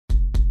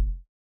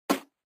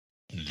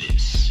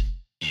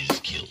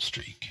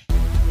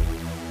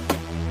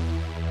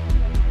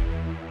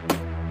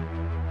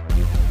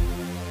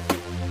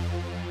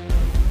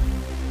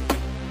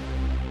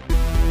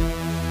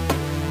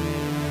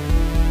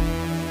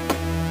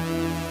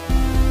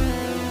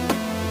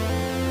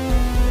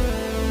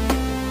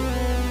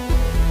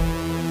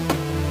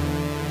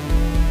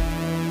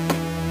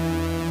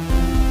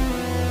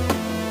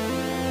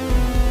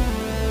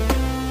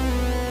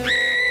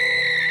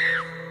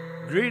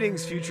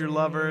Greetings, future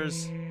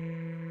lovers.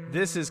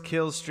 This is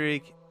Kill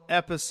Streak,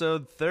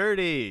 episode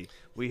 30.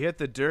 We hit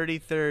the dirty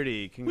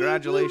 30.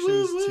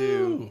 Congratulations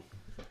to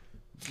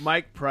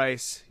Mike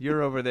Price.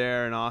 You're over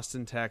there in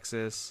Austin,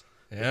 Texas.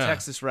 The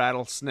Texas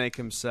rattlesnake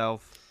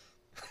himself.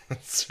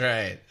 That's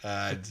right.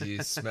 Do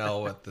you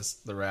smell what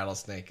the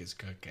rattlesnake is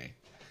cooking?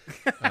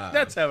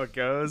 That's how it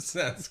goes.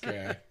 That's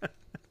correct.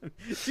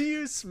 Do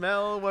you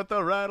smell what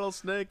the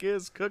rattlesnake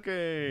is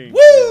cooking?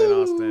 Woo! In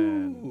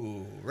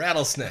Austin.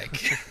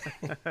 Rattlesnake.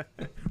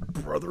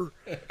 Brother.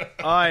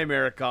 I'm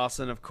Eric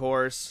Gosselin, of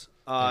course.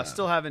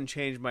 Still haven't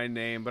changed my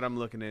name, but I'm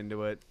looking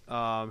into it.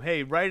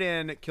 Hey, write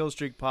in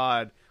Killstreak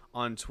Pod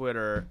on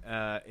Twitter,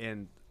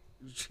 and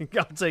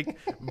I'll take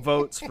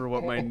votes for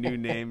what my new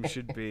name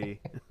should be.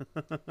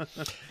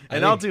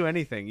 And I'll do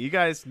anything. You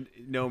guys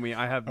know me.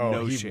 I have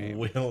no shame.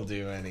 He will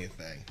do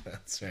anything.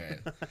 That's right.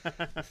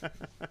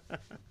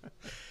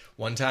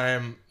 One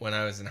time when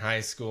I was in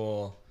high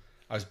school,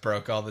 I was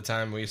broke all the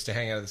time. We used to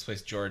hang out at this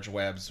place, George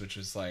Webb's, which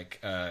was like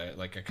a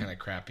kind of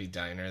crappy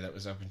diner that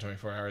was open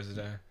 24 hours a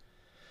day.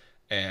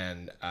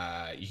 And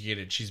you could get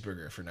a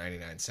cheeseburger for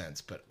 99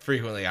 cents, but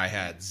frequently I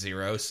had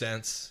 0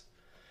 cents.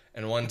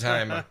 And one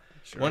time...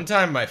 Sure. One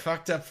time, my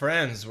fucked up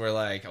friends were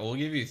like, "We'll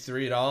give you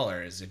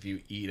 $3 if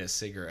you eat a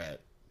cigarette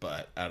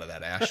butt out of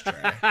that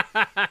ashtray."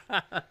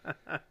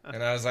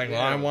 And I was like, "Well,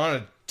 I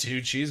wanted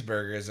 2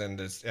 cheeseburgers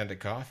and a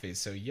coffee,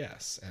 so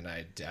yes." And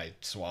I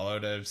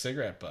swallowed a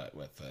cigarette butt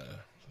with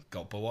a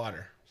gulp of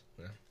water.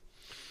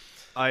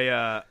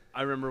 Yeah.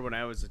 I remember when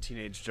I was a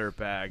teenage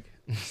dirtbag,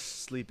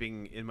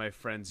 sleeping in my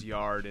friend's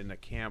yard in a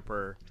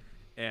camper,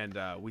 and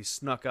we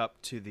snuck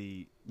up to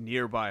the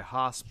nearby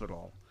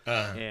hospital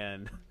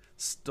and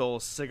stole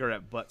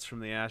cigarette butts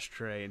from the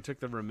ashtray and took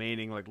the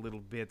remaining like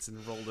little bits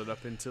and rolled it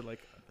up into like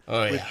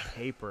with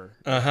paper.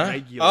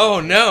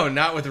 Oh no,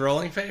 not with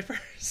rolling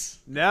papers.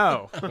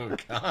 No. Oh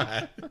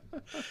god.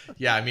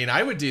 Yeah, I mean,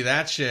 I would do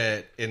that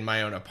shit in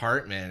my own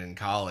apartment in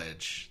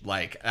college.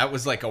 Like that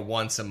was like a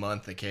once a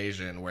month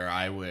occasion where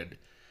I would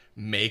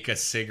make a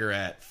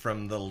cigarette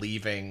from the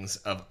leavings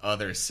of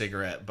other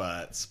cigarette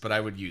butts, but I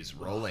would use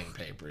rolling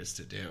papers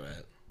to do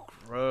it.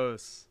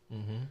 Gross.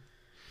 Mm-hmm.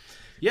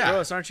 Yeah.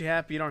 Gross, aren't you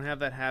happy you don't have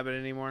that habit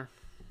anymore?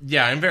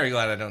 Yeah, I'm very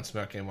glad I don't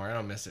smoke anymore. I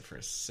don't miss it for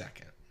a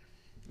second.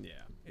 Yeah,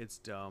 it's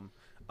dumb.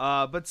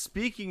 But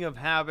speaking of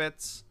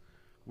habits,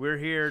 we're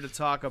here to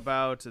talk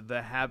about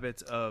the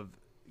habit of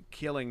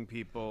killing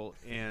people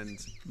and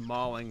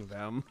mauling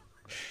them,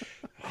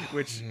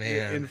 which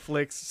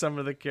inflicts some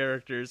of the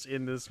characters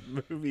in this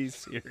movie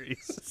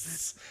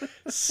series.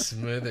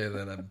 Smoother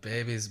than a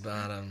baby's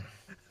bottom.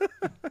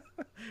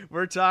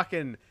 We're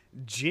talking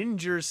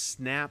Ginger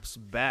Snaps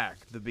Back,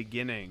 the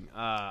beginning.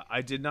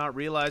 I did not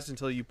realize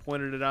until you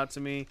pointed it out to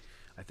me,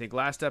 I think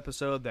last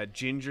episode, that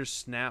Ginger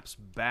Snaps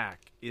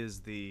Back is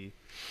the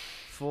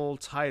full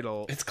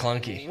title. It's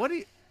clunky.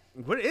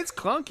 It's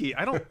clunky.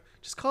 I don't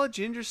just call it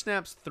Ginger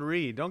Snaps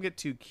 3. Don't get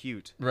too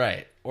cute.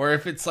 Right. Or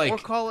if it's like, or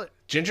call it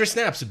Ginger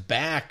Snaps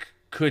Back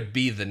could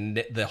be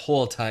the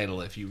whole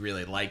title if you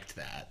really liked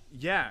that.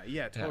 Yeah,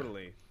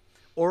 totally. Yeah.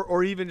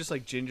 Or even just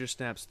like Ginger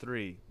Snaps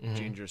 3,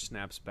 Ginger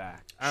Snaps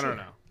Back. I don't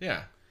know.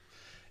 Yeah.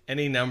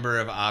 Any number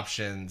of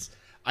options.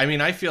 I mean,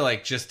 I feel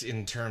like just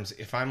in terms,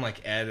 if I'm like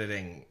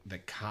editing the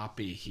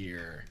copy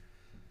here,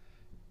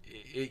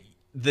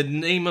 the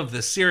name of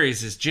the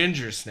series is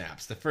Ginger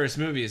Snaps. The first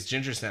movie is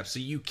Ginger Snaps. So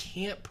you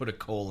can't put a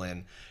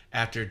colon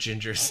after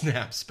Ginger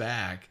Snaps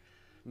Back.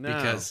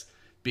 No.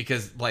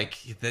 Because like,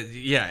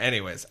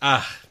 anyways.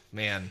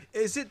 Man.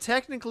 Is it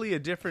technically a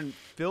different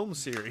film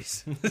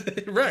series?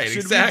 Right,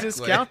 Should exactly. we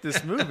discount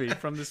this movie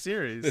from the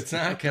series? It's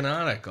not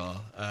canonical.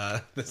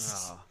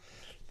 This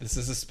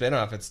is a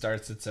spin-off. It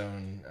starts its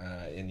own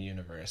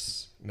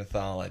in-universe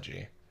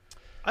mythology.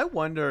 I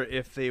wonder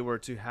if they were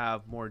to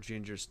have more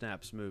Ginger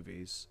Snaps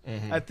movies.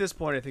 Mm-hmm. At this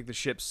point, I think the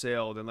ship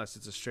sailed, unless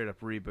it's a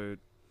straight-up reboot.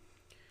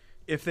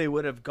 If they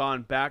would have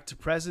gone back to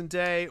present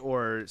day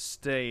or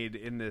stayed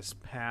in this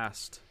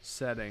past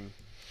setting.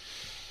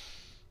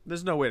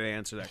 There's no way to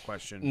answer that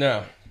question.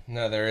 No,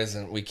 there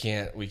isn't. We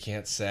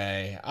can't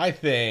say. I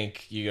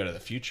think you go to the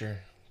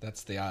future.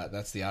 That's the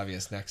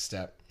obvious next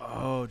step.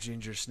 Oh,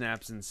 Ginger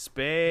Snaps in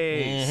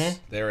space. Mm-hmm.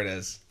 There it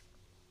is.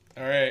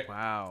 All right.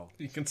 Wow.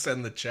 You can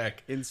send the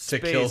check in to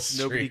space. Killstreak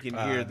Nobody can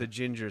hear the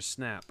ginger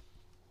snap.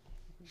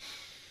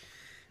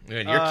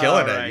 Man, you're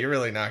killing it. You're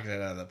really knocking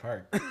it out of the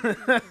park.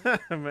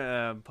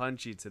 I'm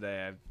punchy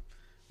today.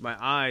 My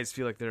eyes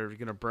feel like they're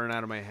going to burn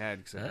out of my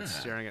head because I've been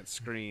staring at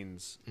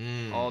screens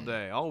all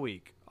day, all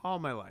week, all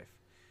my life.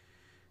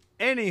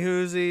 Any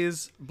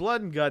whoosies,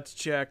 blood and guts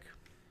check.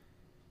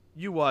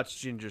 You watched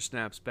Ginger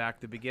Snaps Back,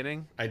 the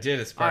beginning. I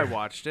did. I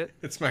watched it.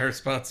 It's my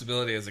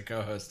responsibility as a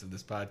co-host of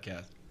this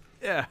podcast.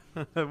 Yeah.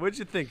 What'd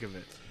you think of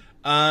it?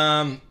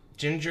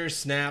 Ginger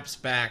Snaps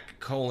Back,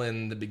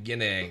 the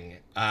beginning.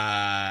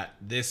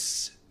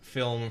 This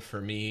film for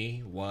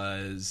me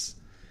was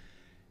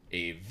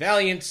a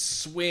valiant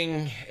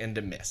swing and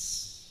a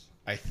miss,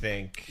 I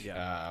think.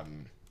 Yeah.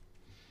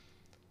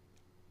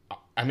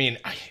 I mean,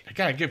 I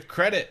gotta give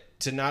credit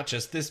to not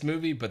just this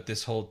movie, but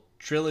this whole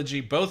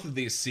trilogy. Both of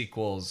these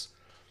sequels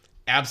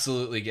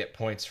absolutely get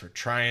points for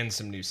trying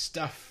some new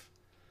stuff,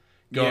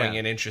 going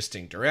in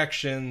interesting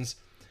directions.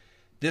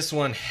 This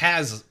one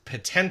has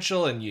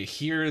potential, and you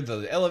hear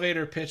the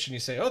elevator pitch and you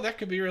say, oh, that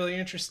could be really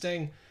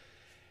interesting.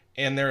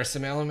 And there are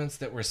some elements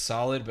that were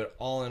solid, but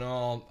all in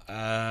all,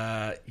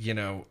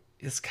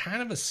 it's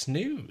kind of a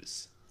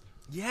snooze.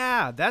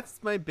 Yeah, that's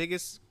my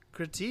biggest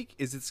critique,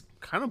 is it's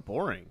kind of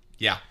boring.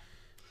 Yeah.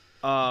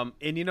 And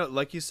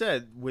like you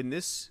said, when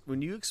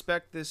you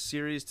expect this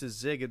series to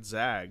zig, it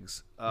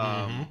zags.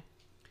 And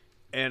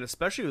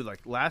especially with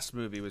like last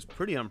movie was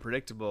pretty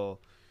unpredictable.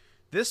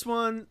 This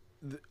one,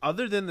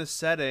 other than the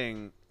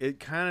setting, it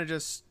kind of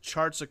just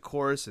charts a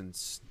course and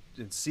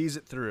sees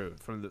it through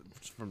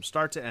from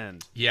start to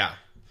end. Yeah.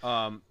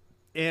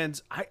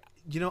 And I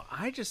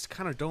just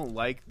kind of don't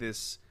like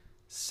this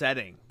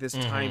setting, this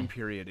time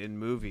period in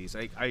movies.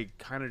 I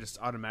kind of just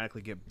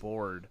automatically get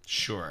bored.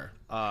 Sure.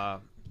 I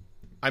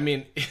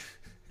mean,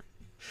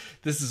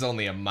 this is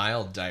only a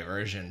mild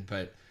diversion,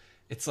 but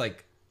it's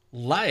like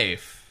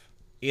life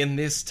in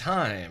this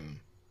time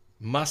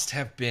must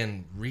have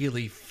been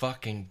really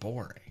fucking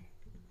boring.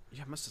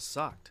 Yeah, it must have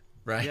sucked.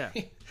 Right? Yeah.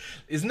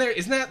 Is that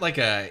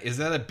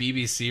a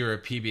BBC or a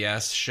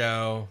PBS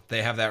show?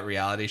 They have that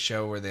reality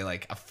show where they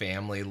like a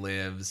family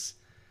lives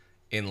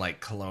in like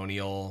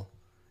colonial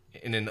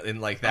in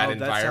like that environment.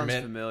 That sounds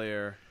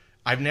familiar.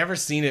 I've never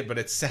seen it, but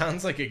it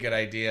sounds like a good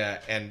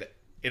idea, and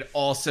it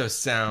also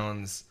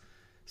sounds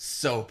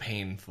so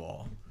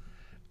painful.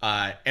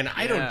 And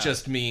I don't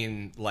just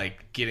mean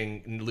like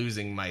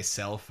losing my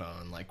cell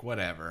phone, like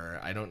whatever.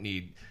 I don't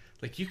need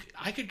I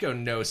could go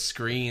no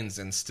screens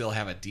and still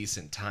have a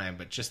decent time,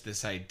 but just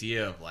this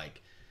idea of like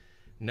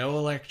no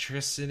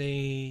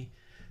electricity.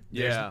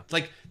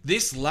 Like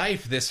this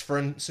life,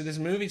 so this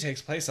movie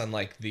takes place on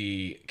like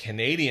the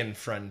Canadian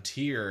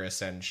frontier,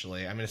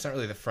 essentially. I mean, it's not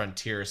really the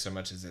frontier so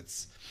much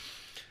as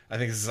I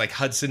think this is like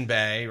Hudson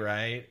Bay,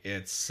 right?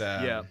 It's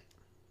I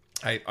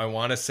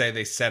want to say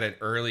they set it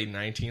early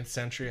 19th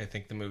century. I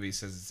think the movie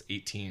says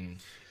it's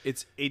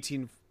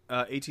 1814.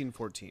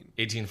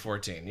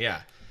 1814,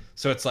 yeah.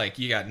 So it's like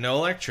you got no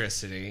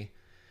electricity.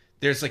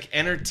 There's like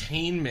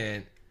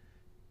entertainment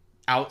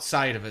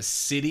outside of a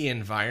city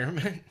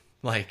environment.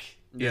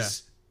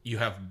 You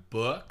have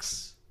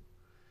books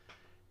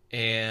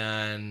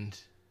and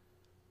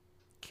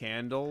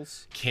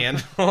candles.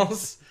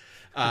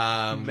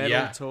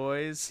 Metal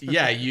toys.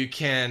 Yeah, you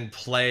can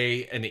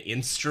play an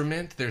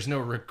instrument. There's no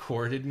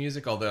recorded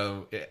music,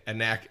 although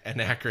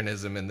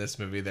anachronism in this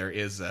movie, there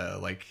is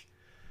I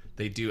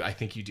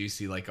think you do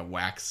see like a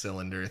wax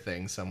cylinder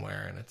thing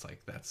somewhere, and it's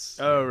like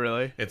oh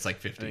really? It's like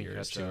 50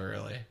 years too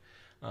early.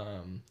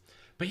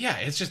 But yeah,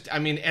 it's just, I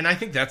mean, and I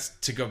think that's,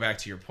 to go back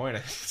to your point,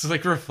 it's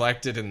like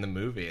reflected in the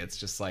movie. It's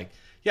just like,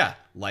 yeah,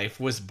 life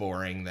was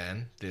boring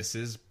then. This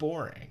is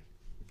boring.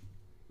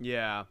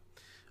 Yeah.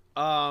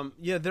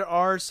 There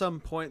are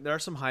some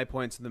high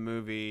points in the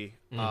movie.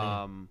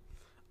 I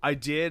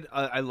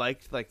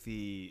liked like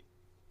the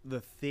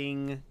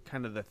thing,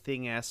 kind of the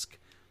Thing-esque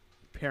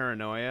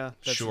paranoia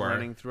that's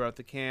running throughout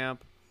the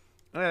camp.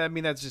 I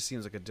mean, that just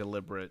seems like a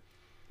deliberate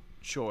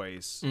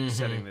choice,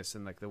 setting this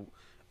in like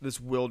this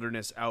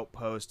wilderness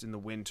outpost in the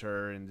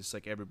winter, and just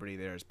like everybody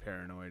there is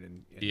paranoid,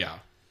 and yeah,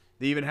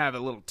 they even have a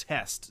little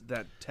test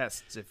that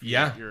tests if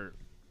you're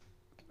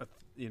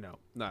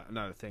not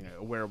a thing,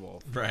 a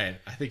werewolf. Right.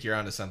 I think you're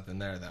onto something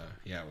there, though.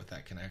 Yeah, with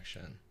that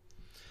connection.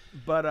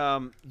 But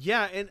and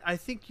I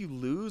think you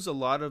lose a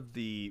lot of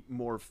the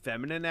more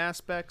feminine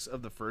aspects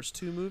of the first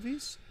two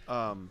movies.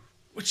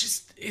 Which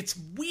is, it's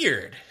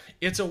weird.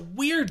 It's a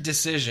weird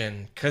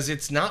decision, because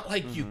it's not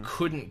like you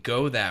couldn't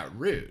go that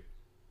route.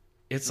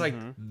 It's like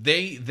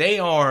they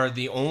are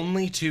the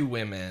only two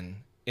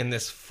women in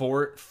this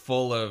fort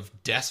full of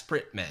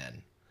desperate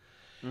men.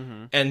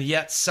 And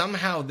yet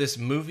somehow this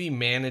movie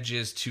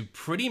manages to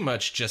pretty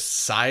much just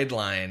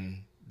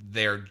sideline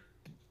their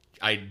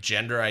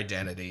gender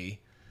identity.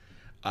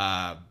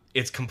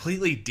 It's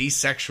completely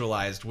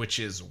desexualized, which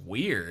is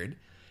weird,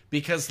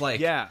 because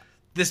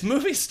this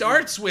movie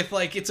starts with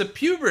like it's a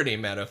puberty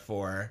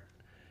metaphor,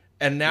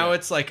 and now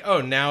it's like,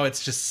 oh, now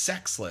it's just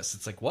sexless.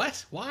 It's like,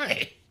 what?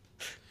 Why?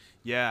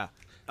 Yeah.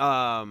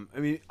 I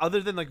mean,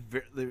 other than like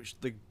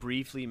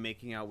briefly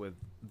making out with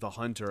the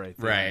hunter, I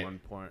think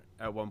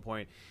at one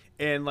point,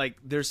 and like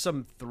there's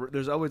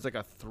there's always like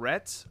a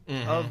threat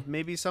of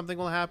maybe something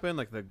will happen.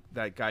 Like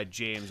that guy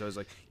James, I was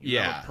like, you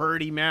have a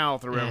purty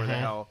mouth or whatever the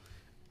hell.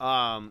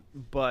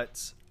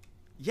 But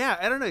yeah,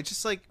 I don't know. It's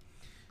just like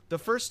the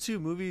first two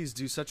movies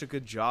do such a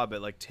good job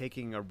at like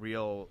taking a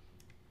real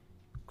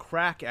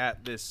crack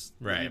at this,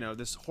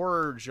 this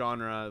horror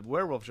genre,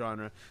 werewolf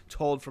genre,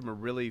 told from a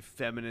really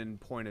feminine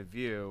point of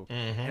view,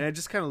 and it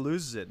just kind of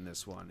loses it in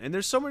this one. And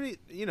there's so many,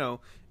 the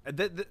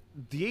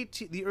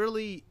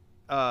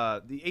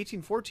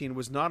 1814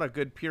 was not a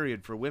good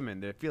period for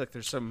women. I feel like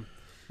there's some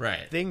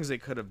things they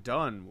could have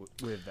done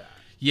with that.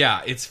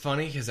 Yeah, it's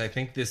funny because I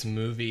think this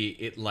movie,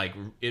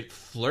 it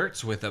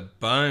flirts with a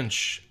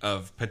bunch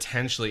of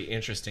potentially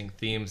interesting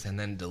themes and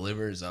then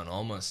delivers on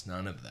almost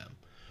none of them.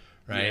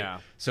 right? Yeah.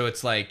 So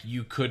it's like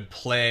you could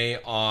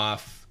play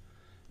off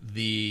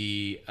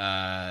the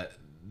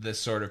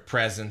sort of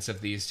presence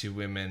of these two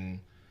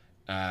women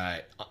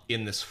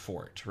in this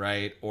fort,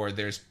 right? Or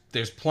there's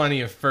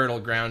plenty of fertile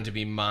ground to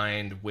be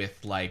mined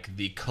with like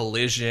the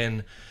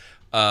collision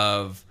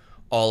of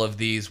all of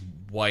these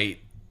white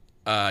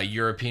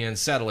European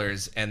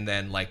settlers and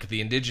then like the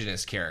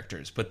indigenous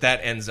characters, but that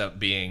ends up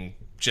being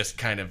just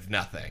kind of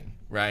nothing,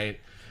 right?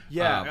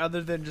 Yeah,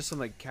 other than just some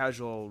like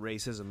casual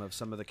racism of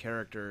some of the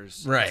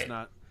characters, right? It's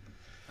not.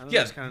 I don't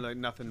know, it's kind of like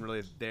nothing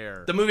really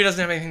there. The movie doesn't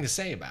have anything to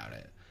say about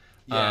it.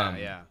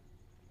 Yeah.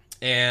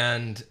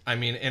 And I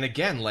mean, and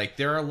again, like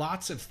there are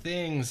lots of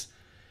things,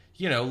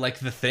 you know, like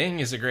The Thing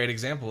is a great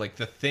example. Like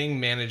The Thing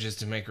manages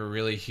to make a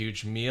really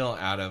huge meal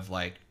out of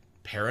like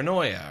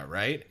paranoia,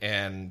 right?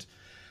 And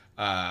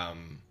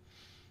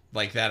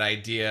like that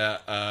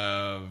idea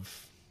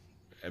of,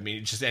 I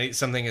mean, just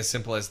something as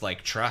simple as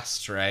like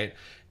trust, right?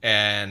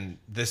 And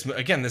this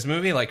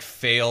movie like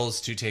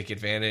fails to take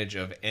advantage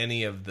of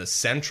any of the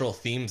central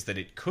themes that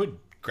it could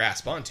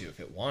grasp onto if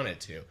it wanted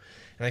to.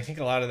 And I think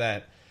a lot of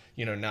that,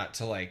 you know, not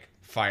to like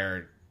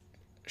fire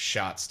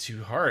shots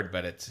too hard,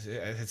 but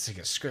it's like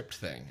a script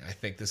thing. I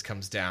think this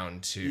comes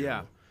down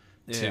to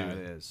it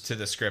is. to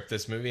the script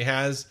this movie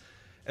has.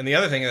 And the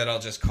other thing that I'll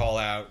just call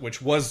out,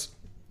 which was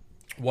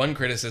one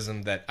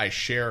criticism that I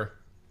share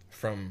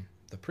from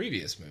the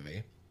previous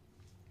movie,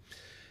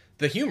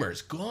 the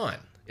humor's gone.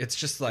 It's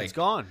just like... It's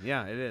gone.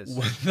 Yeah, it is.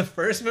 The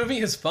first movie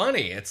is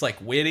funny. It's like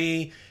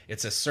witty.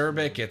 It's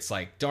acerbic. It's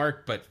like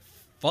dark, but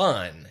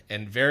fun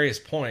at various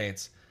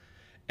points.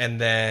 And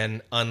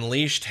then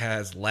Unleashed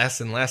has less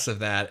and less of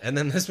that. And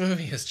then this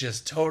movie is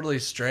just totally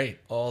straight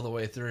all the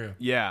way through.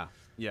 Yeah.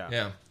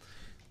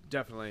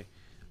 Definitely.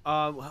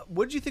 What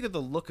did you think of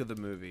the look of the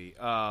movie?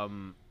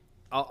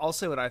 I'll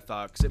say what I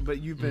thought,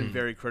 but you've been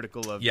very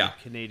critical of the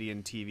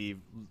Canadian TV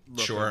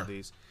look of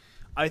these.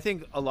 I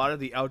think a lot of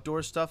the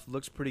outdoor stuff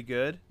looks pretty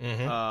good,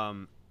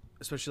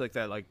 especially like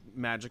that like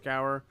magic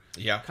hour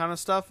kind of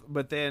stuff.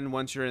 But then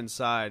once you're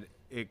inside,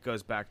 it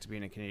goes back to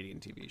being a Canadian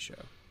TV show.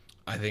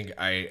 I think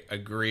I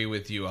agree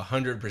with you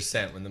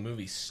 100%. When the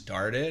movie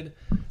started,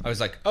 I was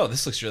like, oh,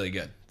 this looks really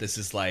good. This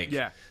is like,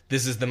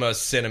 this is the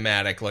most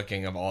cinematic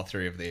looking of all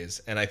three of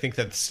these. And I think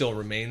that still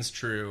remains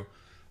true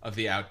of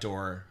the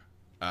outdoor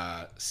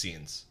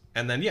scenes.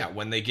 And then,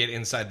 when they get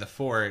inside the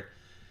fort,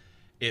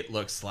 it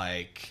looks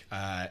like,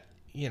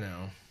 you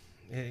know,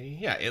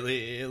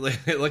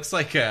 it looks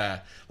like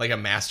a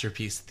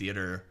masterpiece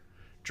theater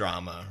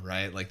drama,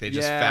 right? Like they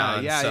just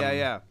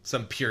found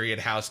some period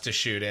house to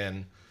shoot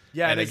in.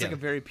 Yeah, and it's like a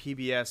very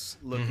PBS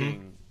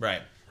looking.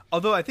 Right.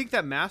 Although I think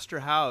that Master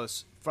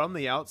House from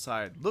the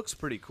outside looks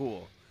pretty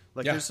cool.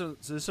 Like there's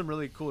some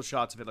really cool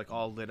shots of it like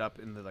all lit up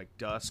in the like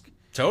dusk.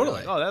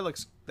 Totally. Like, oh,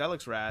 that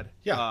looks rad.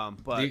 Yeah.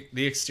 But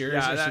the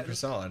exteriors are super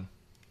solid.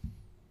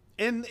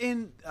 And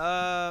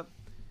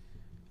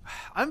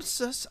I'm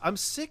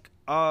sick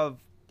of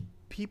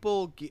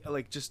people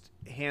like just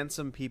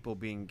handsome people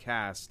being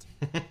cast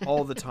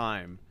all the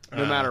time,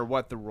 no matter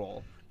what the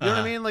role. You know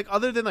what I mean? Like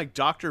other than like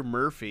Dr.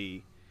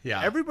 Murphy,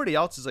 everybody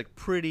else is like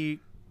pretty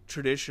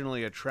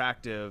traditionally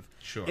attractive.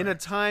 Sure. In a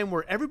time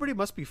where everybody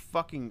must be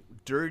fucking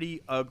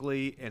dirty,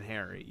 ugly, and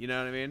hairy. You know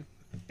what I mean?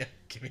 Yeah,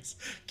 give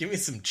me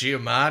some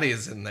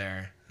Giamattis in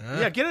there. Huh?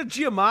 Yeah, get a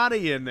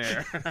Giamatti in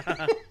there.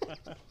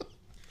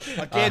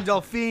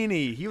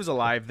 Gandolfini, he was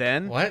alive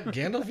then. What?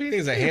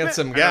 Gandolfini's a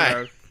handsome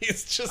guy.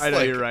 He's just. I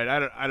know you're right.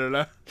 I don't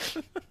know.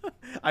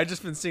 I've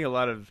just been seeing a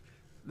lot of.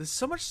 There's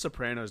so much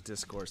Sopranos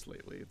discourse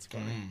lately. It's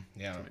funny.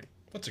 Yeah,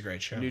 that's a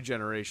great show. New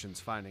generations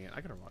finding it. I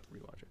gotta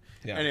rewatch it.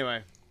 Yeah.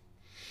 Anyway.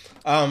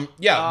 The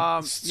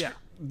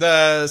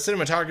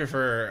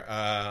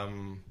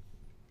cinematographer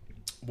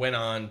went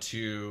on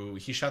to.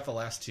 He shot the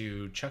last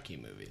two Chucky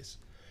movies,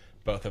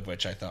 both of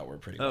which I thought were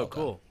pretty. Oh,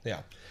 cool. Done.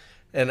 Yeah.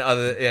 And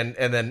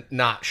then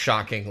not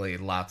shockingly,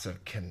 lots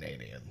of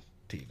Canadian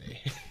TV.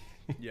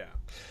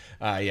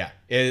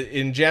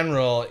 In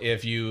general,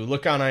 if you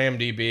look on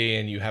IMDb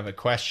and you have a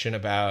question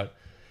about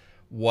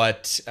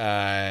what,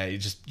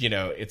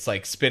 it's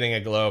like spinning a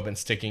globe and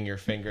sticking your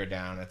finger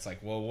down. It's like,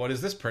 well, what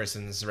does this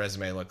person's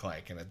resume look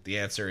like? And the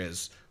answer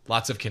is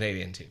lots of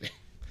Canadian TV.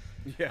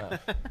 Yeah.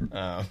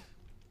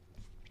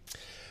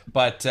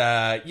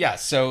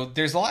 So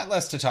there's a lot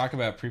less to talk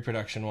about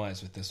pre-production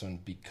wise with this one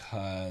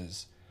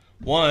because...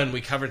 One, we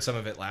covered some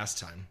of it last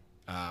time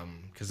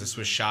because this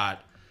was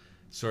shot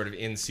sort of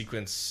in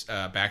sequence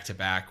back to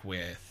back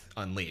with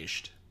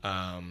Unleashed.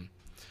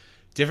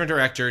 Different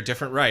director,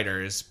 different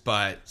writers,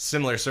 but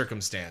similar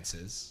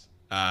circumstances.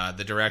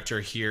 The director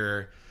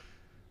here,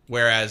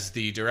 whereas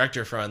the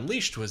director for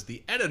Unleashed was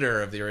the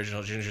editor of the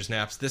original Ginger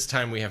Snaps, this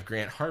time we have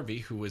Grant Harvey,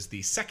 who was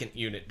the second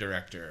unit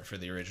director for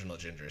the original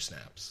Ginger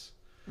Snaps.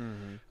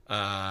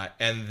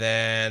 And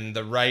then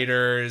the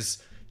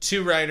writers...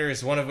 Two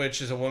writers, one of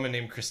which is a woman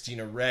named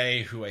Christina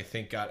Ray, who I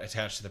think got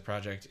attached to the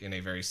project in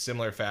a very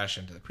similar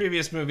fashion to the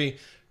previous movie.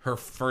 Her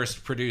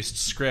first produced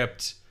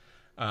script.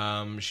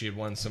 She had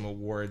won some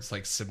awards,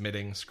 like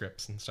submitting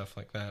scripts and stuff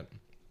like that.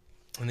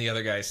 And the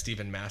other guy is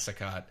Stephen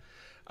Massacott,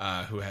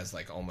 who has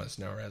like almost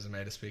no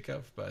resume to speak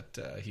of, but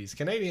he's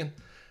Canadian.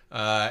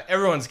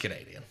 Everyone's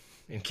Canadian,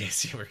 in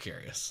case you were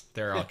curious.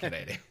 They're all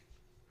Canadian.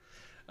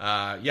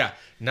 Yeah,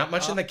 not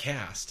much in the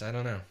cast. I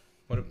don't know.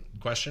 What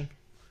question?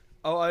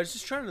 Oh, I was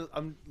just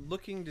I'm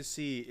looking to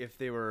see if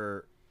they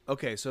were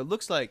okay. So it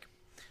looks like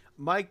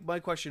my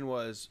question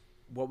was,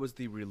 what was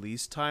the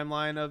release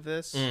timeline of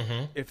this?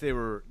 Mm-hmm. If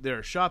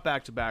they're shot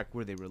back to back,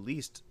 were they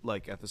released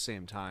like at the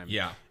same time?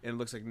 Yeah. And it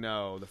looks like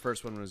no. The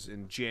first one was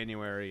in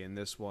January, and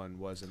this one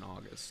was in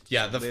August.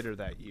 Yeah, so later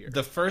that year.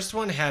 The first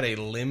one had a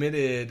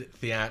limited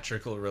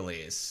theatrical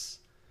release,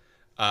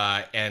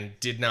 and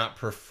did not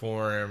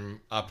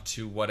perform up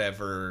to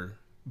whatever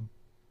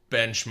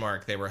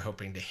benchmark they were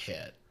hoping to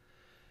hit.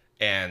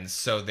 And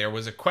so there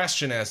was a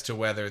question as to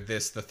whether the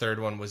third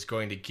one, was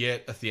going to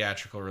get a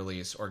theatrical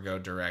release or go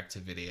direct to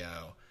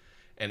video.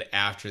 And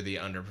after the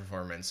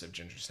underperformance of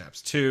Ginger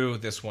Snaps 2,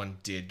 this one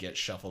did get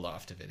shuffled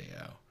off to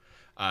video.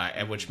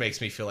 And which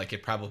makes me feel like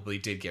it probably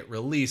did get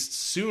released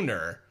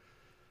sooner.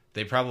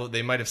 They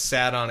might have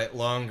sat on it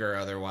longer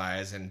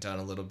otherwise and done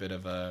a little bit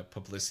of a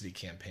publicity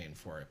campaign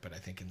for it. But I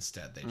think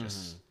instead they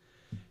just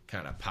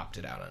kind of popped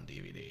it out on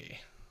DVD.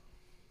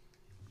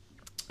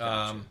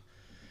 Gotcha.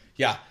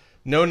 Yeah.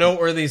 No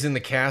noteworthies in the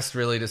cast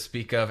really to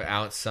speak of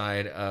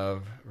outside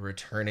of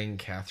returning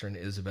Catherine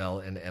Isabelle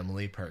and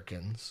Emily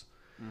Perkins.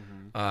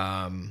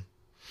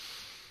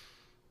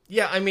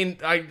 Yeah, I mean,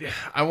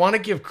 I want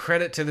to give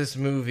credit to this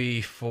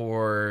movie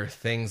for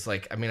things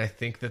like, I mean, I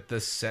think that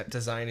the set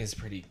design is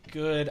pretty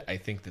good. I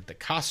think that the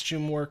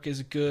costume work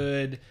is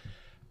good.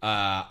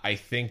 I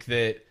think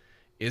that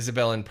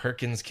Isabelle and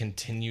Perkins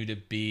continue to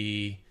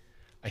be...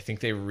 I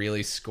think they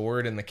really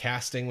scored in the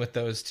casting with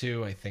those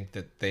two. I think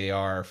that they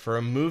are, for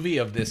a movie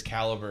of this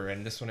caliber,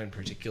 and this one in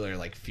particular,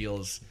 like,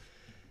 feels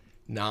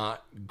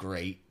not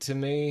great to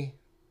me.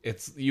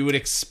 You would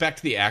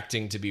expect the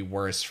acting to be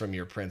worse from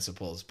your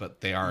principals,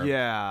 but they are.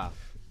 Yeah,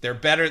 they're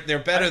better. They're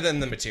better than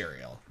the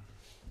material.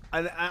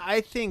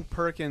 I think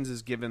Perkins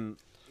is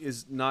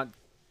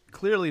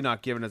clearly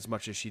not given as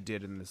much as she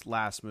did in this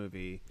last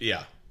movie.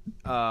 Yeah.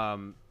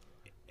 And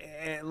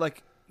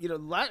like, you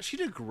know, she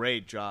did a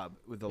great job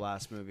with the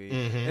last movie,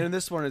 and in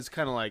this one, it's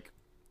kind of like,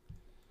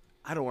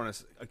 I don't want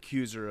to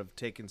accuse her of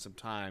taking some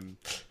time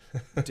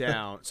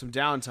some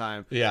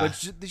downtime. Yeah,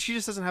 but she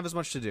just doesn't have as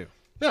much to do.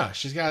 No,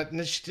 she's got.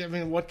 I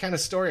mean, what kind of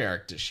story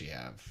arc does she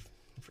have?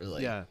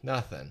 Really,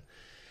 nothing.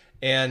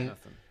 And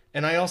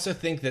I also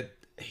think that,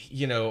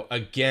 you know,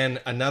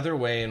 again, another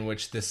way in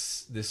which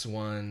this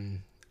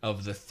one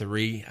of the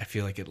three, I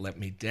feel like it let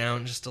me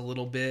down just a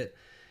little bit,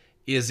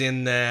 is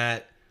in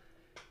that,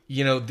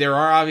 you know, there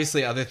are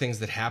obviously other things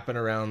that happen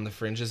around the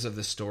fringes of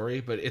the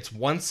story, but it's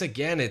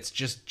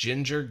just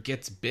Ginger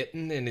gets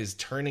bitten and is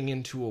turning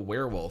into a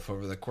werewolf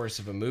over the course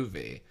of a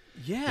movie.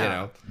 Yeah. You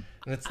know?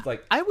 And it's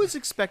like, I was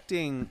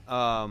expecting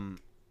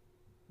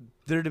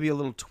there to be a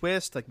little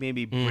twist, like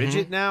maybe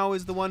Bridget now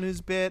is the one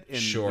who's bit and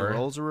the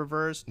roles are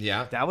reversed.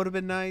 Yeah. That would have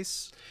been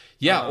nice.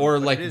 Yeah, or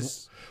like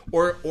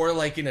or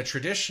like in a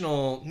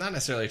traditional, not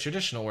necessarily a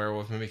traditional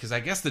werewolf movie, because I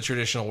guess the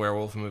traditional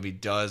werewolf movie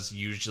does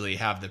usually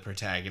have the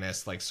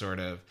protagonist like sort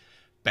of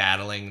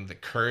battling the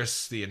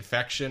curse, the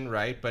infection,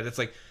 right? But it's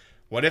like,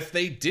 what if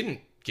they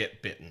didn't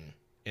get bitten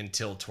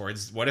until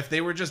what if they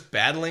were just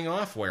battling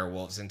off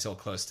werewolves until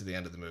close to the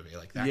end of the movie?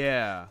 Like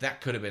that, that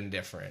could have been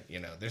different, you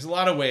know. There's a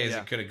lot of ways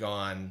it could have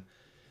gone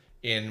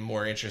in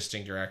more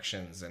interesting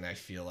directions, and I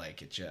feel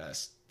like it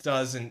just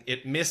doesn't.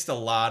 It missed a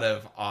lot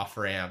of off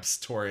ramps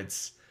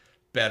towards a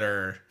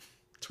better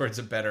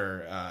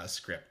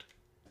script.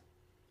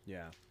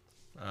 Yeah.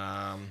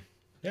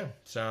 Yeah.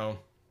 So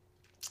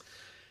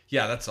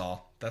yeah, that's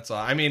all.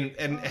 I mean,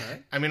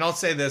 I mean, I'll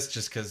say this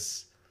just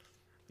because,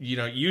 you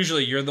know,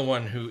 usually you're the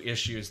one who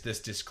issues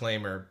this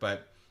disclaimer,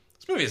 but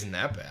this movie isn't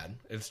that bad.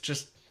 It's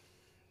just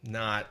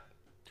not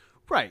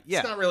right.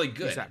 Yeah. It's not really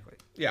good. Exactly.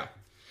 Yeah.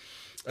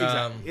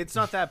 Exactly. It's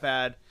not that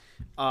bad.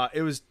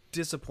 It was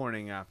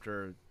disappointing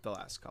after the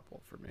last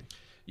couple for me.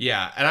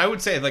 Yeah, and I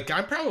would say, like,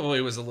 I probably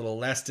was a little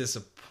less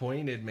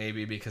disappointed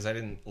maybe because I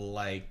didn't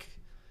like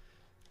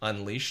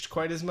Unleashed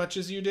quite as much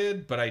as you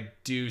did, but I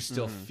do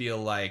still feel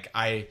like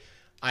I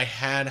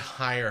had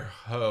higher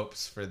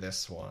hopes for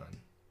this one,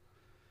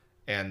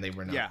 and they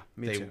were not. Yeah,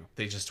 me too.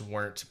 They just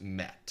weren't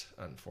met,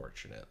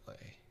 unfortunately.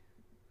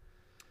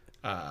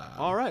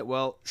 All right,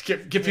 well,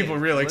 get people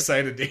real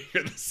excited to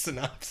hear the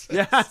synopsis.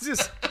 Yeah,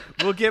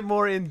 we'll get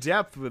more in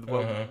depth with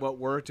what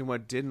worked and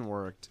what didn't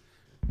work.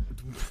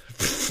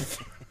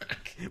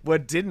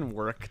 What didn't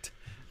work.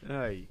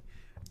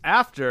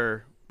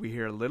 After we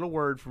hear a little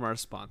word from our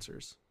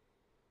sponsors.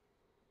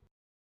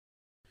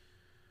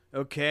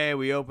 Okay,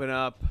 we open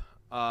up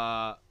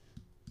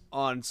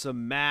on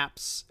some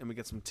maps and we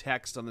get some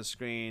text on the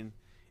screen.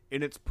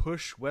 In its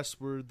push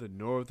westward, the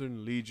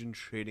Northern Legion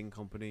Trading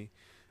Company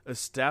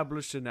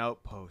established an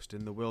outpost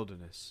in the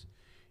wilderness.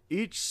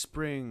 Each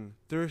spring,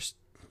 Each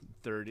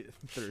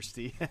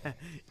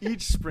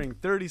spring,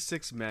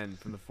 36 men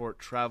from the fort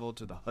traveled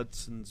to the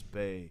Hudson's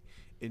Bay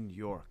in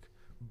York,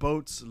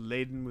 boats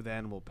laden with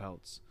animal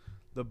pelts.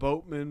 The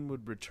boatmen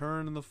would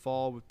return in the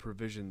fall with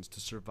provisions to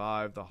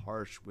survive the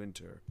harsh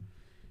winter.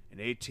 In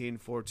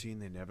 1814,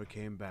 they never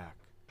came back.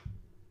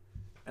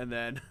 And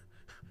then,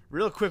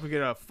 real quick, we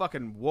get a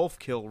fucking wolf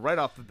kill right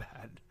off the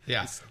bat.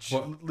 Yeah.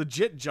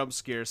 Legit jump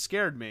scare.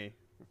 Scared me.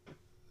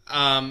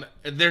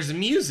 There's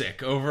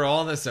music over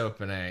all this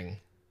opening,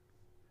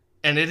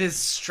 and it is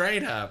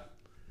straight up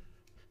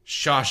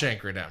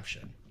Shawshank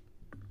Redemption.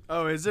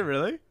 Oh, is it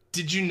really?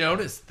 Did you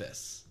notice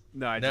this?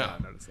 No, I did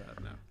not notice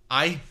that, no.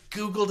 I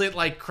Googled it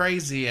like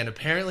crazy, and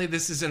apparently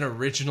this is an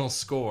original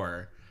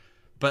score,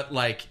 but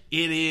like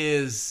it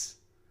is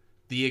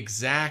the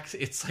exact,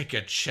 it's like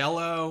a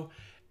cello,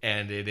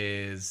 and it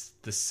is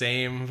the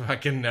same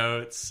fucking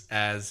notes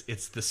as,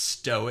 it's the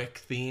Stoic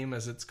theme,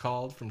 as it's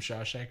called, from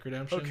Shawshank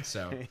Redemption. Okay.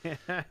 So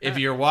if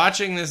you're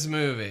watching this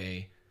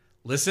movie,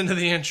 listen to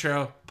the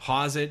intro,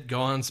 pause it, go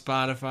on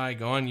Spotify,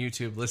 go on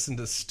YouTube, listen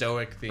to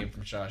Stoic theme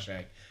from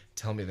Shawshank.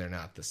 Tell me they're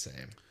not the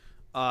same.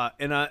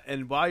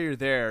 And while you're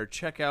there,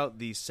 check out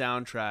the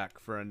soundtrack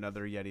for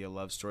Another Yeti: A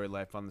Love Story,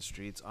 Life on the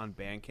Streets on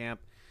Bandcamp.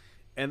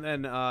 And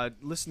then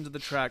listen to the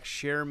track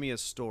Share Me a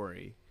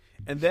Story.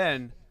 And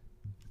then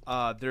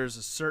there's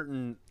a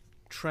certain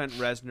Trent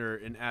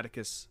Reznor and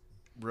Atticus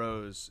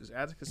Rose. Is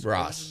Atticus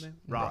Ross his name?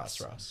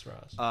 Ross.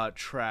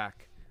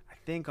 Track, I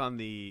think, on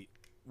the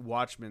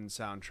Watchmen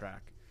soundtrack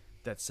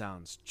that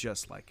sounds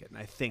just like it. And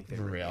I think they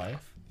really?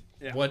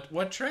 Yeah.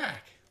 What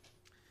track?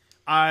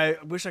 I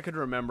wish I could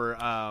remember.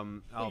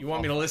 You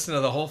want me to listen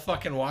to the whole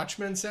fucking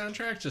Watchmen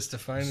soundtrack just to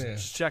find it?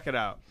 Just check it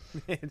out.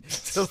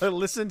 So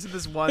listen to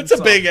this one. It's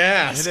a big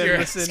ass. And then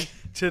listen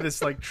to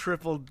this like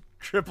triple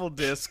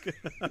disc,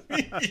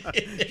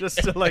 just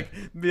to like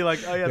be like,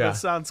 oh yeah, that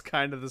sounds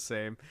kind of the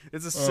same.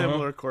 It's a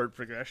similar chord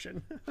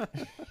progression.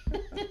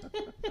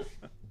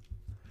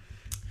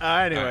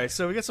 Anyway,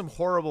 so we get some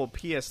horrible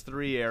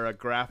PS3 era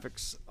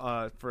graphics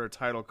for a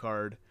title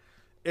card.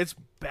 It's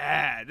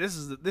bad. This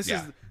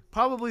is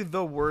probably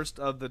the worst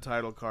of the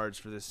title cards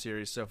for this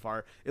series so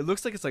far. It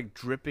looks like it's like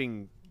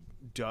dripping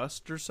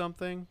dust or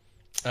something.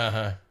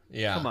 Yeah.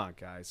 Come on,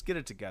 guys, get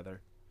it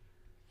together.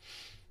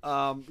 We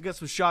got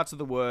some shots of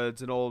the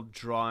woods, an old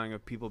drawing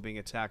of people being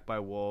attacked by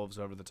wolves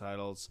over the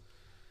titles.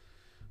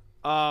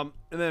 And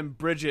then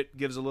Bridget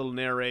gives a little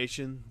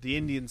narration. The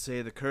Indians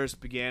say the curse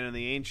began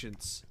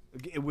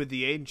with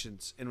the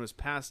ancients and was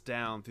passed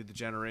down through the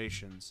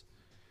generations.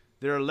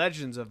 There are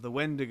legends of the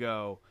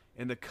Wendigo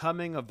and the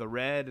coming of the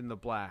red and the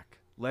black,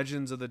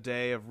 legends of the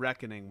day of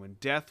reckoning when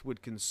death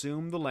would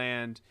consume the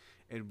land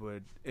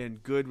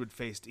and good would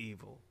face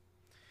evil.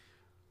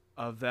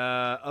 Of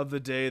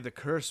the day the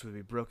curse would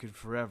be broken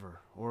forever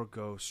or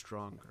go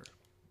stronger.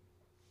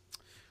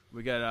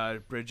 We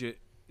got Bridget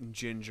and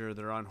Ginger.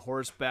 They're on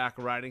horseback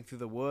riding through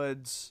the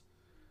woods.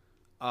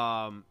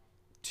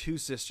 Two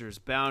sisters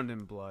bound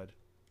in blood,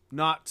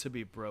 not to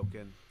be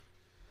broken,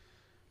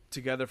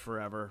 together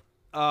forever.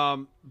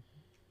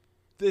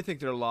 They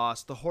think they're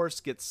lost. The horse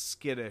gets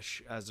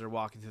skittish as they're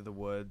walking through the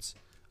woods.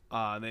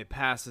 And they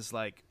pass this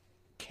like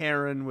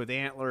Karen with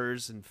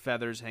antlers and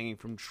feathers hanging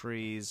from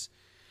trees.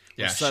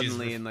 Yeah,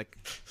 suddenly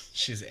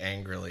she's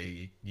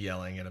angrily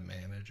yelling at a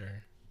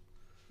manager.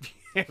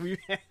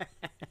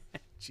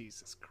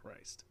 Jesus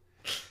Christ!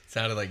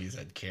 Sounded like you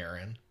said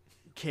Karen.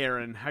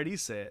 Karen, how do you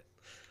say it?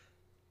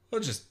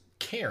 Well, just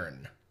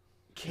Karen.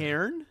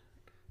 Karen.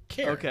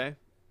 Karen. Okay.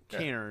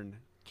 Karen.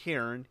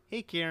 Karen.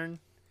 Hey, Karen.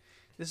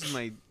 This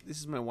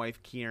is my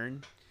wife,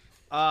 Karen.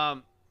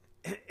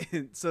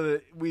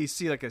 So we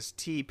see like a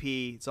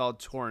teepee. It's all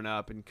torn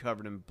up and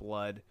covered in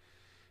blood.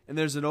 And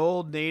there's an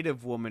old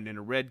native woman in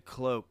a red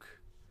cloak.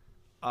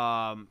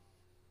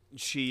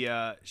 She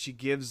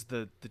gives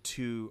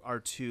our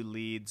two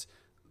leads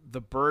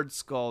the bird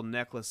skull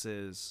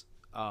necklaces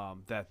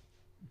that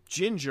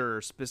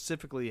Ginger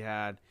specifically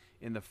had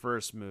in the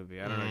first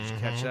movie. I don't know. Did you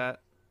catch that?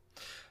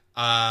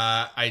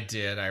 I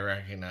did. I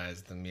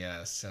recognized them,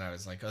 yes. And I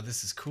was like, oh,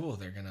 this is cool.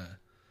 They're gonna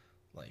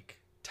like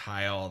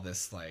tie all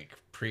this like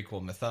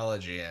prequel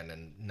mythology in,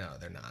 and no,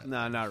 they're not.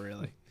 No, not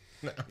really.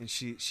 No. And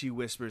she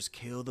whispers,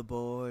 kill the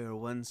boy or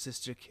one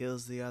sister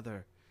kills the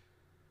other.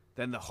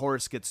 Then the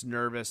horse gets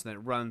nervous and it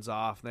runs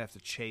off and they have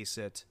to chase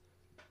it.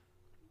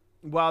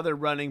 While they're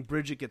running,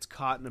 Bridget gets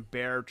caught in a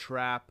bear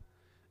trap.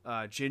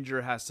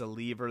 Ginger has to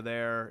leave her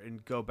there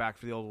and go back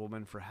for the old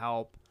woman for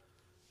help.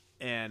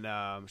 And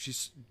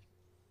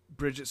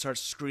Bridget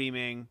starts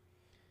screaming.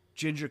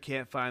 Ginger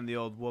can't find the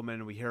old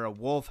woman. We hear a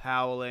wolf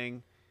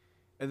howling.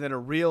 And then a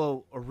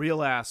real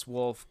ass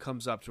wolf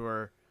comes up to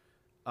her,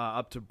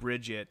 up to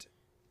Bridget,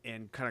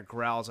 and kind of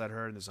growls at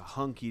her. And there's a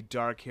hunky,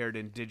 dark-haired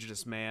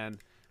indigenous man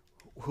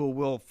who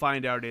we'll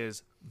find out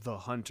is the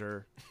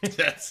Hunter.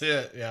 That's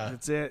it, yeah.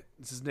 That's it.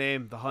 It's his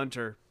name, the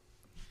Hunter.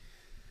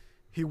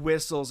 He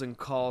whistles and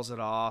calls it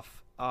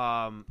off.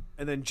 And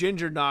then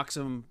Ginger knocks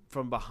him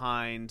from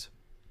behind.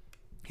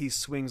 He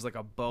swings like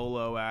a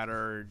bolo at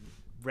her,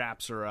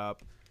 wraps her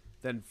up.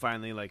 Then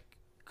finally,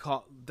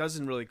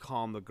 doesn't really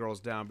calm the girls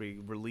down, but he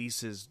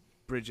releases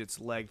Bridget's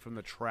leg from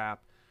the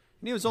trap.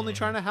 And he was only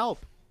trying to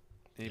help.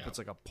 and he puts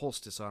like a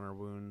poultice on her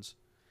wounds.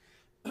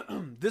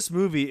 This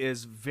movie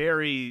is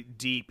very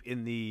deep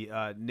in the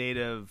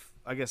native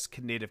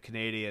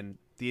Canadian,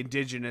 the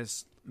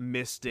indigenous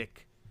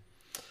mystic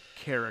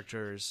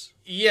characters.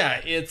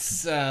 Yeah,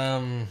 it's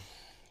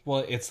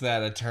it's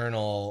that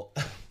eternal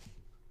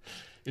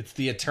it's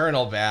the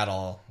eternal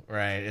battle,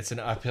 right? It's an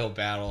uphill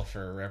battle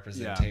for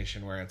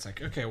representation where it's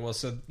like, okay, well,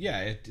 so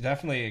yeah, it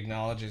definitely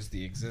acknowledges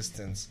the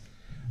existence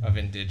of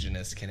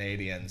indigenous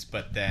Canadians,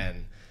 but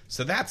then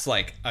so that's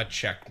like a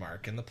check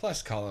mark in the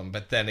plus column,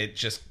 but then it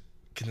just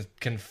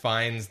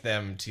confines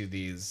them to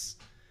these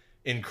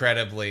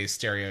incredibly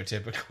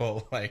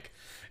stereotypical, like,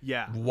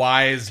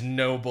 wise,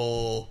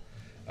 noble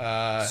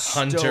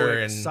hunter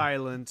stoic, and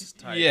silent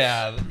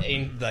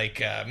types.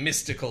 Like a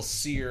mystical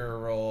seer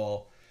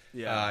role.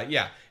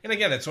 And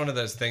again, it's one of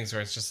those things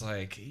where it's just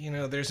like,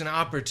 there's an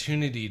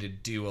opportunity to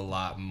do a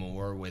lot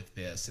more with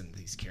this and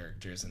these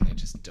characters, and they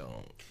just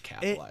don't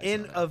capitalize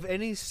on it. Of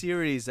any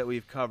series that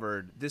we've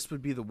covered, this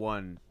would be the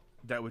one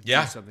that would do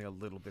something a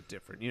little bit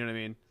different. You know what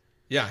I mean?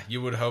 Yeah,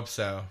 you would hope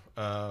so.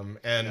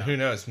 Who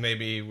knows,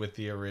 maybe with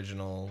the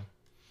original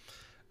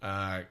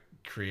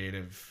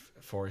creative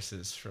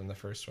forces from the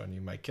first one,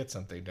 you might get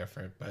something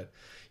different. But,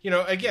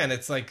 again,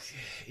 it's like,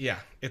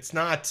 it's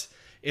not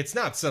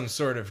some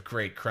sort of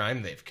great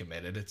crime they've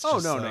committed. It's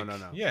just no.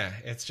 Yeah,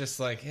 it's just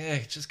like,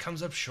 it just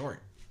comes up short.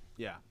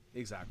 Yeah,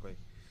 exactly.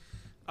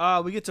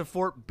 We get to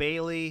Fort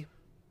Bailey.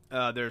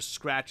 There's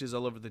scratches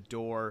all over the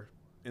door,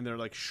 and they're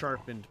like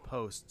sharpened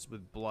posts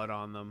with blood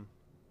on them.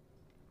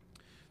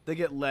 They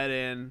get let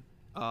in,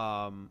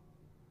 and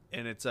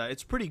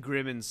it's pretty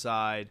grim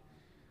inside.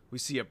 We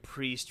see a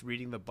priest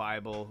reading the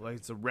Bible, like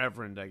it's a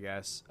reverend, I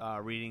guess,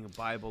 reading a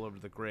Bible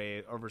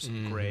over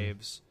some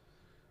graves.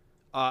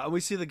 And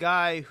we see the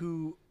guy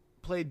who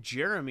played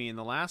Jeremy in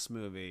the last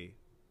movie.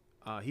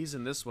 He's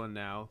in this one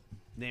now,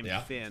 named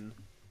Finn.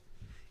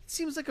 It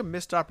seems like a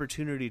missed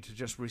opportunity to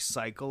just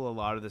recycle a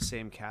lot of the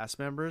same cast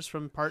members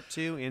from Part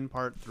 2 in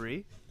Part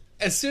 3.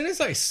 As soon as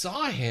I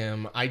saw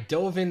him, I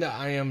dove into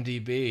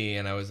IMDb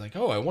and I was like,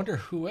 oh, I wonder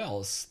who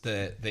else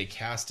that they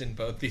cast in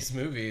both these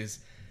movies.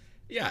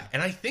 Yeah,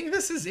 and I think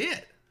this is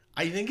it.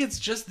 I think it's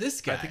just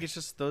this guy. I think it's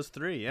just those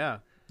three, the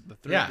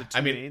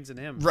two mains and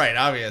him. Right,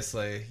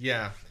 obviously,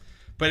 yeah.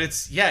 But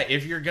it's,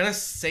 if you're going to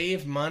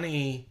save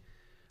money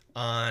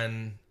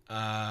on,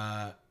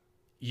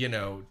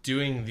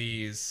 doing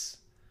these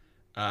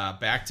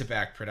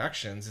back-to-back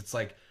productions, it's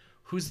like,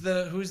 who's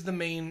the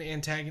main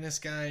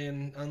antagonist guy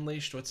in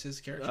Unleashed? What's his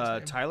character's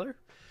name?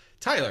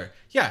 Tyler.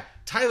 Yeah,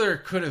 Tyler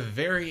could have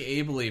very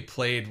ably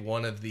played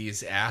one of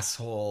these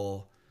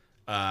asshole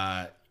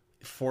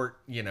fort,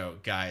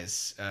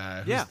 guys.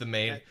 Who's the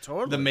main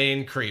the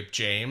main creep,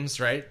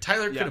 James, right?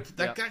 Tyler could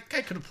have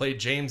guy could have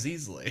played James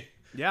easily.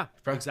 Yeah,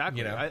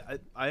 exactly.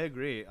 I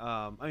agree.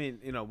 I mean,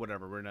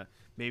 whatever.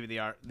 Maybe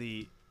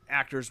the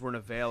actors weren't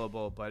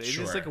available, but it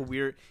is like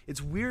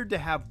it's weird to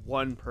have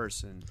one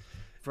person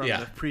from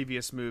the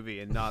previous movie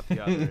and not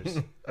the others.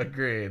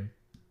 Agreed.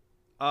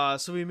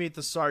 So we meet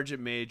the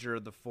sergeant major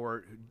of the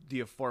fort, the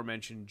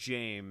aforementioned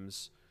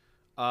James,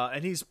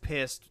 and he's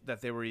pissed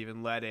that they were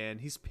even let in.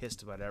 He's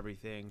pissed about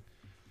everything.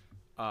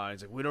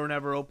 He's like, we don't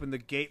ever open the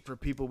gate for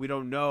people we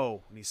don't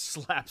know. And he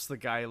slaps the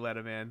guy who let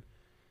him in.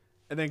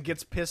 And then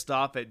gets pissed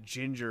off at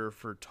Ginger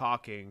for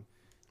talking.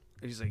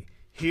 And he's like,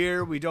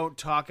 here we don't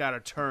talk out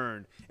of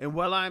turn. And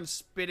while I'm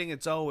spitting,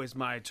 it's always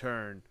my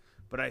turn.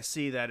 But I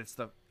see it's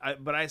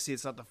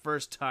not the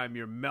first time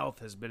your mouth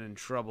has been in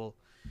trouble.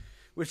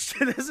 Which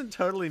doesn't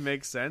totally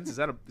make sense.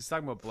 He's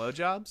talking about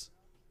blowjobs?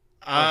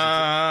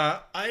 I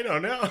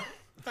don't know.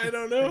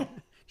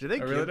 Do they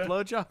give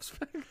blowjobs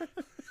back?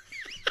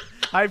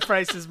 Hi,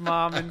 Price's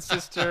mom and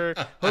sister.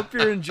 Hope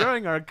you're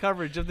enjoying our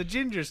coverage of the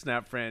Ginger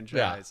Snap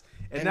franchise. Yeah.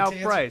 And now,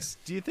 Bryce,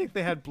 do you think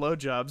they had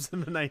blowjobs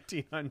in the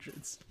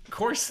 1900s? Of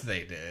course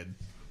they did.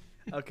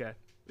 Okay.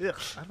 Ugh,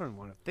 I don't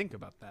want to think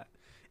about that.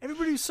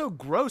 Everybody's so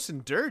gross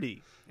and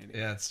dirty.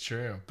 Yeah, it's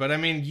true. But I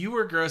mean, you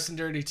were gross and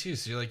dirty too,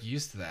 so you're like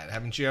used to that.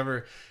 Haven't you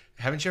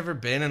ever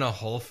been in a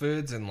Whole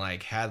Foods and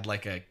like had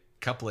like a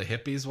couple of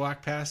hippies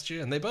walk past you,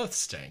 and they both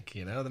stink,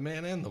 the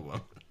man and the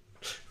woman.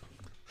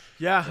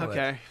 Yeah,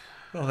 okay.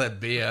 All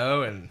that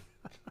BO and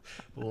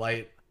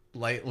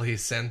lightly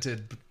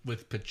scented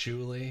with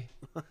patchouli.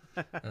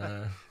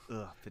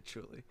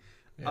 Patchouli.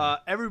 Yeah.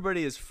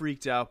 Everybody is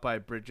freaked out by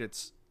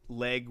Bridget's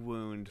leg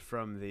wound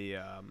from the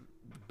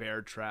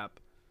bear trap.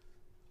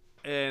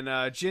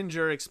 And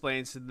Ginger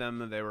explains to them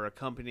that they were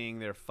accompanying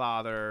their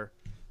father,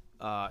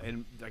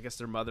 and I guess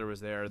their mother was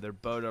there. Their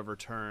boat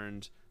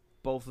overturned.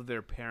 Both of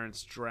their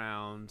parents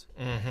drowned.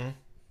 Mm-hmm.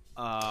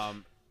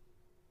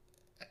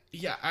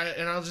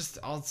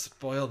 I'll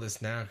spoil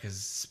this now because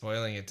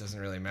spoiling it doesn't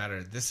really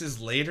matter. This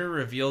is later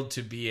revealed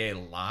to be a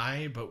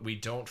lie, but we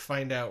don't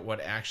find out what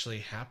actually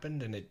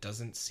happened, and it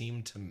doesn't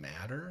seem to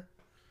matter.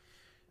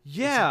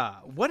 Yeah,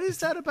 what is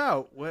that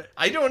about? What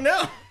I don't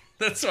know.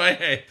 That's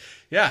why.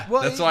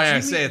 That's why I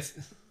say it's.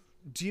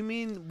 Do you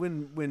mean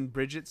when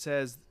Bridget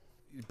says,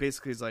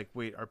 basically, is like,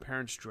 wait, our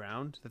parents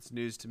drowned? That's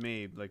news to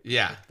me. Like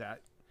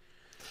that.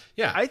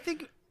 Yeah. I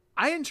think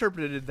I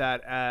interpreted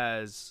that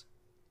as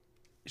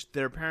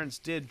their parents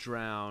did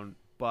drown,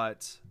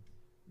 but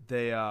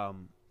they,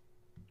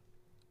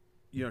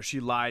 she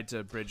lied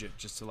to Bridget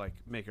just to like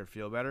make her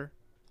feel better.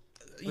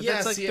 But Yeah,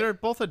 that's like they're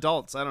both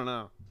adults. I don't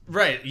know.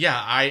 Right. Yeah.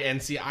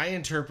 I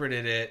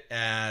interpreted it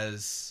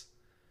as,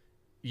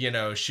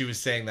 she was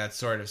saying that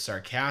sort of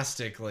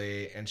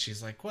sarcastically, and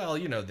she's like, well,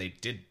 they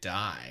did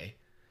die.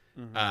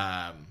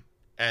 Mm-hmm.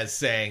 As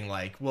saying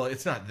like, well,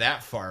 it's not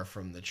that far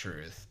from the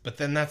truth, but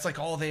then that's like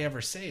all they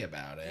ever say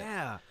about it.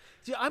 Yeah.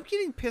 See, I'm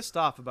getting pissed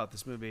off about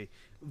this movie.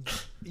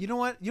 You know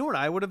what? You know what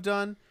I would have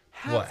done?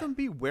 Have them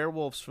be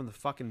werewolves from the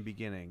fucking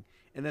beginning,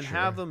 and then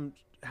have them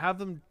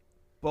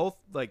both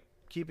like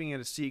keeping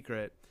it a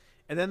secret,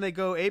 and then they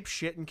go ape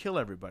shit and kill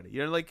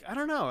everybody. Like I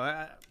don't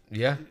know.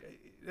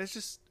 It's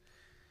just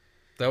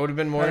that would have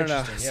been more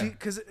interesting. See,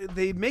 because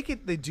they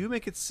do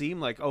make it seem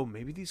like, oh,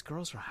 maybe these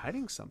girls are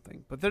hiding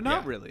something, but they're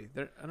not really.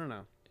 I don't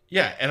know.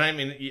 Yeah, and I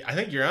mean, I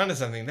think you're onto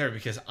something there,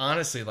 because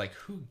honestly, like,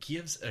 who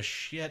gives a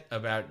shit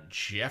about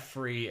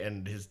Jeffrey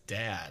and his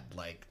dad?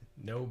 Like,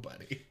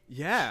 nobody.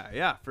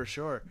 Yeah, for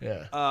sure.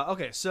 Yeah.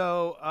 Okay,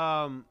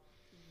 so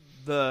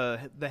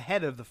the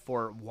head of the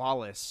fort,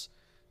 Wallace,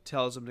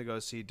 tells him to go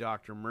see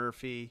Dr.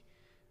 Murphy.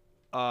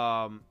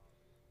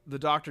 The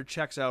doctor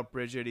checks out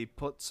Bridget. He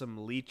puts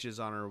some leeches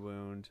on her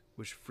wound,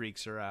 which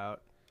freaks her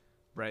out,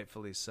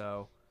 rightfully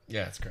so.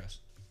 Yeah, it's gross.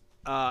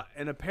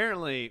 And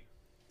apparently,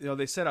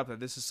 they set up that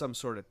this is some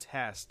sort of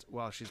test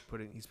while he's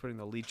putting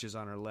the leeches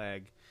on her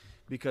leg,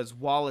 because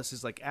Wallace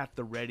is like at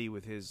the ready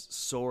with his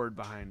sword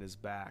behind his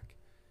back.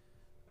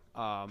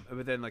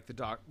 But then like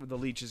the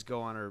leeches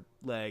go on her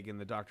leg, and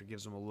the doctor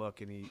gives him a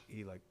look, and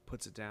he like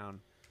puts it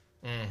down.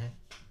 Mm-hmm.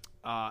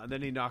 And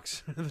then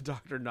the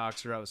doctor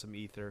knocks her out with some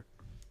ether.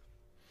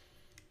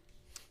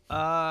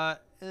 And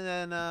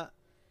then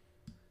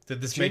did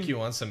this make you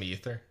want some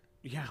ether?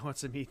 Yeah, I want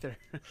some ether.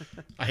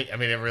 I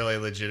mean, it really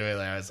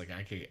legitimately, I was like,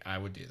 I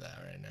would do that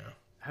right now.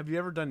 Have you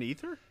ever done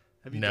ether?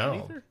 Have you done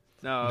ether?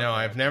 No,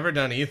 I've never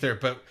done ether,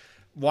 but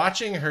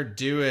watching her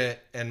do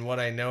it, and what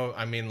I know,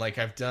 I mean, like,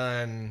 I've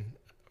done,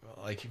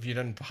 like, have you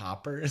done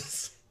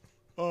poppers?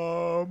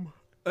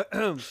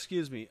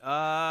 Excuse me.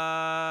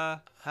 Hi,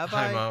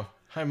 Mom.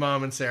 Hi,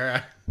 Mom and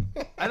Sarah.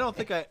 I don't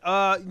think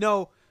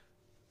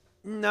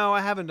No, I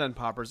haven't done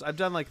poppers. I've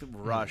done like the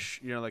Rush,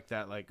 like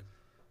that like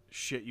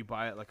shit you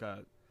buy at like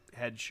a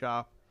head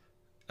shop.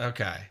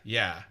 Okay,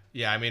 yeah.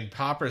 I mean,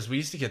 poppers. We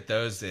used to get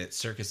those at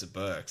Circus of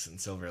Books in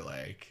Silver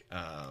Lake.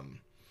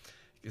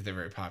 They're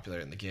very popular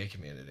in the gay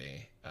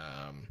community.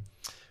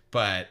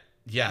 But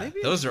yeah,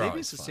 those are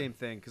always it's the fun. same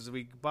thing, because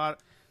we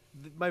bought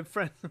my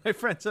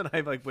friends and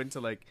I like went to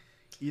like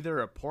either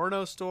a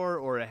porno store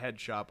or a head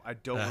shop. I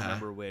don't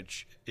remember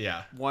which.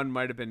 Yeah, one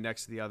might have been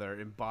next to the other,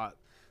 and bought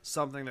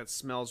something that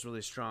smells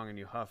really strong, and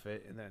you huff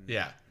it, and then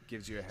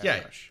gives you a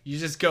head rush. You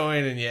just go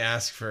in and you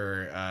ask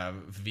for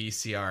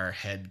VCR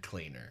head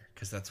cleaner,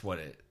 because that's what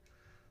it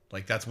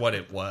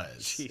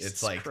was. Jesus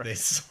it's like Christ. They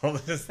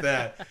sold us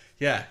that.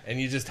 Yeah, and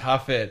you just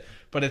huff it,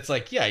 but it's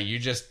like, you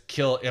just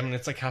kill. I mean,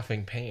 it's like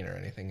huffing paint or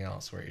anything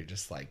else, where you're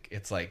just like,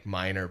 it's like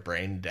minor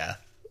brain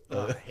death.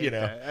 For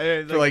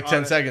like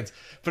 10 seconds,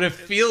 but it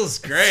feels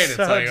great. It's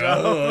like,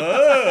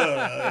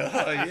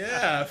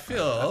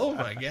 oh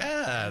my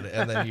god,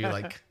 and then you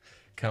like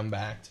come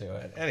back to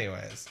it.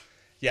 Anyways,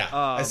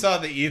 I saw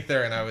the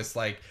ether, and I was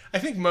like, I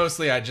think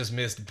mostly I just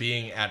missed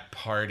being at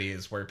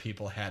parties where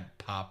people had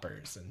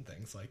poppers and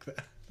things like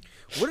that.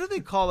 What do they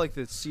call like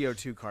the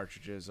CO2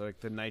 cartridges, like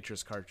the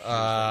nitrous cartridges?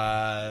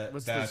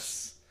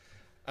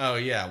 Oh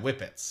yeah,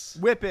 Whippets.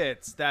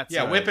 Whippets.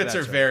 Whippets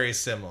are very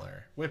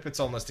similar.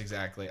 Whippets almost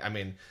exactly. I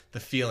mean, the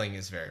feeling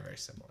is very, very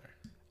similar.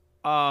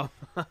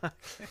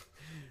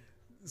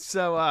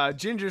 So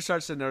Ginger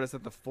starts to notice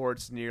that the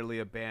fort's nearly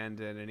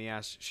abandoned,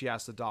 and she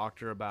asks the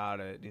doctor about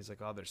it, and he's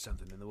like, "Oh, there's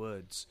something in the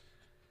woods."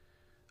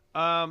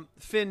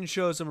 Finn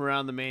shows him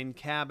around the main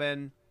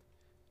cabin,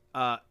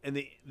 and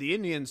the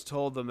Indians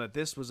told them that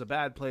this was a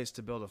bad place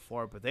to build a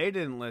fort, but they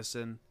didn't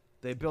listen.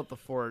 They built the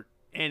fort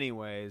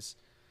anyways.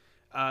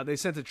 They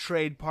sent a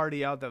trade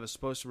party out that was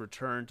supposed to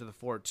return to the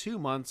fort 2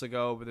 months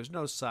ago, but there's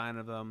no sign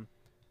of them.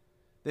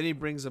 Then he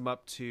brings them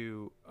up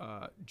to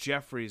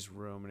Jeffrey's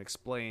room and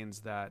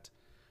explains that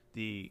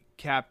the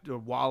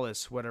captain,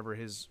 Wallace, whatever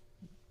his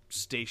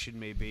station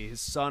may be, his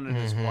son and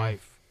his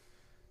wife,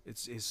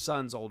 it's his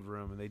son's old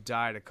room, and they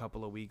died a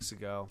couple of weeks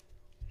ago.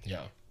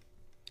 Yeah.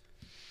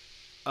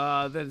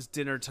 Then it's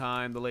dinner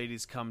time. The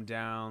ladies come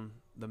down.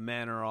 The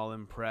men are all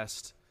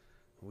impressed.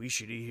 We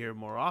should eat here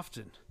more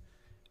often.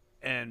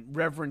 And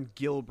Reverend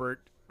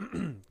Gilbert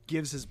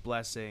gives his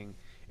blessing,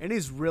 and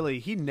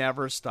he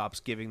never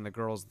stops giving the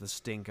girls the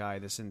stink eye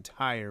this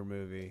entire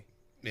movie.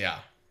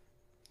 Yeah.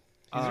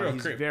 He's a real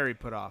he's creep. Very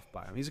put off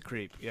by him. He's a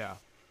creep, yeah.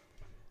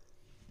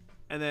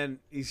 And then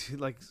he's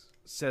like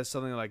says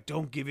something like,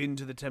 "Don't give in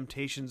to the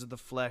temptations of the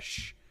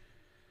flesh."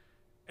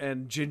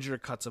 And Ginger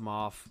cuts him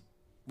off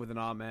with an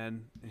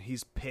amen, and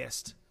he's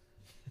pissed.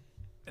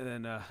 And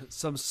then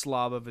some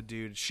slob of a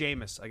dude,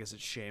 Seamus, I guess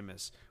it's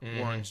Seamus,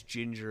 warns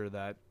Ginger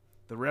that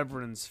the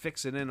Reverend's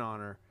fixing in on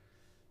her.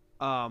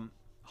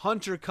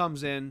 Hunter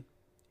comes in,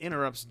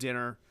 interrupts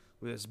dinner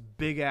with this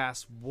big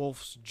ass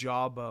wolf's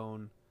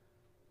jawbone.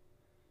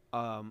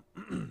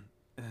 And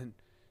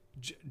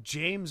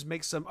James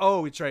makes some.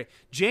 Oh, it's right.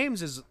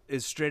 James is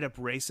straight up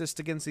racist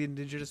against the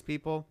indigenous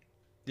people.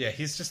 Yeah,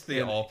 he's just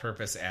the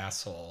all-purpose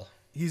asshole.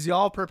 He's the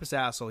all-purpose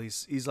asshole.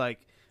 He's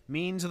like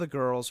mean to the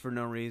girls for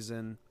no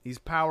reason. He's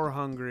power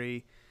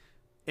hungry,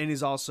 and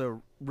he's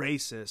also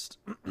racist.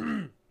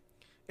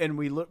 And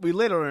we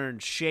later learn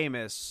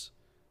Seamus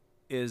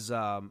is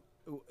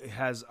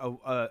has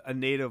a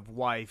native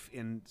wife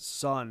and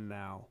son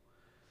now.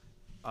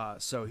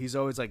 So he's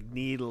always like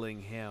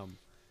needling him,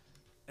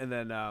 and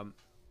then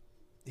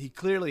he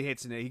clearly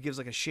hates it. He gives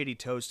like a shitty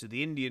toast to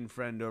the Indian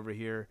friend over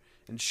here,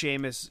 and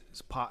Seamus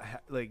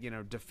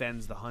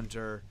defends the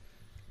hunter.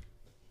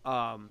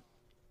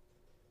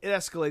 It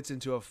escalates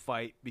into a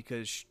fight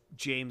because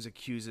James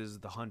accuses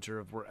the hunter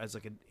of as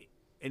like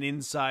an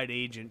inside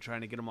agent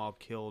trying to get them all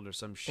killed or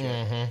some shit.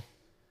 Mm-hmm.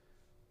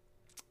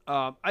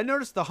 I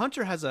noticed the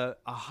hunter has a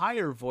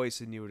higher voice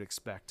than you would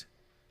expect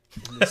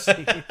in this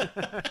scene.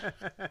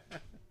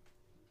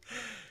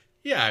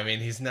 Yeah, I mean,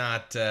 he's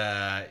not...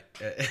 I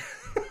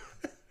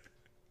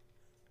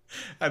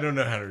don't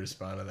know how to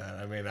respond to that.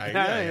 I mean,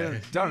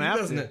 don't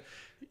have to.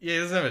 Yeah, he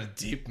doesn't have a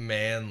deep,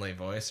 manly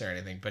voice or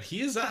anything, but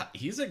he's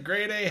a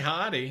grade A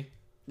hottie.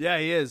 Yeah,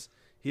 he is.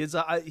 He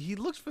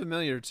looks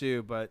familiar,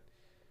 too, but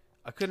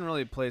I couldn't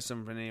really place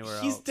him from anywhere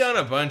else. He's done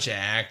a bunch of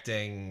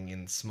acting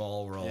in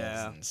small roles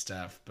and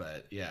stuff,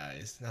 but yeah,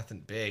 he's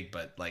nothing big.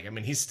 But like, I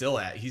mean, he's still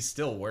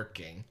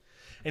working,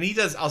 and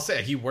I'll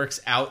say he works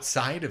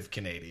outside of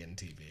Canadian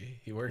TV.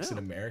 He works in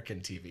American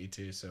TV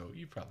too, so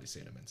you've probably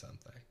seen him in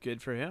something.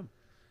 Good for him.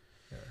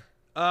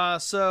 Yeah.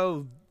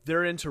 So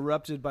they're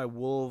interrupted by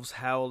wolves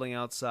howling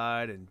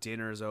outside, and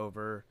dinner's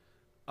over.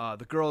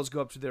 The girls go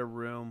up to their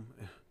room.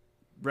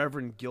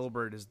 Reverend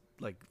Gilbert is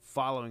like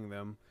following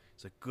them.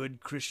 It's like good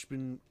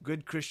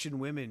Christian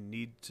women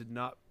need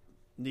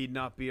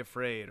not be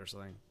afraid or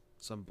something,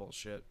 some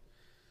bullshit,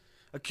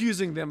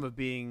 accusing them of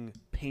being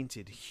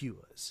painted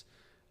Huas.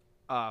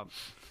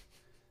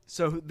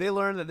 So they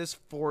learn that this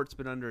fort's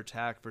been under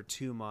attack for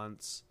 2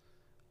 months,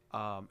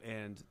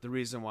 and the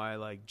reason why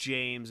like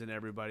James and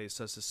everybody is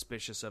so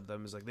suspicious of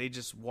them is like they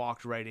just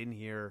walked right in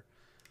here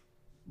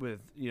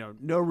with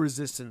no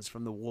resistance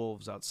from the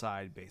wolves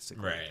outside,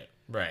 basically.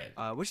 Right.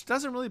 Which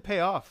doesn't really pay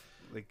off.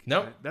 Like,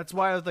 nope. That's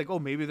why I was like, oh,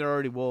 maybe they're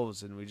already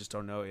wolves and we just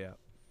don't know it yet.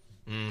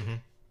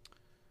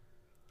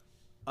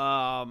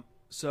 Mm-hmm.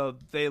 So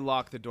they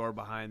lock the door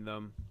behind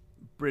them.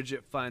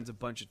 Bridget finds a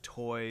bunch of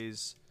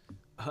toys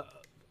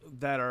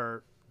that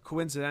are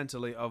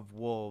coincidentally of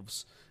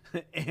wolves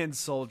and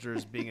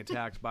soldiers being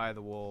attacked by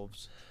the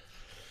wolves.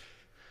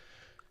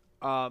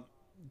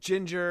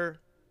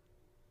 Ginger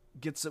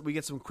we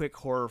get some quick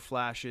horror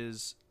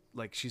flashes.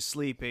 Like she's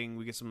sleeping.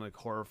 We get some like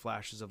horror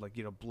flashes of like,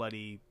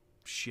 bloody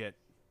shit.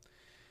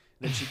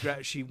 Then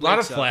she a lot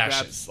of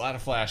flashes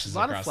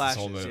across this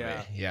whole movie.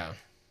 Yeah.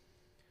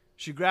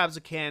 She grabs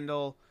a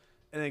candle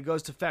and then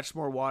goes to fetch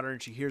more water,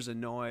 and she hears a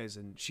noise,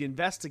 and she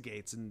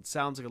investigates, and it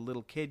sounds like a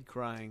little kid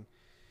crying,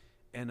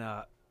 and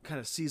kind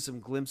of sees some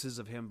glimpses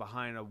of him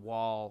behind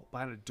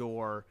a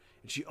door,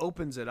 and she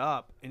opens it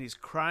up, and he's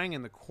crying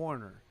in the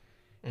corner,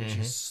 and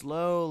she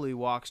slowly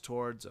walks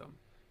towards him.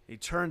 He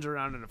turns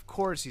around, and of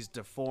course he's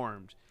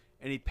deformed,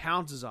 and he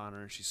pounces on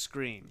her, and she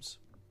screams.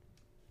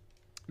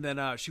 Then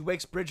she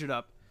wakes Bridget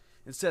up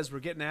and says, "We're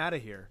getting out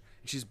of here."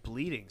 And she's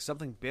bleeding,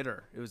 something bit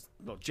her. It was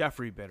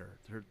Jeffrey bit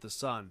her, the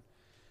son.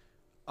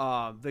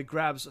 They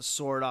grabs a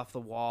sword off the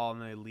wall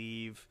and they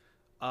leave.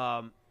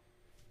 And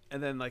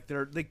then like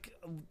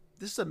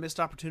this is a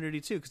missed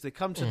opportunity too, because they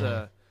come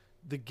to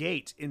the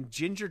gate, and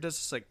Ginger does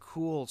this like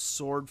cool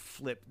sword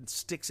flip and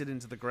sticks it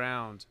into the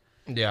ground.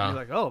 Yeah, and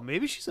you're like, oh,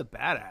 maybe she's a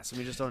badass, and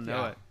we just don't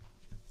know it.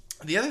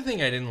 The other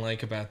thing I didn't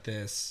like about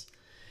this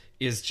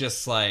is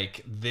just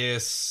like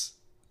this.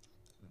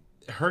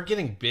 Her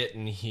getting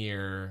bitten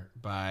here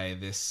by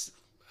this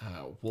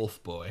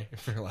wolf boy,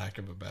 for lack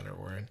of a better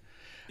word.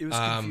 It was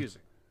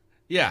confusing.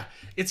 Yeah,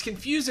 it's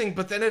confusing,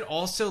 but then it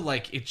also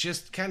like it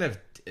just kind of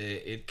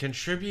it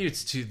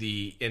contributes to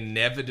the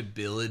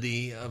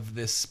inevitability of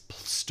this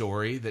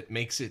story that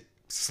makes it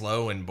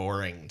slow and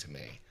boring to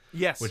me.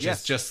 Yes, which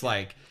is just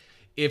like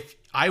if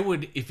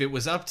it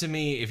was up to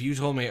me, if you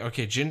told me,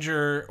 okay,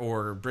 Ginger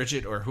or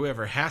Bridget or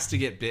whoever has to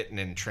get bitten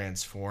and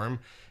transform,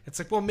 it's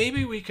like, well,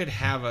 maybe we could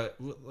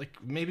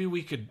maybe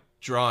we could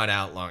draw it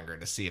out longer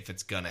to see if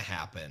it's gonna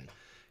happen.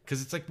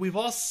 Because it's like, we've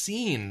all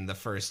seen the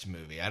first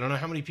movie. I don't know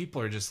how many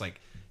people are just like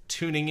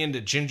tuning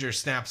into Ginger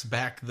Snaps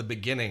Back the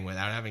beginning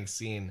without having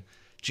seen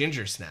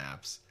Ginger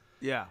Snaps.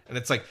 Yeah. And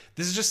it's like,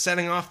 this is just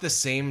setting off the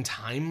same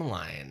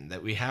timeline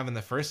that we have in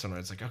the first one, where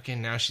it's like, okay,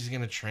 now she's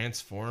going to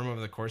transform over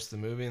the course of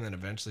the movie, and then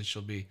eventually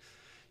she'll be,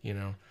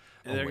 and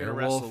they're going to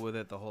wrestle with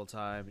it the whole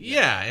time.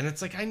 Yeah, and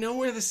it's like, I know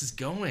where this is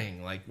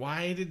going. Like,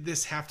 why did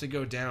this have to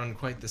go down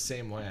quite the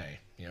same way,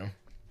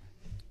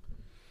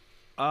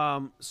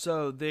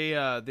 So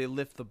they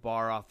lift the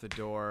bar off the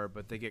door,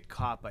 but they get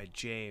caught by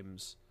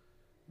James.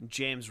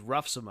 James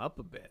roughs him up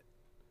a bit,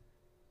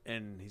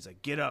 and he's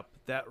like, "Get up!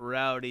 That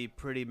rowdy,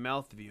 pretty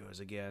mouth of yours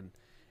again."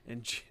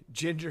 And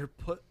Ginger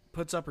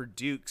puts up her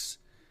dukes,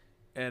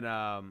 and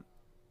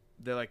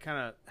they like kind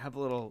of have a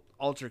little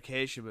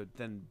altercation, but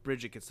then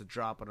Bridget gets the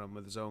drop on him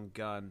with his own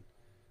gun.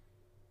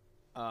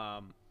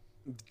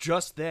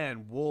 Just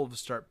then, wolves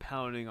start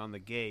pounding on the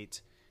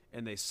gate,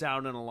 and they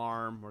sound an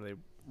alarm, or they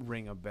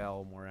ring a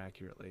bell, more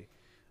accurately.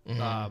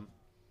 And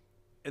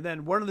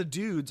then one of the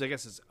dudes, I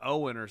guess it's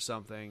Owen or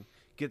something,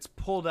 gets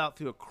pulled out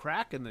through a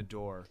crack in the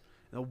door.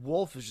 And the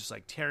wolf is just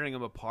like tearing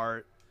him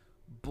apart.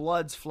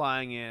 Blood's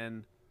flying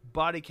in.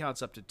 Body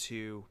counts up to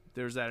 2.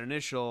 There's that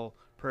initial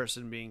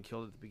person being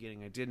killed at the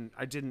beginning.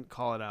 I didn't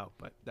call it out,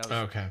 but that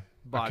was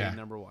body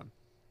number 1.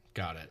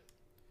 Got it.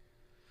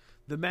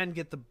 The men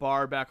get the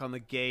bar back on the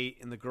gate,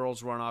 and the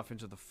girls run off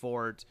into the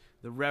fort.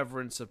 The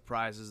Reverend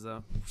surprises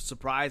them,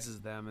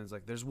 and is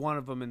like, "There's one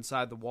of them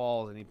inside the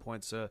walls," and he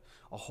points to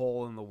a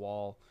hole in the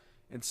wall.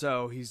 And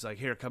so he's like,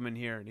 "Here, come in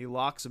here," and he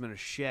locks him in a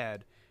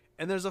shed.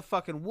 And there's a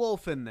fucking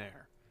wolf in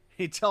there.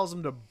 He tells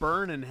him to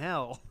burn in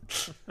hell.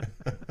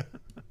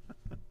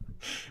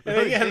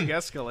 Really big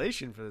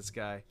escalation for this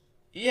guy.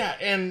 Yeah,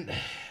 and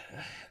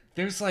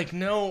there's like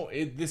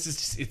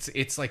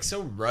it's like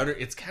so rudder.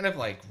 It's kind of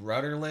like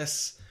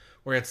rudderless.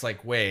 Where it's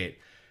like, wait,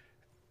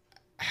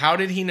 how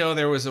did he know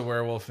there was a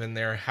werewolf in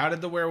there? How did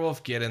the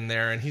werewolf get in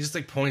there? And he just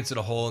like points at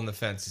a hole in the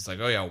fence. He's like,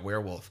 oh yeah,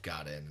 werewolf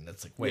got in. And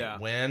it's like, wait,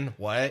 when?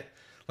 What?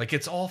 Like,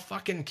 it's all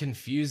fucking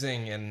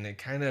confusing, and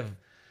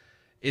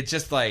it's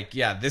just like,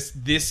 yeah,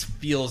 this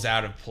feels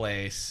out of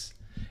place.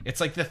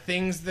 It's like the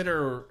things that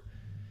are,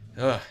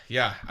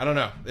 yeah, I don't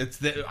know.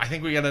 I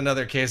think we got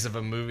another case of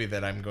a movie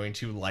that I'm going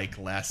to like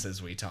less as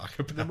we talk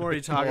about it. The more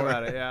you talk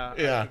about it, yeah. I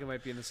think it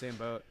might be in the same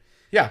boat.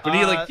 Yeah, but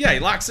he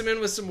locks him in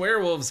with some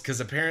werewolves because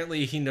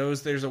apparently he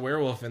knows there's a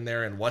werewolf in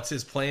there. And what's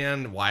his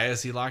plan? Why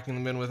is he locking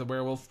them in with a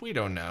werewolf? We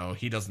don't know.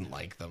 He doesn't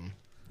like them.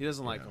 He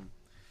doesn't like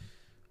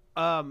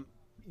them.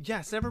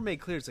 Yeah, it's never made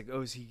clear. It's like, oh,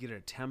 is he going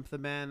to tempt the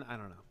men? I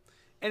don't know.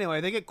 Anyway,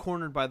 they get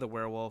cornered by the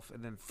werewolf,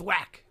 and then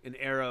thwack, an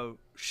arrow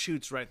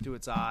shoots right through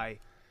its eye.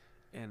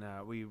 And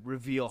we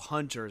reveal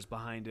Hunter's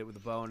behind it with a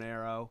bow and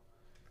arrow.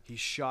 He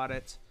shot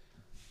it.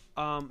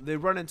 They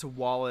run into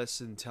Wallace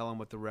and tell him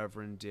what the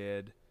Reverend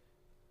did.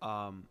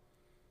 And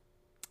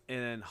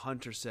then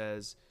Hunter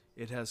says,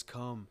 "It has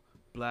come,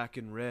 black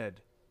and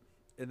red."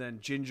 And then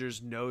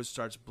Ginger's nose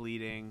starts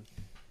bleeding.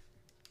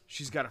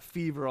 She's got a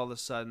fever all of a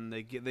sudden.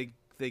 They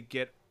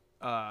get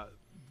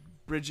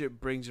Bridget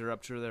brings her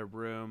up to their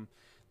room.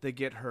 They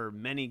get her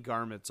many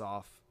garments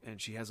off, and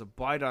she has a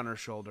bite on her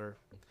shoulder,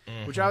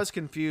 which I was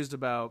confused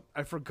about.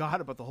 I forgot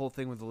about the whole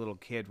thing with the little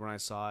kid when I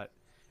saw it.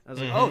 I was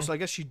like, oh, so I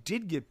guess she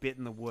did get bit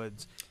in the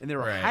woods, and they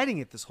were hiding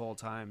it this whole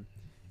time.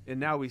 And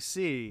now we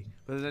see,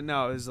 but then,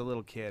 no, it was a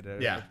little kid.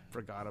 I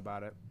forgot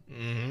about it.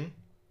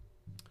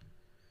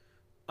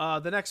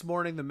 The next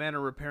morning, the men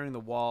are repairing the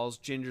walls.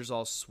 Ginger's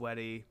all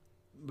sweaty.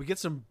 We get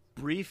some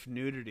brief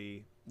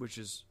nudity, which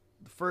is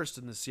the first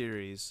in the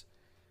series.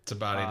 It's a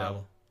body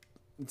double.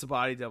 It's a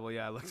body double,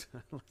 yeah. I looked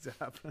it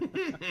up.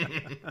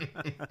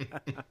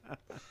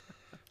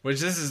 Which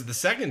this is the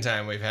second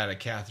time we've had a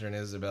Catherine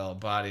Isabel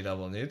body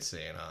double nude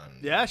scene on.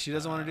 Yeah, she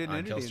doesn't want to do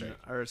nudity.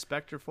 I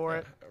respect her for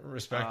it.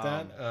 Respect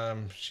that.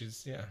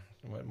 She's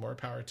more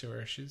power to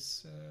her.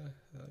 She's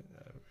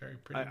very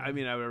pretty. I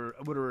mean, I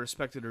would have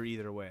respected her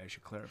either way. I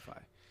should clarify.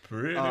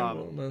 Pretty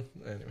woman.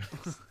 Anyway,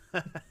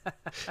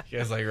 you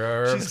guys like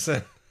her?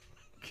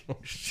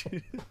 She's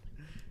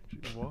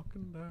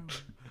walking down.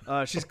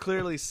 She's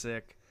clearly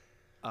sick.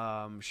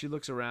 She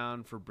looks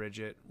around for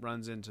Bridget,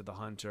 runs into the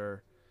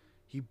Hunter.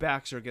 He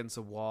backs her against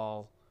the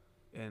wall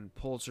and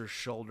pulls her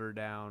shoulder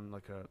down,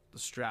 like the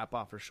strap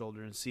off her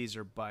shoulder, and sees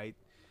her bite.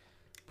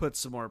 Puts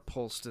some more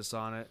poultice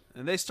on it,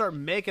 and they start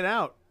making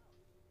out.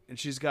 And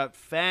she's got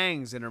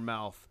fangs in her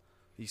mouth,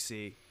 you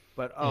see.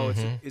 But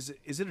is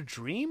it a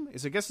dream?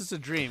 I guess it's a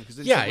dream because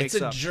it's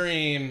a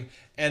dream.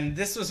 And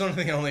this was one of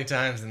the only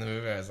times in the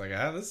movie I was like,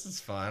 this is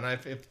fun.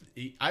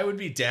 I would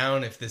be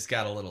down if this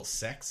got a little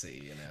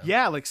sexy, you know?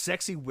 Yeah, like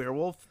sexy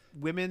werewolf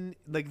women,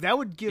 like that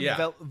would give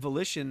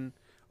volition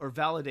or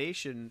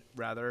validation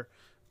rather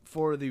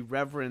for the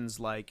Reverend's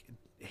like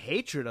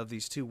hatred of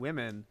these two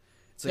women.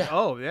 It's like,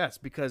 it's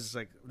because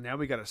like now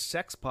we got a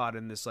sex pod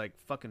in this like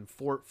fucking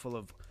fort full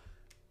of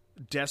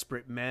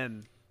desperate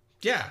men.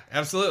 Yeah,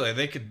 absolutely.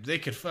 They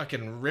could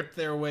fucking rip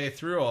their way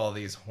through all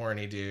these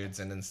horny dudes,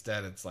 and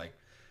instead it's like,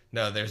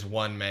 no, there's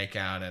one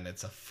makeout, and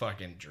it's a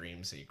fucking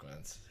dream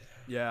sequence.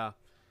 Yeah.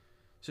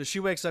 So she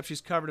wakes up.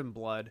 She's covered in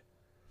blood.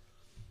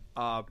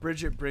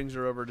 Bridget brings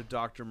her over to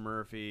Dr.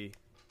 Murphy,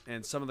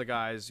 and some of the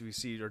guys we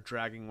see are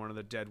dragging one of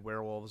the dead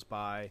werewolves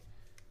by.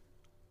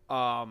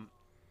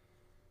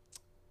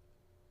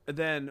 And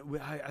then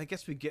I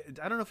guess we get,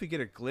 I don't know if we get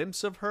a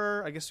glimpse of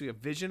her. I guess we have a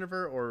vision of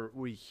her, or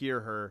we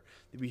hear her.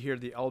 We hear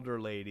the elder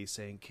lady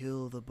saying,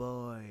 "Kill the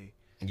boy."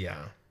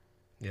 Yeah.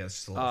 Yeah, it's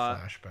just a little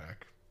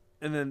flashback.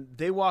 And then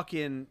they walk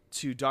in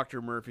to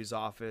Dr. Murphy's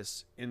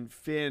office, and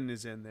Finn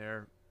is in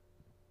there,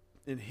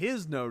 and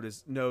his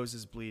nose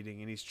is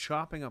bleeding, and he's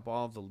chopping up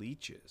all the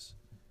leeches.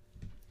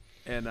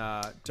 And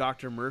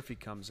Dr. Murphy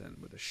comes in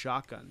with a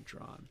shotgun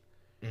drawn.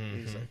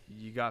 He's like,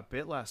 "You got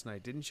bit last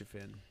night, didn't you,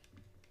 Finn?"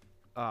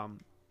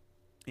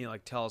 He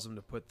like tells him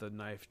to put the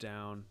knife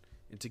down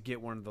and to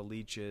get one of the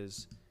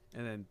leeches,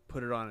 and then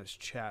put it on his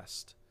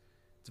chest.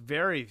 It's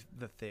very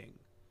The Thing,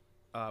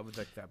 with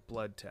like that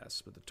blood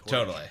test with the torch.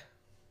 Totally.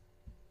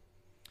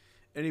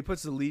 And he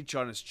puts the leech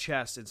on his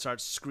chest and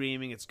starts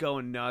screaming. It's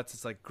going nuts.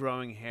 It's like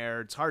growing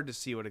hair. It's hard to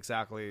see what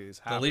exactly is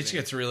happening. The leech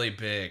gets really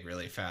big,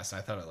 really fast.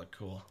 I thought it looked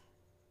cool.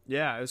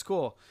 Yeah, it was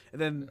cool.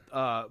 And then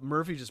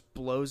Murphy just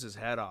blows his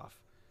head off.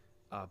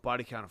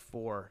 Body count of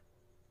 4.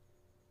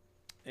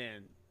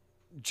 And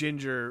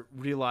Ginger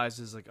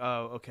realizes, like,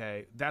 oh,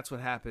 okay, that's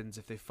what happens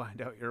if they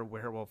find out you're a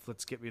werewolf.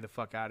 Let's get me the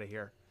fuck out of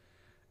here.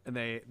 And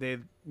they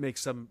make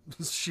some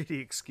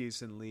shitty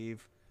excuse and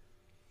leave.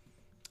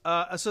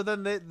 So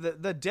then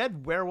the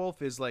dead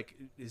werewolf is like,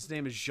 his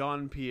name is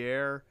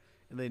Jean-Pierre,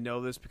 and they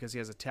know this because he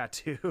has a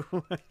tattoo,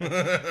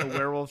 a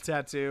werewolf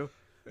tattoo.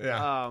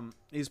 Yeah.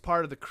 He's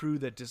part of the crew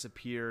that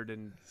disappeared,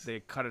 and they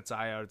cut its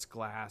eye out, its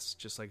glass,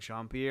 just like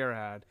Jean-Pierre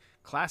had.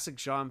 Classic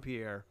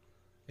Jean-Pierre.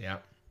 Yeah.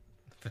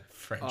 The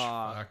French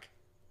fuck.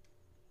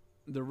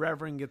 The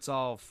Reverend gets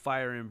all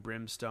fire and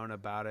brimstone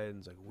about it, and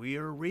is like, "We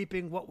are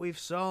reaping what we've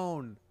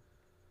sown."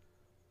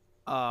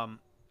 And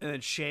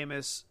then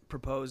Seamus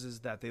proposes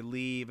that they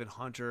leave, and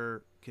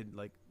Hunter could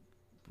like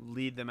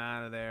lead them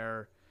out of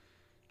there.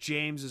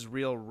 James is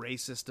real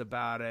racist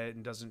about it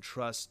and doesn't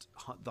trust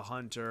the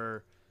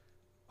Hunter.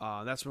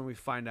 That's when we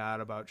find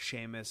out about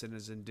Seamus and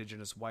his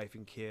indigenous wife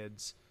and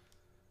kids.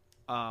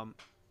 And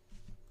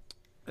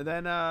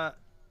then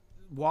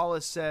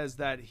Wallace says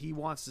that he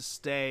wants to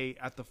stay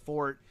at the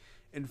fort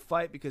and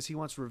fight because he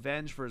wants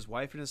revenge for his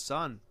wife and his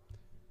son.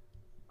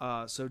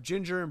 So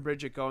Ginger and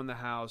Bridget go in the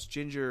house.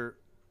 Ginger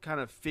kind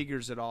of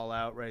figures it all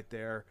out right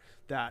there,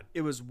 that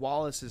it was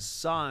Wallace's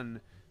son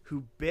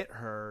who bit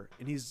her,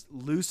 and he's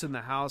loose in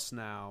the house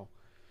now.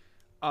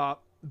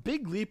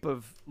 Big leap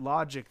of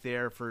logic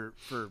there for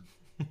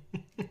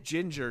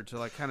Ginger to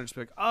like kind of just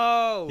be like,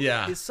 oh,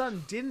 yeah, his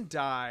son didn't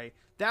die.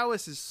 That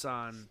was his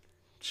son.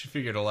 She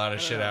figured a lot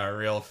of shit out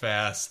real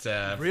fast, for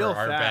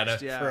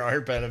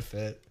our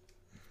benefit.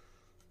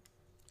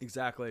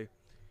 Exactly.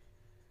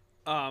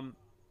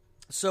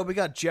 So we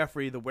got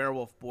Jeffrey, the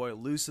werewolf boy,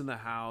 loose in the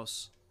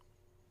house.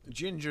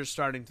 Ginger's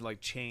starting to like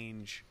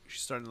change.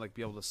 She's starting to like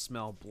be able to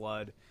smell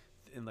blood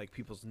in like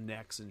people's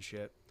necks and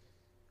shit.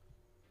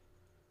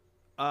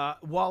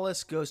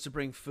 Wallace goes to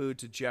bring food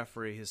to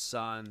Jeffrey, his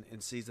son,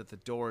 and sees that the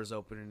door is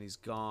open and he's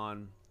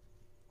gone,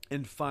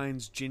 and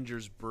finds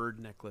Ginger's bird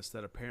necklace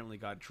that apparently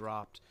got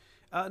dropped.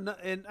 And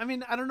I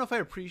mean, I don't know if I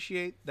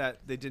appreciate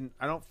that they didn't.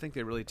 I don't think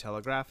they really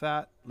telegraph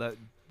that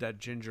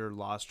Ginger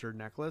lost her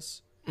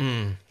necklace.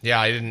 Yeah,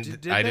 I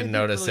didn't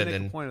notice really it.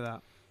 Make a point of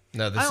that.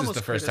 No, this is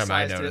the first time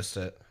I noticed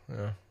it.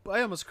 Yeah.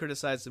 I almost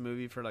criticized the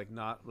movie for like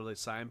not really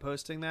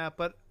signposting that,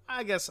 but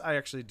I guess I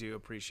actually do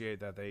appreciate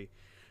that they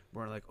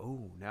weren't like,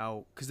 oh,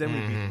 now, because then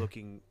we'd be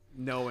looking,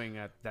 knowing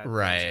at that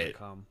right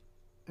come.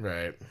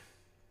 Right.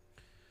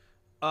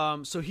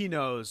 So he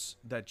knows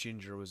that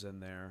Ginger was in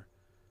there,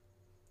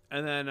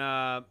 and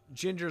then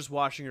Ginger's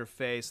washing her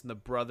face, and the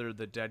brother of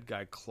the dead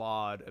guy,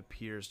 Claude,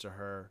 appears to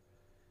her.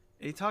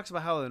 And he talks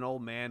about how an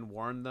old man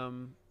warned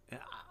them.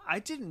 I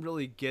didn't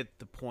really get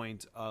the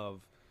point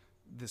of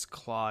this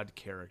Claude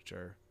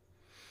character,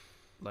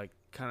 like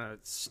kind of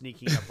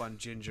sneaking up on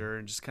Ginger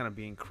and just kind of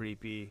being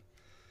creepy.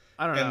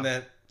 I don't know. And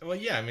then, well,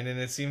 yeah, I mean, and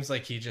it seems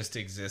like he just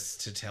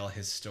exists to tell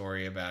his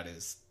story about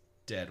his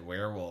dead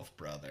werewolf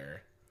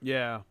brother.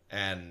 Yeah.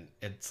 And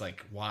it's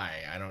like,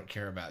 why? I don't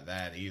care about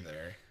that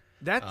either.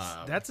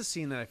 That's a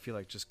scene that I feel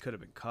like just could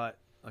have been cut.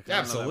 Like,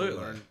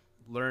 absolutely.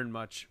 Learn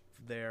much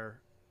there.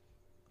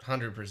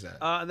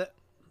 100%.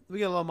 We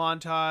get a little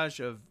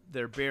montage of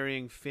they're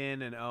burying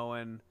Finn and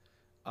Owen.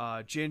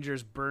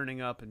 Ginger's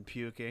burning up and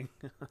puking.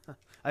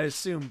 I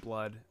assume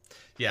blood.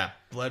 Yeah,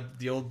 blood.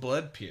 The old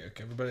blood puke.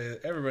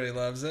 Everybody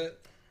loves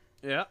it.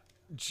 Yeah.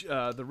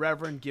 The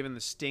Reverend giving the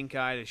stink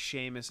eye to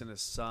Seamus and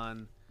his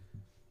son.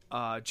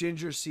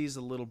 Ginger sees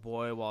a little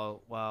boy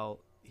while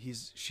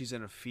she's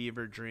in a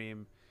fever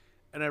dream.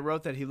 And I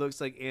wrote that he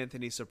looks like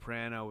Anthony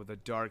Soprano with a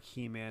dark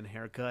He-Man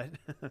haircut.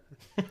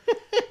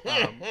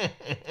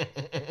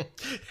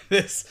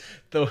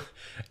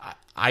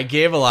 I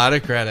gave a lot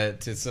of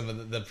credit to some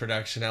of the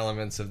production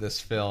elements of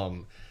this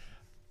film.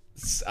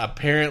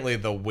 Apparently,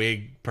 the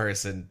wig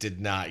person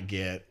did not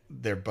get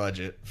their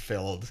budget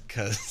filled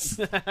because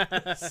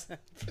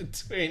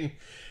between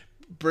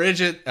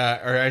Bridget,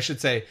 or I should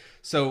say,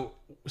 so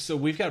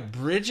we've got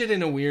Bridget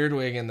in a weird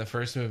wig in the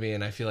first movie,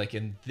 and I feel like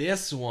in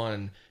this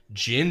one,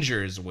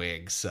 Ginger's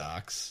wig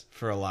sucks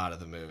for a lot of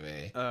the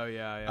movie. Oh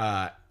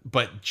yeah.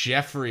 But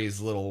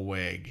Jeffrey's little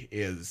wig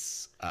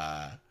is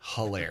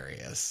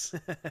hilarious.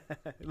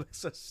 It looks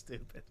so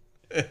stupid.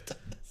 It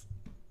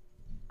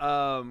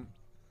does.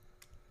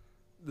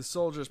 the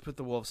soldiers put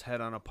the wolf's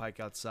head on a pike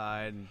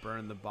outside and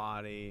burn the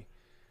body.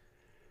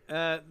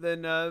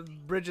 Then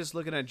Bridget's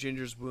looking at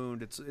Ginger's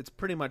wound. It's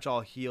pretty much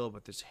all healed,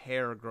 but there's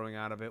hair growing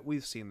out of it.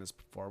 We've seen this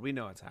before. We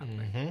know it's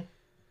happening.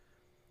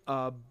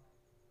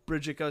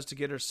 Bridget goes to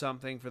get her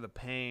something for the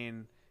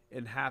pain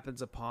and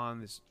happens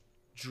upon this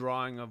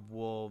drawing of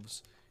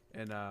wolves.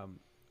 And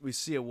we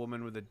see a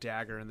woman with a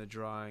dagger in the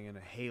drawing and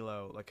a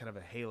halo, like kind of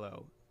a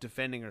halo,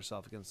 defending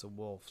herself against the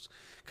wolves.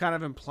 Kind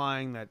of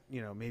implying that,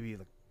 maybe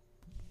like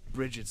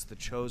Bridget's the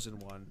chosen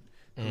one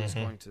who's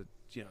going to,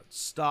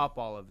 stop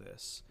all of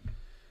this.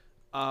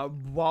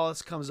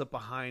 Wallace comes up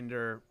behind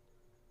her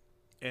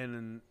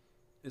and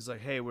is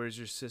like, "Hey, where's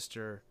your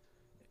sister?"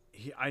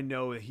 I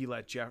know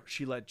that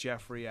she let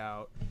Jeffrey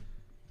out,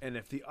 and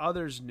if the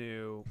others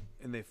knew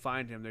and they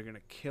find him, they're gonna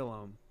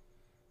kill him.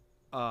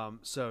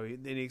 So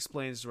then he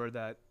explains to her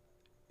that,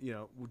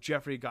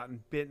 Jeffrey had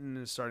gotten bitten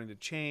and is starting to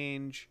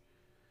change.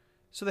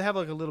 So they have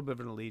like a little bit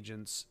of an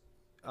allegiance.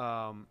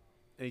 And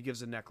he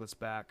gives the necklace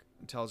back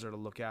and tells her to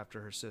look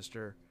after her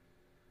sister.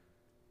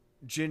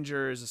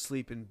 Ginger is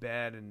asleep in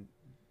bed, and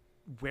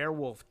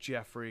werewolf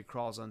Jeffrey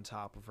crawls on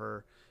top of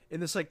her in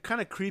this like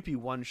kind of creepy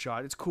one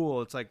shot. It's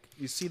cool. It's like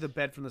you see the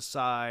bed from the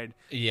side.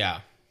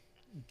 Yeah.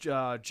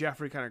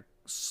 Jeffrey kind of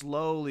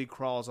slowly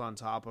crawls on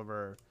top of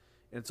her.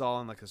 And it's all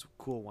in like this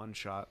cool one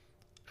shot.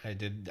 I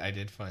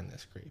did find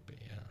this creepy.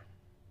 Yeah.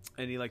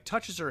 And he like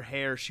touches her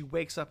hair. She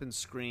wakes up and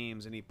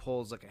screams, and he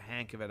pulls like a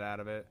hank of it out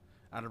of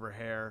her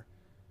hair.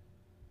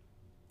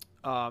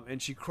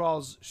 And she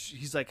crawls.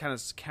 He's like kind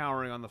of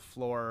cowering on the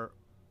floor,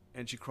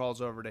 and she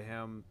crawls over to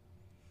him,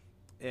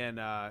 and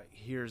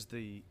hears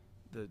the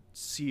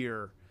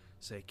seer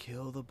say,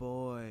 "Kill the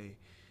boy,"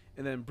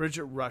 and then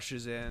Bridget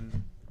rushes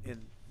in,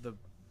 and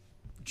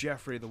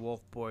Jeffrey the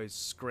wolf boy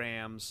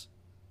scrams,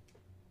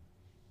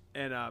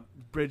 and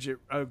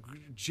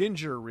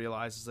Ginger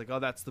realizes like, "Oh,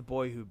 that's the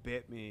boy who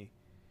bit me.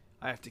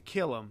 I have to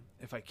kill him.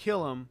 If I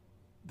kill him,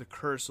 the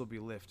curse will be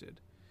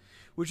lifted."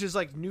 Which is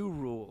like new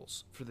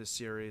rules for this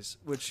series,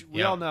 which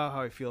we all know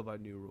how I feel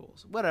about new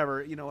rules.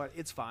 Whatever, you know what?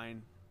 It's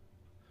fine.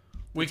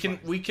 We can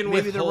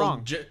Maybe they're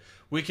wrong.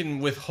 We can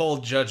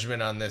withhold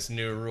judgment on this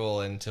new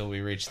rule until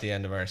we reach the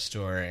end of our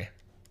story.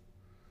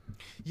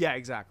 Yeah,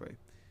 exactly.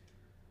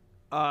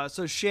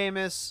 So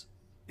Seamus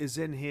is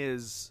in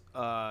his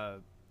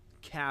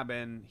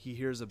cabin. He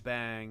hears a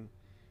bang,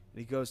 and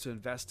he goes to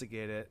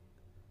investigate it.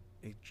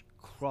 He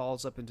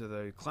climbs up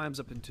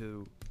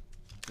into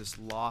this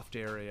loft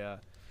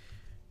area.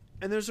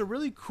 And there's a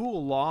really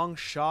cool long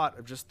shot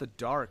of just the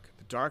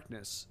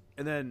darkness.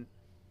 And then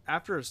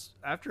after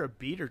a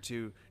beat or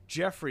two,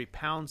 Jeffrey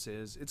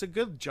pounces. It's a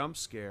good jump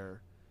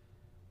scare.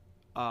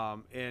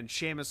 And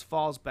Seamus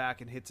falls back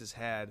and hits his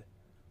head.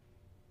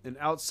 And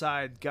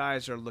outside,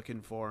 guys are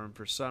looking for him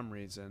for some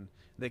reason.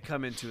 They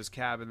come into his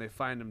cabin. They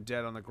find him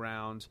dead on the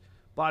ground.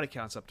 Body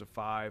count's up to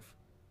 5.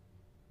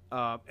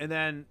 And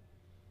then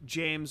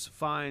James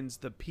finds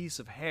the piece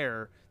of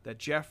hair that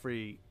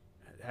Jeffrey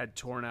had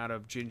torn out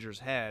of Ginger's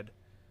head.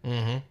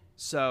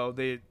 So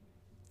they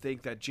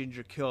think that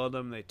Ginger killed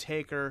him. They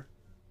take her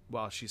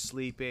while she's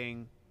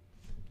sleeping.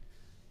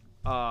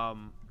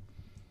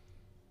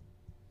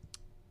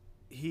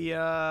 He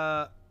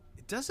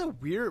does a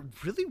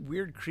really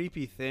weird,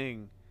 creepy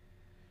thing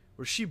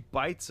where she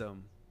bites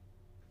him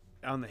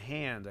on the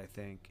hand, I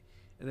think,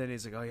 and then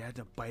he's like, "Oh, you had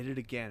to bite it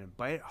again and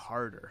bite it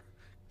harder,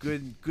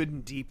 good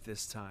and deep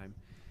this time."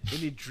 And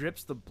he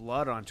drips the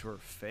blood onto her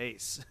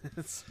face.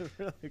 It's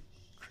really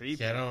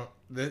creepy. Yeah,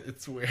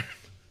 it's weird.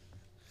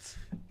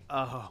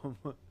 And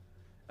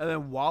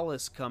then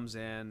Wallace comes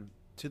in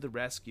to the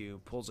rescue,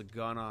 pulls a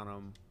gun on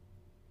him.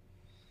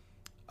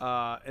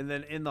 And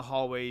then in the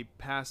hallway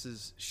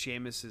passes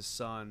Seamus's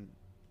son,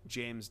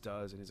 James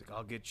does, and he's like,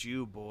 "I'll get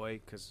you,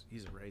 boy," because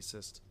he's a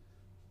racist.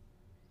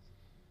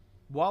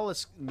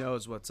 Wallace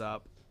knows what's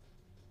up.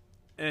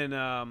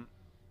 And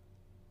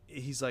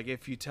he's like,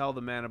 "If you tell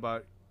the man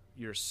about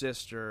your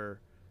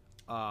sister..."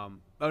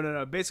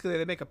 Basically,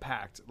 they make a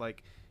pact.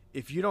 Like,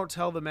 if you don't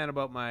tell the man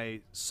about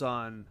my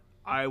son,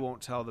 I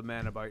won't tell the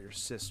man about your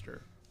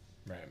sister.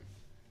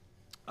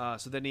 Right.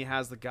 So then he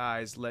has the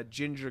guys let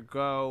Ginger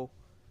go.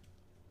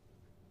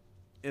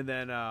 And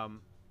then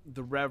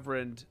the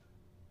Reverend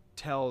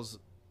tells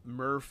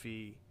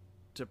Murphy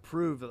to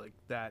prove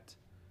that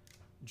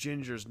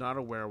Ginger's not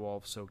a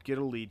werewolf. So get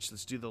a leech.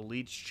 Let's do the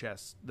leech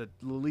test. The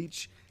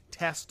leech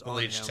test on him.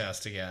 The leech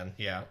test again.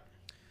 Yeah.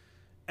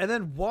 And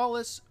then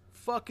Wallace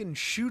fucking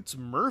shoots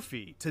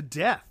Murphy to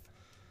death.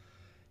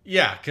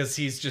 Yeah, because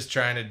he's just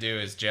trying to do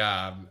his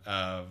job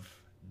of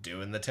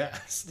doing the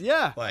test.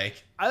 Yeah.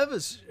 Like, I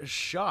was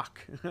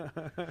shock.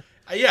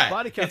 Yeah.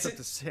 Body count's up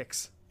to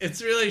 6.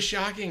 It's really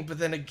shocking, but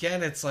then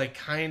again, it's like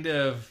kind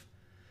of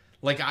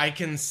like I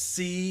can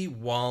see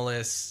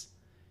Wallace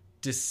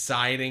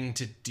deciding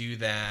to do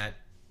that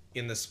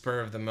in the spur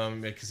of the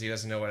moment because he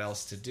doesn't know what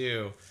else to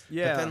do.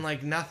 Yeah. But then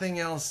like nothing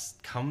else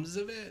comes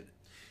of it.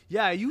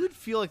 Yeah, you would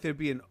feel like there'd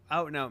be an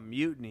out-and-out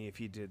mutiny if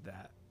he did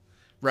that.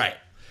 Right.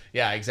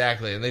 Yeah,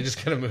 exactly. And they just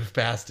kind of move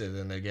past it,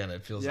 and again,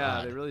 it feels odd.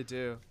 Yeah, they really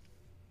do.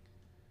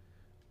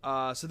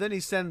 So then he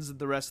sends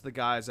the rest of the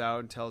guys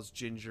out and tells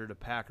Ginger to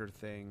pack her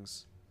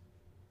things.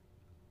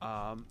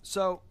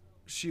 So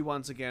she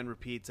once again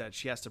repeats that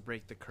she has to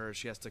break the curse.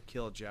 She has to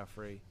kill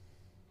Jeffrey.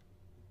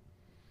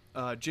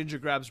 Ginger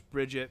grabs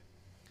Bridget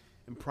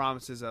and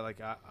promises that like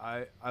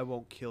I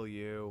won't kill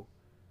you.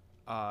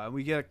 And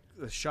we get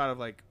a shot of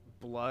like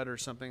blood or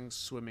something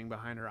swimming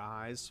behind her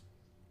eyes.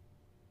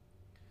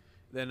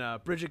 Then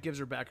Bridget gives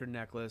her back her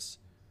necklace,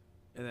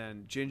 and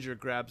then Ginger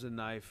grabs a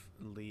knife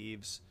and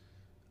leaves.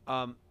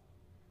 And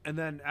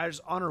then as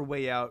on her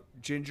way out,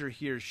 Ginger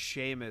hears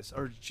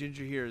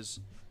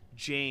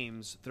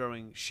James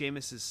throwing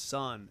Seamus's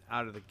son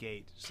out of the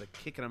gate, just like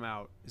kicking him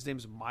out. His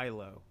name's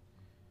Milo.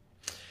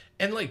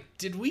 And like,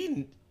 did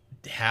we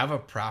have a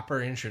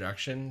proper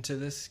introduction to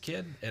this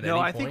kid at any point? No,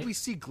 I think we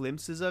see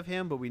glimpses of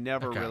him, but we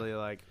never really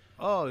like,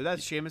 oh,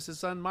 that's Seamus's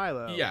son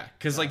Milo. Yeah,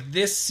 because like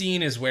this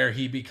scene is where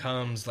he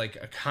becomes like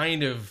a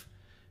kind of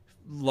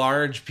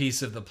large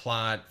piece of the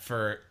plot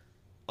for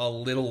a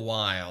little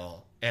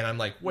while. And I'm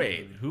like,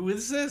 wait, who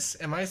is this?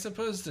 Am I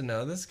supposed to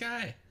know this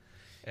guy?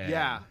 And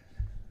yeah.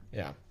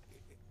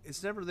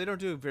 It's never. They don't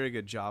do a very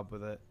good job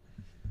with it.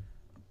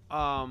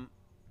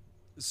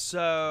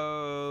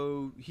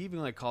 So he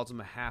even like calls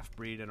him a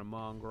half-breed and a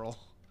mongrel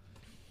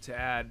to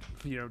add,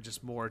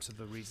 just more to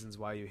the reasons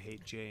why you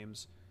hate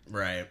James.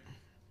 Right.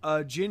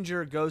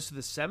 Ginger goes to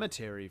the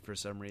cemetery for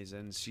some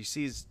reason. She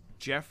sees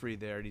Jeffrey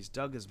there, and he's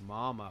dug his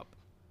mom up.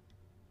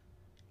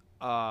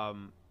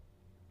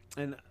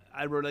 And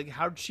I wrote, like,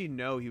 how did she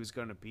know he was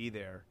going to be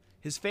there?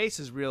 His face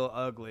is real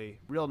ugly,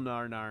 real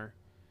nar-nar.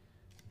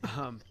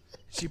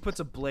 She puts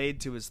a blade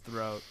to his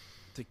throat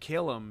to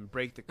kill him and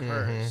break the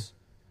curse.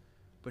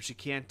 But she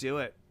can't do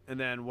it. And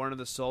then one of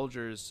the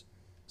soldiers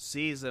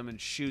sees him and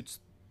shoots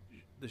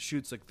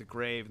like the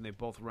grave, and they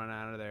both run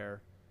out of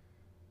there.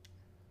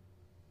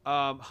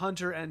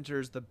 Hunter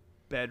enters the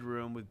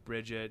bedroom with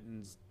Bridget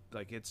and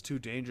like, it's too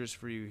dangerous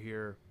for you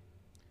here.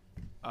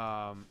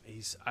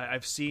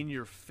 I've seen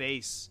your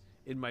face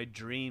in my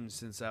dreams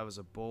since I was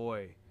a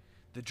boy.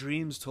 The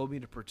dreams told me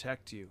to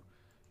protect you,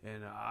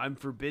 and I'm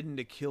forbidden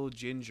to kill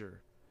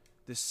Ginger.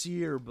 The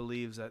seer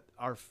believes that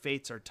our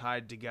fates are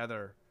tied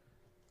together,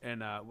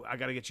 and I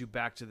got to get you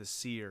back to the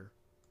seer.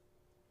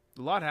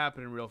 A lot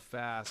happening real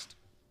fast.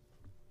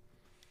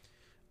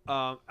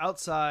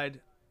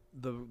 Outside,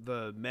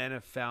 the men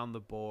have found the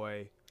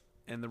boy,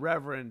 and the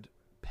Reverend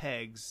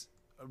pegs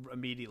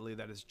immediately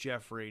that it's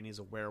Jeffrey, and he's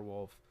a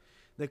werewolf.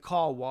 They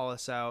call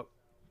Wallace out,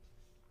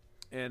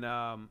 and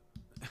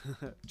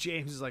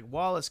James is like,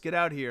 Wallace, get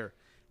out here.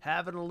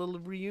 Having a little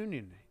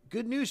reunion.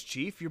 Good news,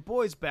 Chief. Your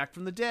boy's back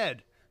from the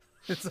dead.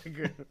 It's like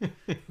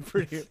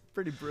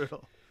pretty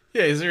brutal.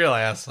 Yeah, he's a real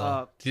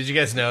asshole. Did you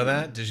guys know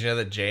that? Did you know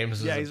that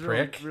James was a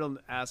prick? Yeah, real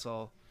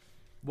asshole.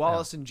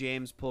 Wallace and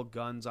James pull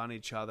guns on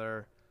each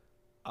other.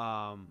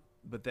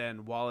 But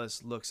then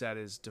Wallace looks at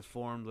his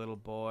deformed little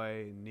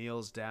boy,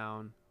 kneels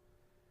down.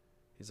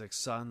 He's like,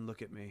 son,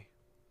 look at me.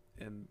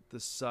 And the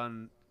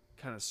son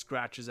kind of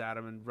scratches at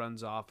him and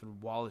runs off,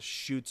 and Wallace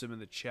shoots him in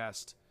the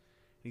chest.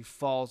 He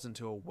falls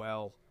into a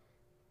well.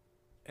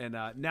 And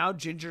now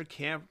Ginger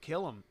can't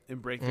kill him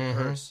and break the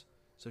curse.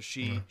 So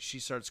she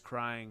starts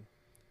crying.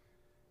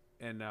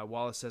 And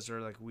Wallace says to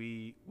her, like,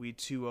 we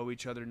two owe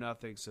each other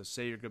nothing, so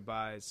say your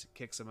goodbyes.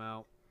 Kicks him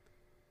out.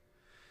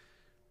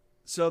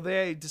 So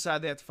they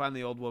decide they have to find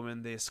the old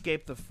woman. They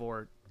escape the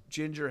fort.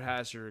 Ginger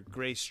has her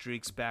gray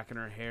streaks back in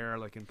her hair,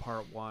 like in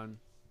part 1.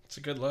 It's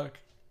a good look.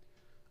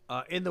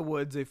 In the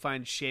woods, they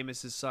find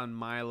Seamus's son,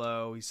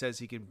 Milo. He says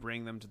he can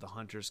bring them to the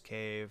hunter's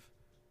cave.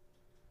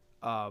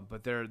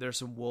 But there's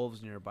some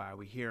wolves nearby.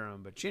 We hear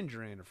them, but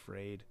Ginger ain't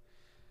afraid.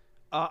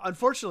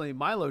 Unfortunately,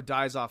 Milo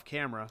dies off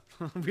camera.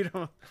 We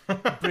don't.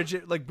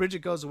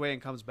 Bridget goes away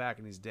and comes back,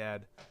 and he's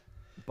dead.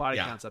 Body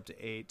count's up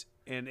to 8,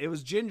 and it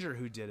was Ginger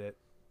who did it.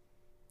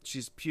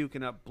 She's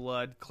puking up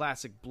blood,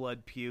 classic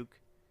blood puke.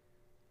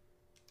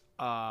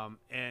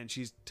 And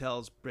she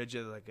tells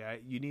Bridget, like,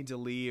 you need to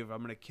leave.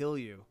 I'm gonna kill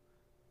you.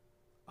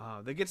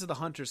 They get to the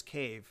hunter's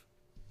cave.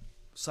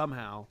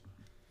 Somehow,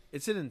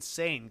 it's an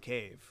insane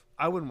cave.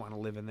 I wouldn't want to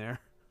live in there.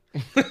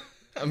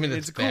 I mean,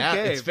 it's a cool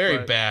cave. It's very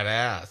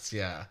badass,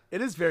 yeah.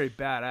 It is very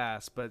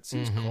badass, but it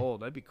seems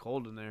cold. I'd be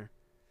cold in there.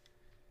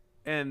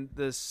 And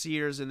the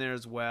seer's in there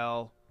as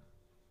well.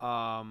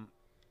 And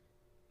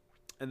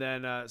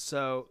then,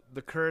 so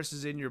the curse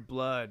is in your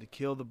blood.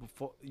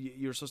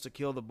 You're supposed to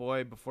kill the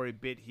boy before he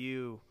bit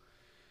you.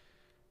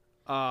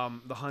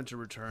 The hunter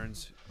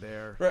returns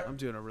there. Right. I'm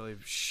doing a really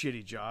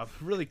shitty job.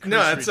 Really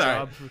cursory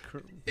job.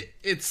 Right.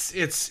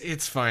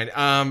 It's fine.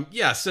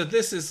 Yeah, so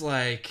this is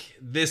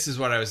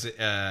what I was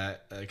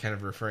kind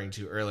of referring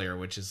to earlier,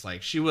 which is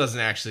like she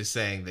wasn't actually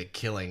saying that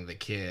killing the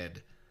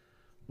kid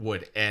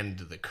would end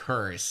the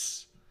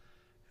curse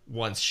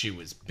once she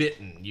was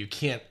bitten. You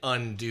can't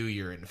undo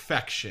your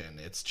infection.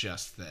 It's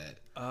just that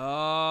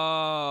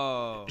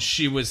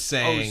she was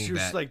saying she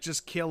was that, like,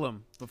 just kill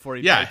him before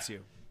he bites you.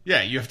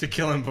 Yeah, you have to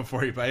kill him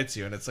before he bites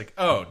you. And it's like,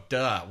 oh,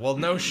 duh. Well,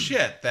 no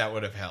shit, that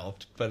would have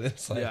helped. But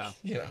it's like,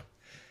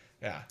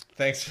 Yeah.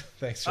 Thanks for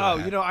Oh,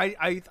 that. you know,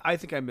 I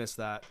think I missed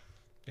that.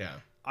 Yeah.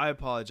 I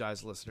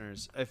apologize,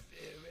 listeners.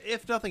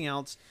 If nothing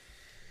else,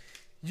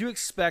 you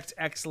expect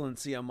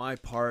excellency on my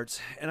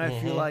part, and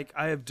I feel like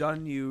I have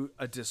done you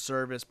a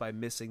disservice by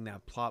missing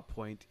that plot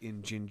point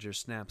in Ginger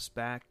Snaps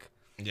Back.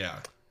 Yeah.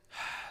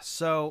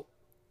 So,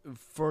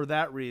 for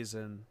that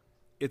reason,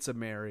 it's a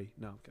Mary.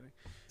 No,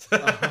 I'm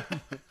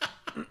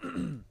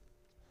kidding.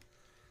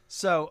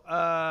 So,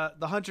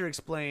 the hunter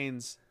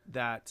explains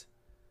that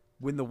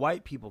when the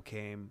white people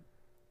came,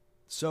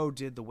 so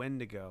did the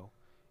Wendigo.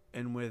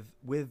 And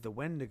with the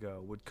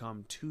Wendigo would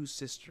come two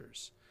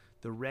sisters,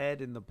 the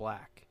red and the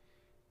black.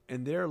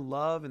 And their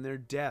love and their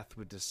death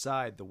would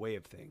decide the way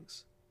of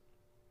things.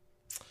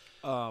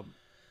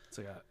 It's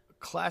like a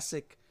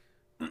classic...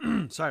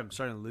 Sorry, I'm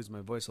starting to lose my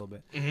voice a little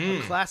bit.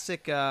 A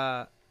classic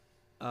tale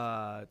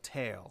of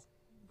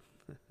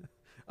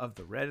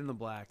the red and the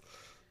black.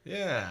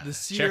 Yeah. The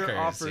seer Checkers,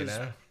 offers... you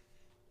know?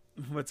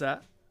 What's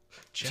that?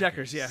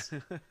 Checkers, yeah.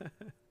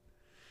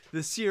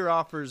 The seer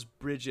offers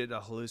Bridget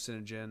a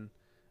hallucinogen,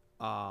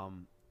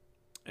 and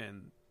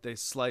they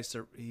slice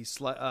her.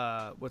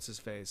 What's his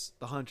face?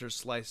 The hunter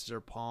slices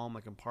her palm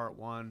like in part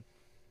 1,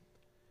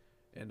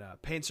 and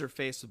paints her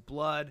face with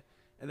blood,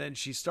 and then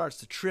she starts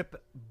to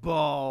trip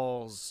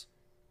balls.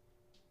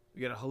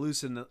 We get a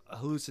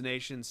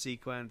hallucination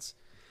sequence.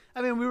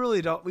 I mean, we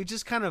really don't. We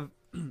just kind of.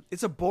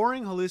 It's a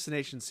boring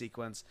hallucination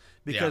sequence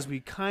because we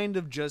kind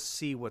of just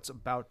see what's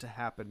about to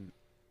happen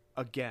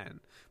again,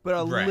 but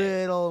a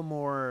little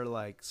more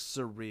like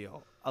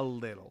surreal. A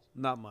little,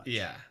 not much.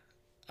 Yeah.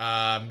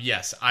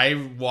 Yes,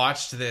 I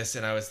watched this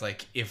and I was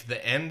like, if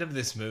the end of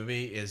this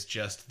movie is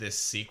just this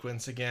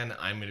sequence again,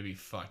 I'm going to be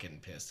fucking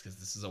pissed because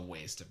this is a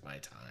waste of my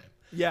time.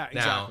 Yeah,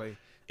 exactly. Now,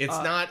 it's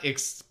not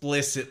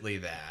explicitly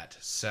that,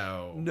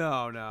 so...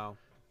 No.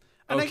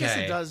 And I guess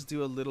it does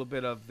do a little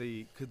bit of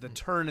the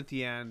turn at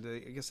the end.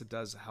 I guess it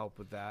does help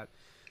with that.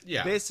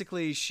 Yeah.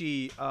 Basically,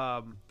 she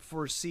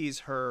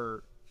foresees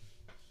her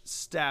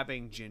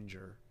stabbing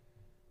Ginger,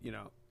 you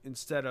know,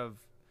 instead of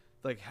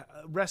like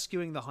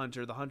rescuing the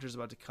hunter's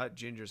about to cut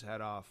Ginger's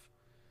head off.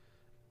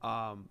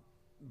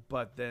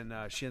 But then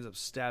she ends up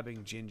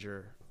stabbing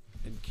Ginger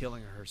and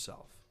killing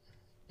herself.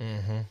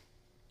 Mm-hmm.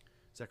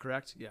 Is that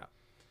correct? Yeah.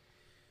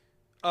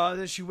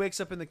 Then she wakes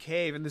up in the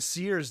cave and the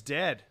seer's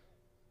dead.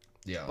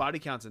 Yeah. Body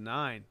count's a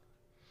 9.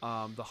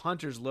 The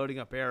hunter's loading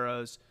up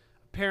arrows.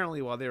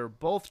 Apparently, while they were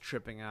both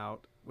tripping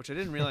out, which I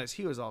didn't realize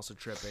he was also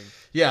tripping.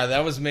 Yeah,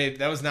 that was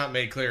not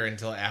made clear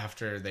until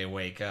after they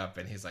wake up,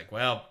 and he's like,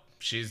 "Well,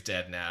 she's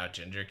dead now.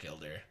 Ginger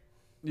killed her."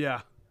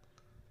 Yeah.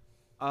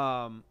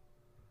 And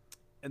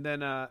then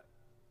the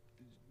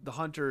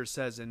hunter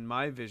says, "In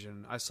my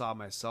vision, I saw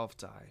myself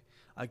die.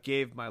 I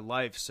gave my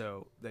life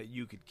so that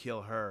you could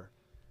kill her."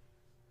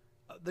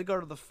 They go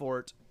to the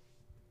fort,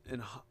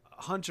 and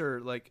Hunter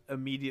like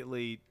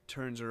immediately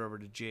turns her over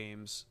to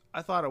James.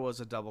 I thought it was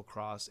a double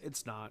cross.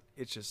 It's not.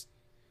 It's just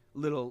a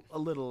little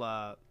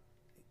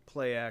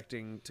play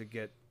acting to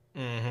get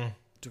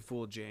to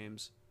fool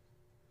James.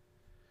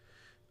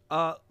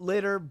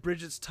 Later,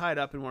 Bridget's tied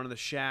up in one of the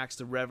shacks.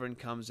 The Reverend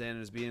comes in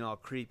and is being all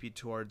creepy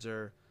towards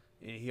her.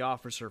 And he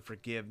offers her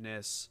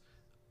forgiveness.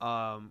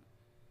 And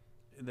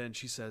then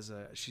she says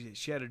she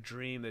had a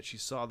dream that she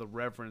saw the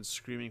Reverend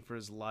screaming for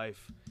his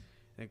life.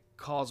 And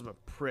calls him a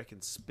prick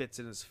and spits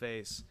in his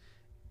face.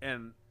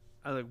 And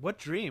I was like, what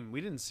dream?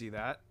 We didn't see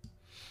that.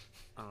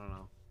 I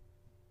don't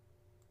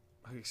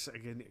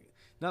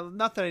know.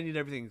 Not that I need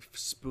everything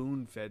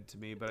spoon-fed to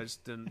me, but I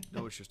just didn't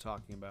know what she was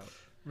talking about.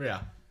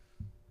 Yeah.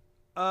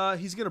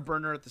 He's going to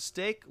burn her at the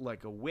stake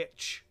like a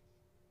witch.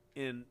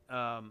 And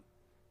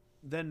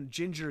then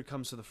Ginger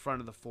comes to the front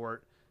of the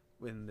fort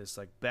in this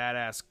like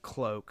badass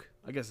cloak.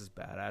 I guess it's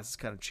badass. It's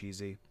kind of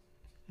cheesy.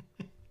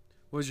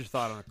 What was your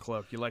thought on the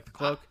cloak? You like the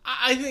cloak?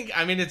 I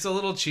mean, it's a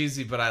little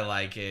cheesy, but I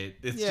like it.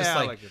 It's just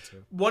like, I like it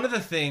too. One of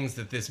the things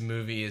that this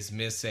movie is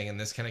missing, and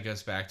this kind of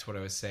goes back to what I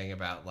was saying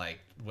about like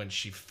when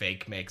she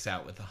fake makes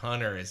out with the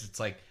hunter, is it's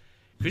like,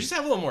 could we just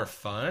have a little more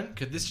fun?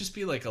 Could this just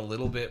be like a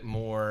little bit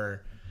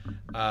more,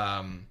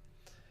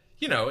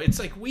 you know, it's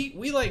like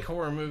we like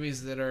horror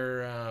movies that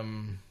are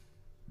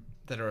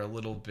a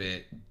little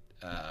bit,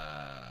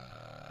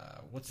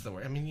 what's the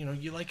word? I mean, you know,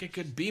 you like a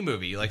good B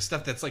movie. You like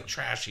stuff that's like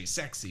trashy,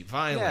 sexy,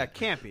 violent. Yeah,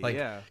 campy. Like,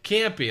 yeah.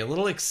 Campy, a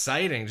little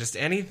exciting, just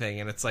anything.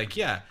 And it's like,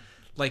 yeah,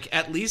 like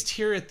at least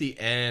here at the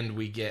end,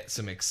 we get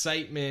some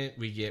excitement.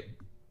 We get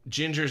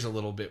Ginger's a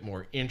little bit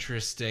more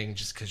interesting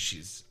just because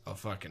she's a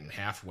fucking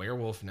half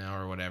werewolf now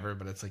or whatever.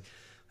 But it's like,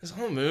 this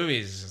whole movie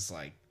is just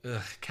like,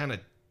 kind of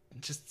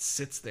just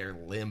sits there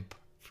limp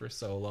for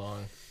so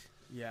long.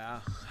 Yeah,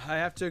 I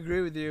have to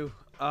agree with you.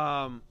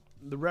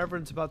 The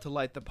Reverend's about to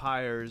light the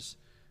pyres,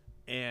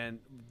 and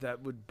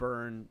that would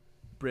burn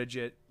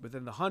Bridget. But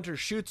then the hunter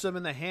shoots him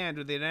in the hand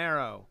with an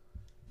arrow.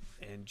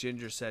 And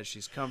Ginger says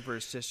she's come for her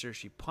sister.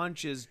 She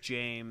punches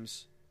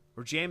James,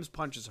 or James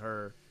punches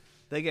her.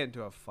 They get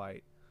into a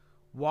fight.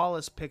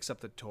 Wallace picks up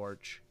the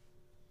torch.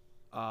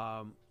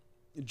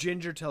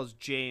 Ginger tells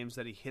James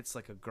that he hits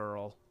like a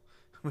girl,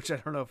 which I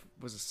don't know if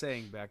was a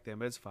saying back then,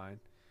 but it's fine.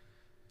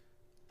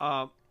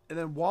 And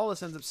then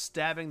Wallace ends up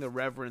stabbing the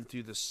Reverend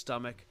through the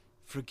stomach.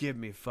 Forgive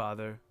me,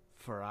 Father,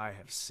 for I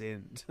have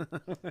sinned.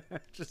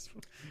 Just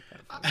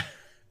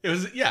It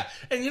was, yeah.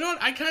 And you know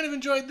what? I kind of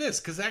enjoyed this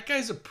because that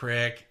guy's a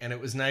prick, and it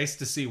was nice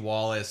to see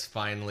Wallace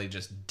finally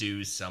just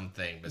do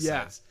something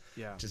besides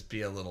just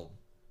be a little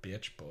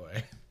bitch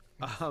boy.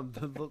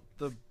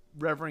 The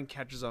Reverend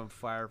catches on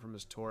fire from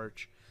his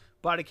torch.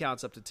 Body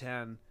count's up to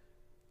 10.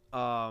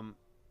 And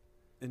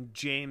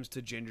James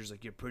to Ginger's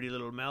like, your pretty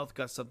little mouth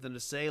got something to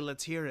say.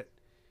 Let's hear it.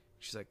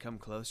 She's like, come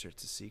closer.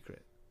 It's a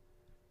secret.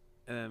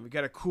 And then we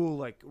got a cool,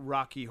 like,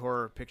 Rocky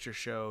Horror Picture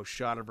Show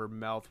shot of her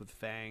mouth with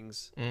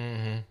fangs.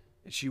 Mm-hmm.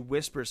 And she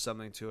whispers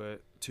something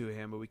to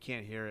him, but we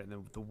can't hear it. And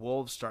then the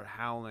wolves start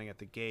howling at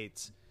the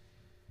gates.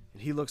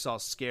 And he looks all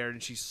scared,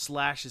 and she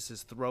slashes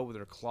his throat with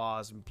her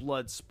claws, and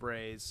blood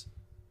sprays.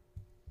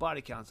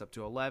 Body count's up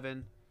to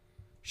 11.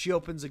 She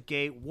opens a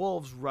gate.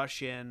 Wolves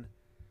rush in.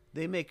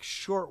 They make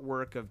short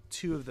work of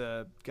two of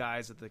the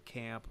guys at the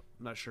camp.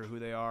 I'm not sure who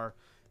they are.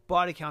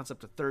 Body count's up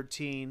to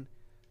 13.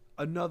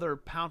 Another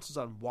pounces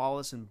on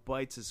Wallace and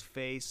bites his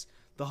face.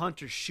 The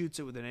hunter shoots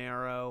it with an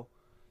arrow,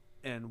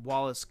 and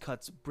Wallace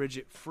cuts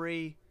Bridget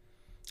free.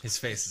 His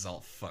face is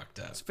all fucked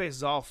up. His face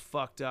is all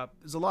fucked up.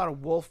 There's a lot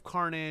of wolf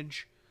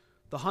carnage.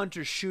 The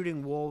hunter's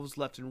shooting wolves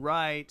left and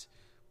right.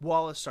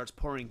 Wallace starts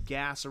pouring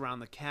gas around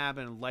the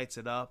cabin and lights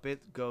it up.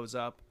 It goes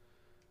up.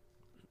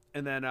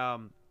 And then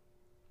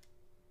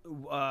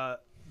the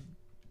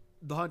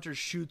hunter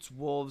shoots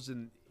wolves,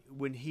 and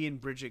when he and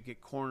Bridget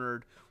get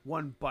cornered,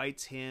 one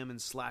bites him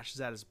and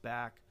slashes at his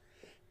back.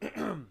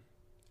 And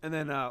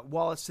then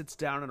Wallace sits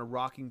down in a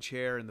rocking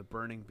chair in the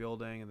burning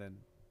building and then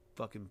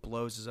fucking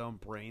blows his own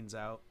brains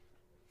out.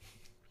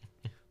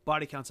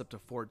 Body count's up to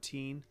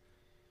 14.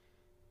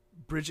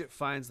 Bridget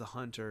finds the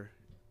hunter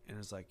and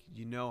is like,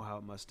 you know how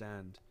it must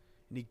end.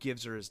 And he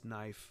gives her his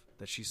knife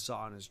that she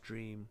saw in his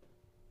dream.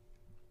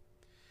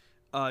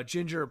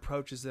 Ginger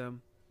approaches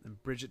them,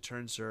 and Bridget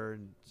turns to her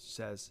and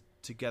says,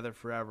 together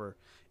forever,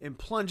 and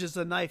plunges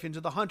the knife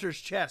into the hunter's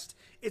chest.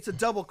 It's a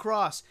double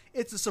cross.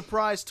 It's a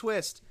surprise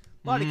twist.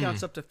 Body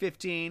count's up to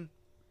 15.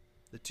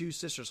 The two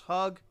sisters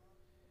hug,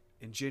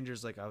 and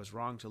Ginger's like, I was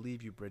wrong to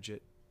leave you,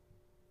 Bridget.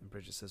 And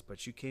Bridget says,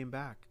 but you came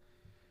back.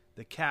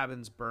 The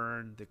cabins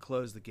burn. They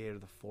close the gate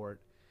of the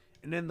fort.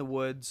 And in the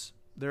woods,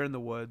 they're in the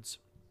woods.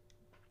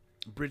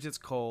 Bridget's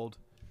cold.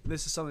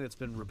 This is something that's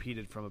been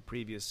repeated from a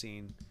previous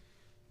scene.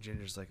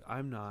 Ginger's like,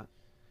 I'm not.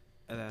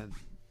 And then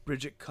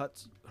Bridget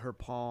cuts her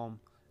palm,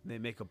 and they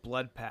make a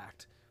blood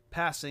pact,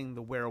 passing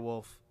the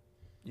werewolf,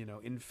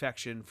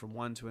 infection from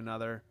one to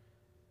another.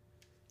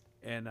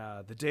 And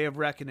the day of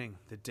reckoning,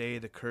 the day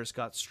the curse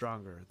got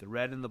stronger, the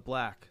red and the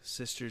black,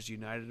 sisters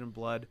united in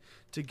blood,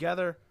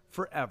 together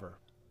forever.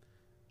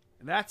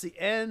 And that's the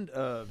end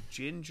of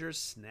Ginger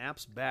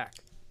Snaps Back,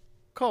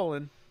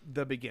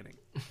 the beginning.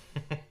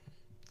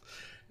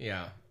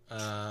 Yeah.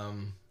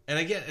 And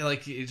again,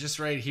 like, just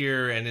right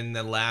here and in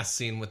the last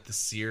scene with the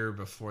seer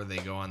before they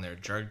go on their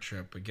drug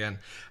trip, again,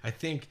 I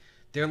think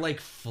they're,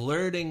 like,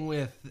 flirting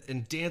with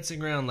and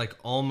dancing around, like,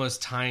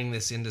 almost tying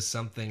this into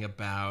something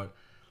about,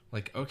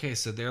 like, okay,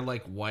 so they're,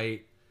 like,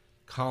 white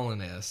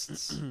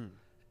colonists,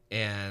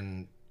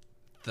 and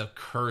the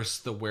curse,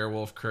 the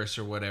werewolf curse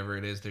or whatever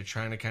it is, they're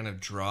trying to kind of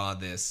draw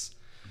this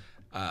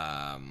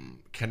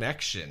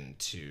connection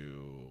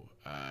to,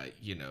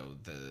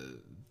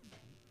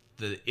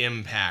 the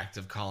impact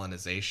of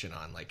colonization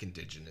on, like,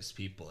 indigenous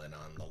people and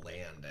on the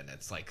land. And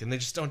it's like, and they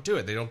just don't do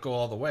it. They don't go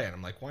all the way. And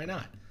I'm like, why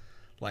not?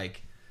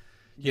 Like,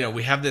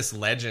 we have this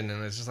legend,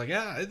 and it's just like,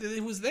 yeah,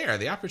 it was there.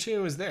 The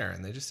opportunity was there,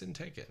 and they just didn't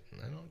take it.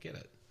 And I don't get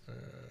it.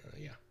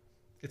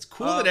 It's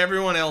cool that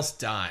everyone else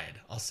died.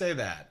 I'll say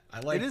that. I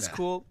like that. It is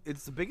cool.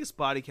 It's the biggest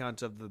body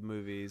count of the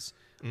movies.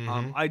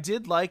 Mm-hmm. I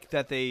did like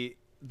that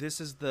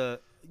this is the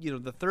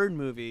third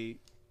movie,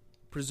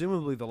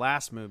 presumably the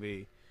last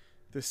movie.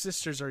 The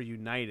sisters are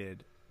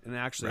united and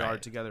actually are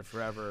together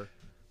forever.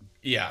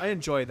 Yeah. I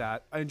enjoy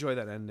that. I enjoy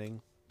that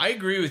ending. I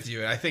agree with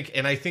you. I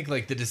think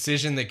like the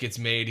decision that gets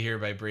made here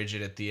by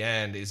Bridget at the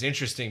end is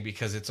interesting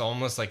because it's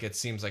almost like it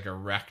seems like a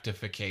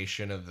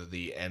rectification of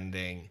the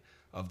ending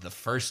of the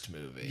first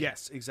movie.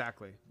 Yes,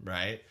 exactly.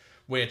 Right?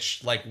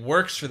 Which, like,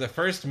 works for the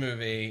first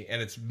movie,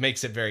 and it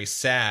makes it very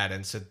sad.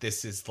 And so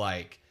this is,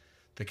 like,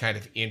 the kind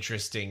of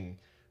interesting,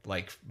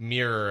 like,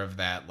 mirror of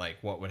that, like,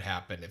 what would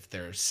happen if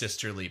their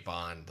sisterly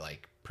bond,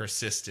 like,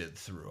 persisted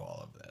through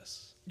all of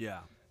this. Yeah.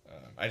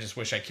 I just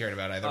wish I cared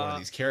about either one of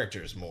these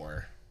characters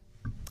more.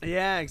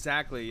 Yeah,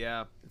 exactly.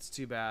 Yeah, it's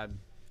too bad.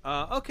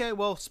 Okay,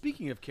 well,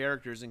 speaking of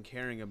characters and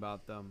caring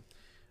about them,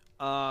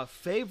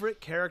 favorite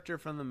character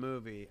from the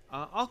movie.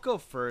 I'll go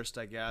first,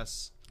 I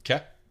guess.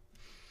 Okay.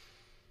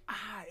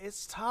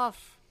 It's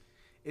tough.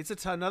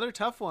 It's another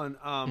tough one.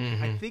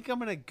 I think I'm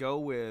gonna go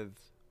with.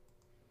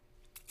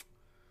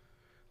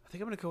 I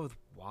think I'm gonna go with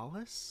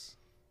Wallace.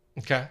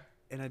 Okay.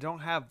 And I don't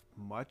have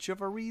much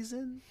of a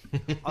reason,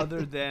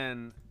 other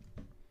than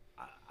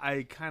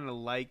I kind of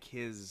like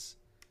his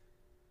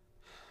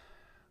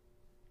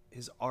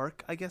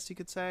arc, I guess you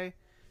could say.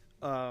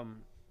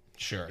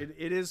 Sure.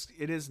 It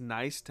is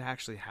nice to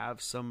actually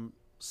have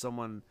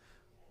someone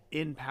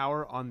in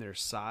power on their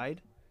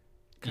side,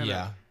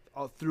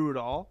 through it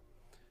all.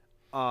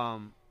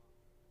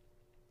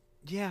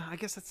 Yeah, I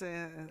guess that's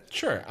a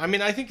Sure. I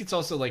mean, I think it's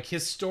also like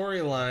his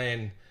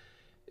storyline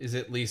is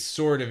at least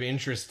sort of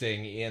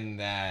interesting in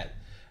that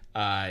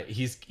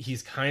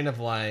he's kind of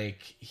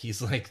like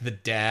he's like the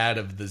dad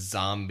of the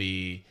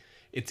zombie.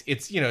 It's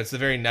it's the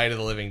very Night of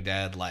the Living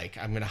Dead. Like,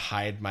 I'm gonna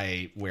hide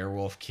my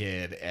werewolf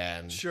kid,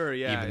 and sure,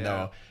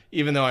 yeah,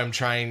 even though I'm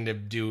trying to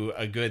do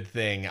a good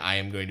thing, I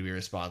am going to be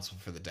responsible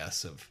for the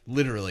deaths of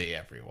literally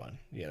everyone.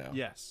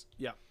 Yes.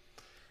 Yeah.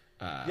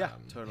 Yeah.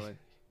 Totally.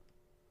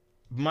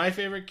 My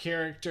favorite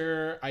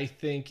character, I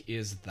think,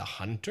 is the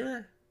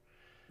Hunter.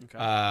 Okay.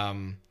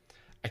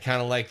 I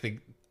kind of like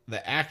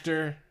the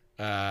actor.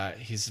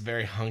 He's a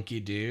very hunky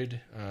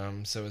dude.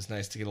 So it's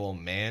nice to get a little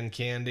man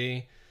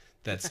candy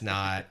that's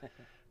not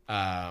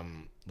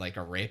like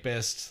a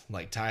rapist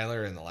like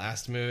Tyler in the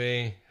last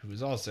movie, who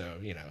was also,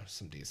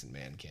 some decent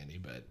man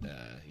candy, but,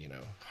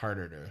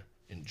 harder to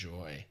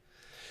enjoy.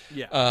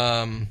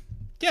 Yeah.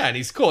 Yeah, and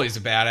he's cool. He's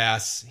a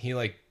badass. He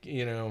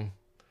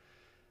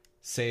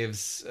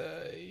saves,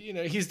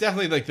 he's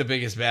definitely like the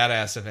biggest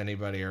badass of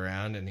anybody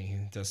around, and he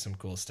does some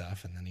cool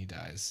stuff, and then he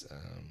dies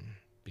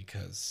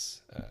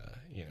because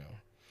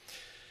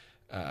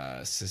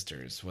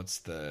sisters. What's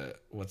the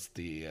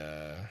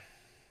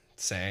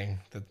saying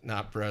that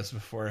not bros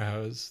before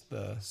hoes?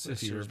 The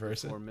sisters if you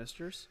reverse before it.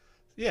 Misters.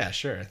 Yeah,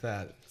 sure.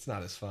 That it's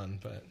not as fun,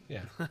 but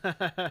yeah.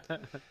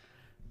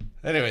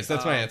 Anyways,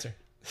 that's my answer.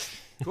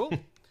 Cool.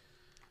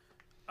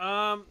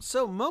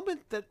 So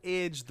moment that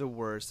aged the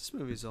worst. This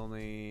movie's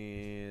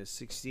only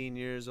 16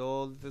 years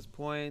old at this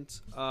point.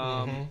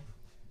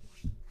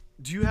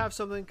 Do you have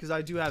something? Because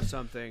I do have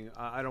something.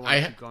 I don't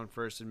want to keep going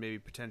first and maybe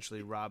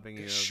potentially robbing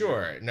you.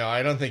 Sure. No,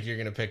 I don't think you're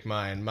going to pick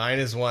mine. Mine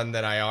is one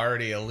that I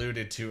already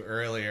alluded to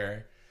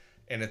earlier,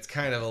 and it's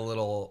kind of a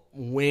little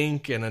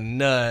wink and a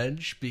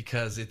nudge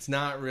because it's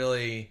not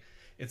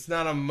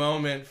a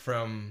moment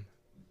from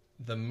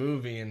the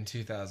movie in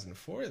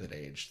 2004 that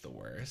aged the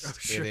worst. Oh,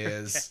 sure. It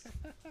is.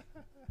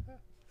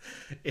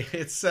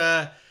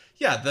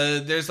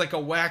 There's like a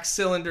wax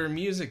cylinder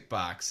music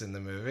box in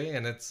the movie,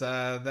 and it's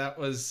that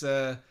was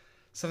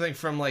something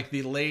from like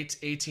the late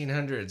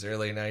 1800s,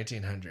 early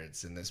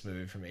 1900s in this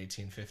movie from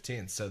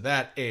 1815. So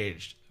that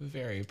aged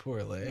very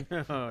poorly.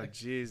 Oh,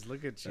 geez,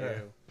 look at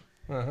you.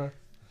 Uh-huh.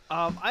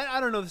 I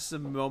don't know if this is a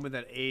moment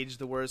that aged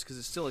the worst because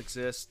it still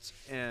exists,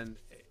 and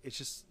it's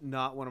just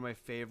not one of my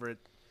favorite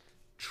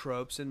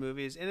tropes in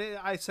movies. And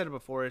I said it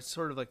before, it's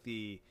sort of like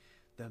the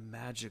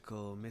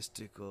magical,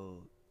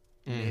 mystical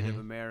Native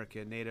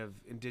American, Native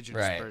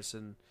Indigenous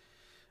person.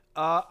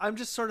 I'm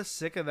just sort of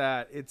sick of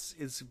that.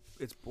 It's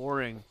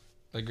boring.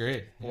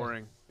 Agreed.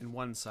 Boring and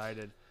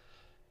one-sided.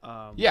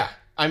 Yeah,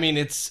 I mean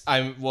because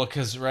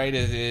it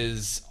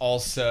is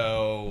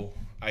also,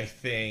 I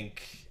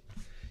think,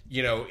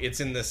 it's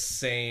in the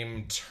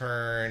same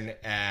turn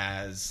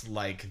as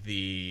like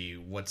the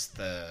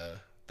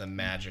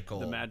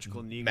magical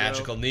Negro.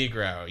 Magical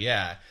Negro,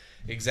 yeah,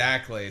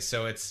 exactly.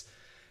 So it's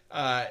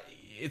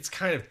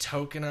kind of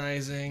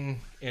tokenizing,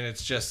 and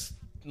it's just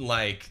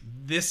like,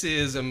 this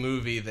is a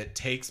movie that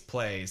takes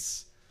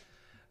place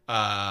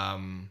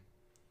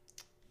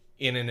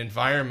in an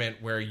environment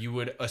where you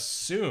would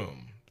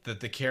assume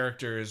that the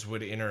characters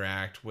would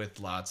interact with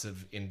lots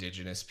of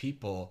indigenous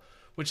people,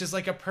 which is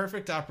like a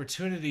perfect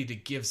opportunity to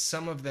give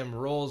some of them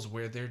roles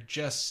where they're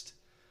just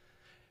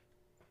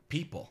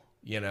people,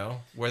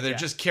 where they're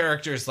just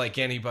characters like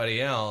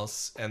anybody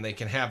else, and they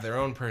can have their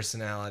own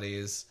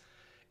personalities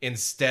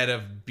instead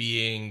of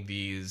being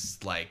these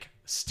like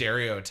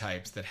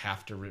stereotypes that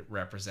have to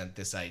represent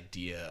this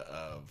idea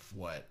of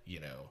what,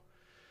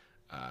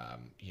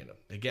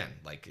 again,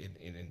 like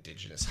an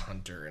indigenous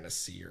hunter and a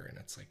seer. And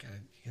it's like,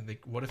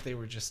 what if they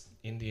were just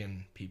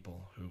Indian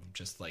people who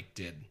just like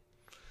did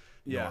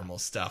normal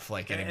stuff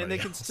like anybody else? And they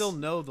can still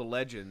know the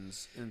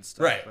legends and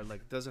stuff, right? But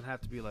like, it doesn't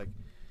have to be like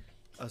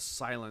a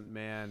silent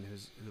man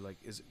who like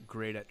is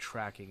great at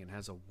tracking and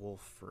has a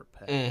wolf for a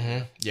pet.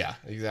 Mm-hmm. Yeah,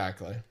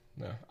 exactly.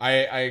 No, I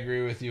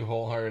agree with you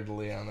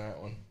wholeheartedly on that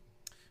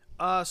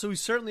one. So we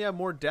certainly have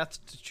more deaths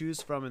to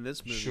choose from in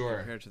this movie sure.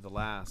 compared to the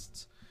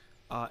last.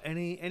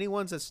 Any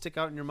ones that stick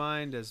out in your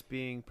mind as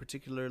being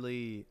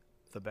particularly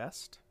the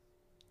best?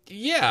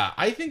 Yeah,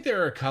 I think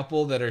there are a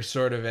couple that are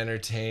sort of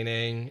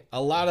entertaining.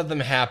 A lot of them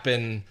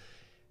happen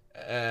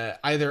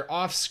either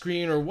off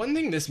screen, or one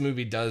thing this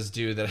movie does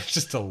do that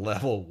just to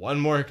level one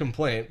more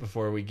complaint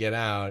before we get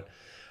out.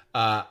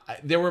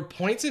 There were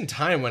points in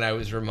time when I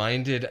was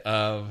reminded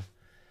of,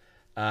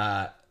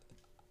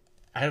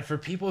 for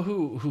people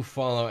who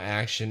follow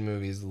action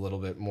movies a little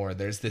bit more,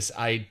 there's this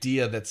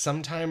idea that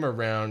sometime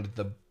around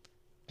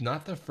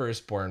not the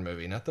first Bourne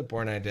movie, not the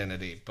Bourne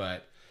Identity,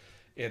 but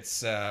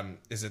it's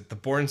is it the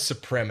Bourne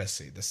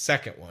Supremacy, the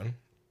second one,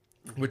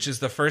 which is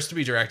the first to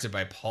be directed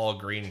by Paul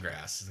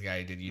Greengrass, the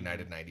guy who did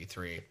United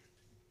 93,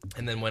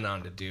 and then went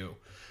on to do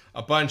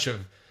a bunch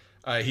of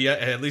he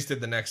at least did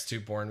the next two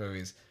Bourne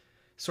movies.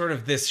 sort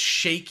of this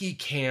shaky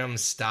cam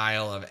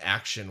style of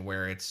action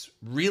where it's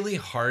really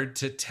hard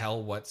to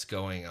tell what's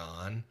going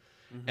on.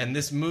 And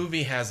this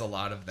movie has a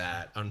lot of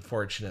that,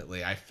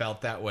 unfortunately. I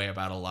felt that way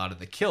about a lot of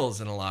the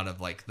kills and a lot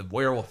of like the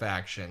werewolf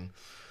action,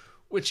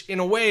 which in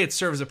a way it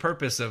serves a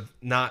purpose of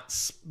not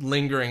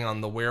lingering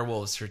on the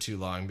werewolves for too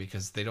long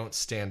because they don't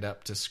stand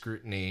up to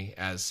scrutiny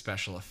as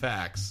special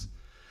effects.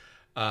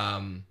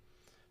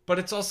 But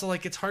it's also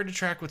like it's hard to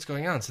track what's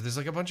going on. So there's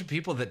like a bunch of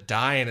people that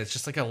die and it's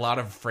just like a lot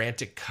of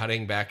frantic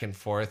cutting back and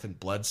forth and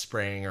blood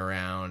spraying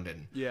around.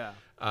 And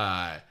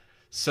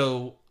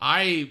so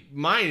my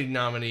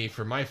nominee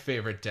for my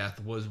favorite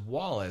death was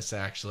Wallace,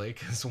 actually,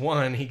 because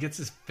one, he gets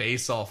his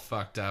face all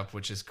fucked up,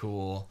 which is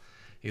cool.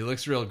 He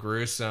looks real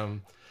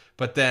gruesome.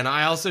 But then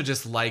I also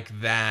just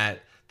like that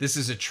this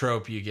is a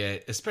trope you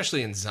get,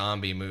 especially in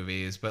zombie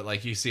movies, but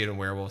like you see it in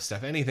werewolf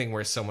stuff, anything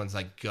where someone's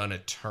like gonna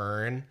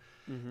turn,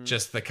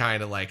 just the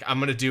kind of like, I'm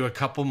gonna do a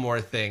couple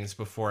more things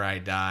before I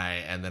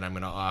die, and then I'm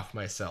gonna off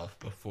myself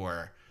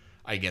before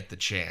I get the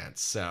chance.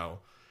 So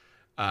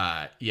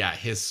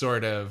his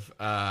sort of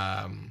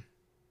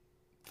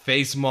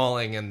face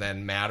mauling and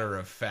then matter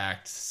of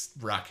fact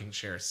rocking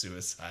chair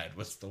suicide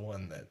was the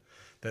one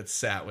that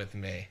sat with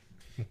me.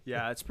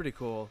 Yeah, it's pretty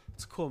cool.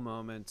 It's a cool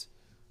moment.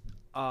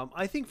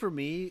 I think for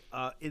me,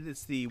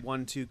 it's the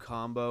 1-2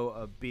 combo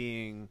of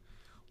being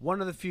one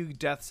of the few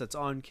deaths that's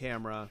on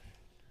camera,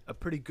 a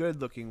pretty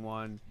good looking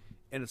one,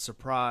 and a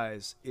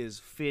surprise is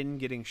Finn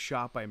getting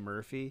shot by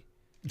Murphy.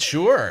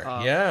 Sure.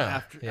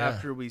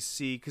 After we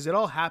see, because it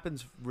all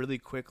happens really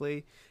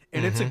quickly,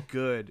 and it's a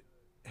good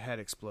head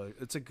explode.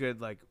 It's a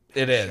good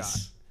it is shot.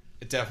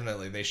 It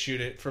definitely, they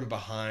shoot it from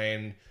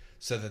behind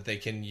so that they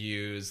can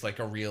use like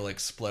a real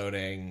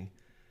exploding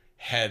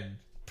head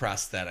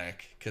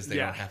prosthetic because they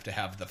don't have to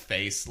have the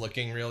face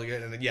looking really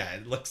good. And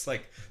it looks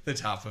like the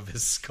top of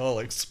his skull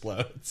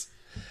explodes.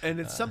 And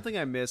it's something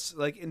I miss.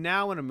 Like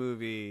now in a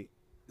movie,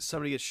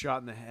 somebody gets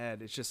shot in the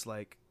head. It's just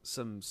like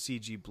some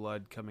CG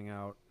blood coming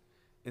out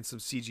and some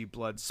CG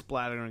blood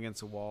splattering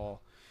against a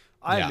wall.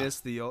 I miss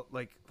the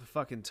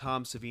fucking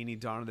Tom Savini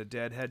Dawn of the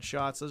Dead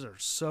headshots. Those are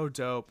so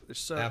dope. They're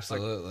so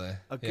absolutely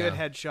a good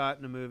headshot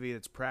in a movie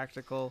that's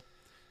practical.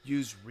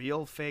 Use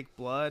real fake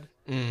blood.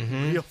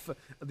 Mm-hmm.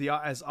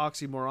 As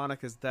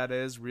oxymoronic as that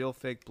is, real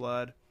fake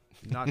blood,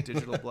 not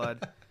digital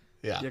blood.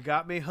 Yeah, you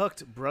got me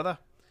hooked, brother.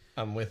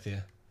 I'm with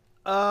you.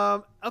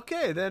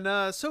 Okay,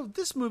 then. So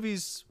this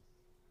movie's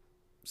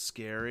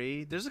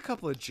scary. There's a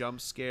couple of jump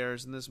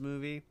scares in this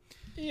movie.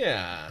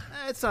 Yeah,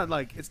 it's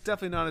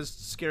definitely not as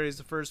scary as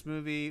the first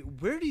movie.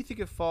 Where do you think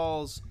it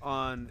falls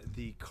on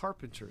the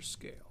Carpenter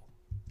scale?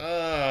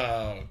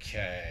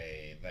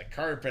 Okay, the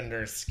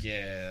Carpenter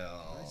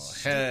scale. I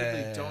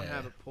stupidly don't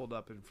have it pulled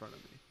up in front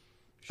of me.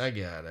 I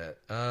got it.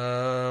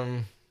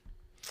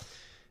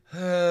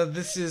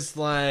 This is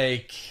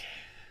like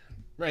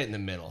right in the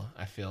middle.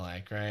 I feel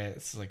like, right?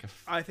 This is like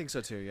I think so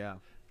too. Yeah.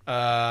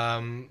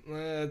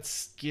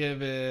 Let's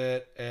give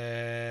it.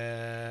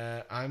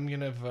 I'm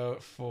gonna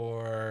vote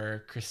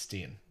for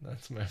Christine.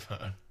 That's my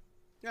vote.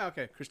 Yeah.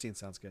 Okay. Christine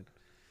sounds good.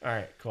 All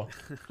right. Cool.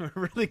 We're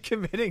really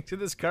committing to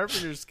this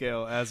Carpenter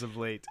scale as of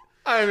late.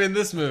 I mean,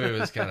 this movie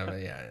was kind of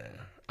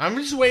I'm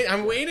just waiting.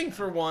 I'm waiting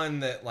for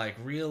one that like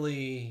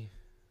really.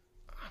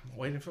 I'm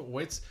waiting for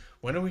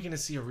when are we going to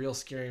see a real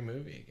scary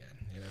movie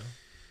again? You know.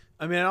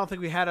 I mean, I don't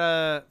think we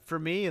had for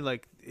me,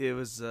 like it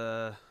was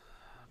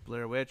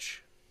Blair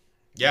Witch.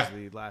 Yeah. It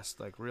was the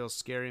last like real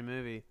scary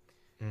movie.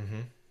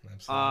 Mm-hmm.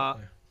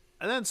 Absolutely.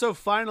 And then so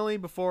finally,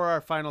 before our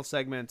final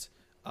segment,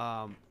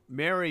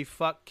 marry,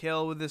 fuck,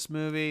 kill with this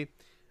movie.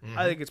 Mm-hmm.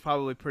 I think it's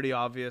probably pretty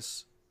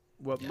obvious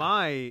what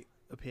my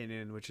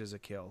opinion, which is a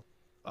kill.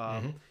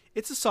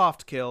 It's a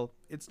soft kill.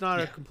 It's not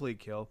a complete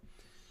kill.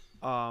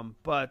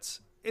 But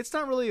it's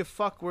not really a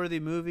fuck-worthy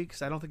movie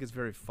because I don't think it's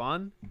very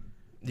fun.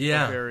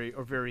 Yeah.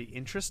 Or very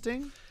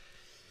interesting.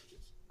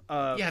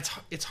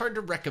 It's hard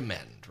to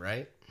recommend,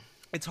 right?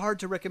 It's hard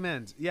to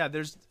recommend. Yeah,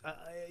 there's,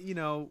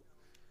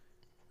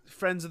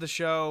 friends of the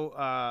show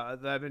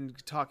that I've been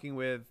talking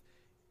with,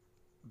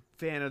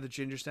 fan of the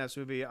Ginger Snaps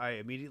movie. I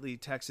immediately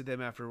texted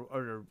them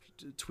or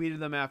tweeted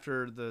them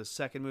after the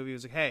second movie. I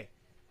was like, "Hey,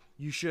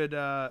 you should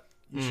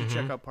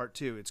check out part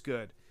 2. It's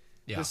good."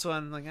 Yeah. This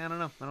one, I don't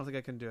know. I don't think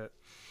I can do it.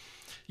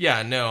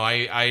 Yeah, no,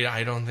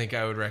 I don't think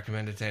I would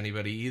recommend it to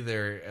anybody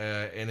either.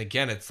 And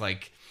again, it's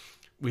like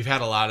we've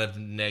had a lot of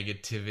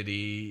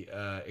negativity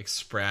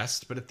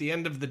expressed, but at the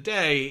end of the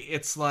day,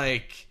 it's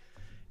like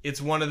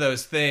it's one of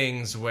those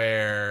things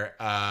where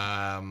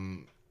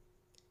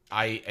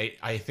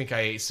I think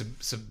I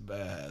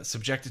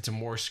subject it to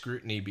more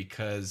scrutiny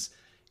because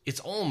it's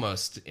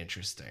almost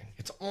interesting.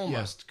 It's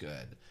almost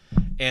good.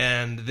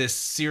 And this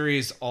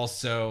series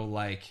also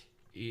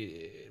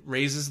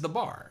raises the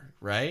bar,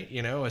 right?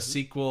 A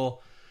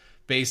sequel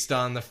based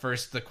on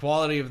the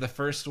quality of the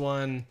first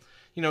one.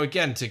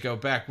 Again, to go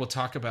back, we'll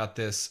talk about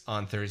this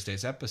on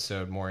Thursday's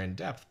episode more in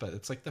depth, but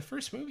it's like the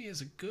first movie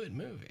is a good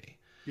movie.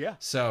 Yeah.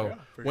 So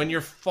when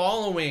you're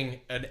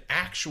following an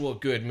actual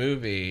good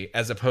movie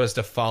as opposed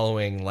to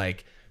following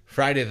like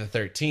Friday the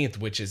 13th,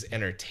 which is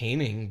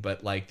entertaining,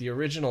 but like the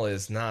original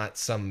is not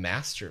some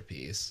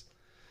masterpiece.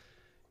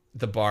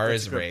 The bar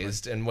That's is a good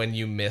raised, and when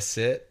you miss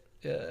it,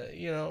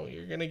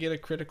 you're going to get a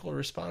critical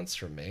response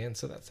from me, and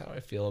so that's how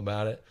I feel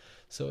about it.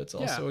 So it's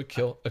also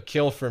a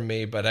kill for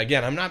me. But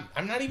again, I'm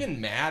not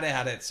even mad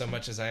at it so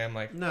much as I am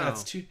like, no,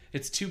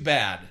 it's too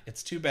bad.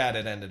 It's too bad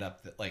it ended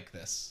up like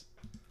this.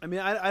 I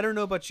mean, I don't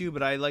know about you,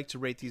 but I like to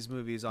rate these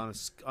movies on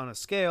a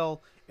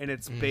scale, and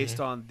it's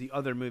based on the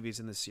other movies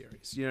in the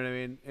series. You know what I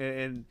mean?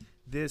 And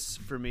this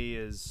for me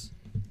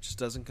just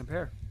doesn't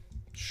compare.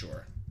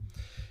 Sure.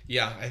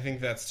 Yeah, I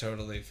think that's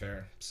totally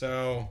fair.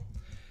 So,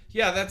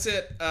 yeah, that's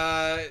it.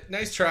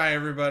 Nice try,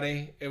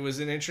 everybody. It was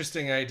an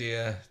interesting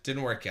idea.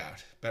 Didn't work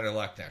out. Better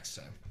luck next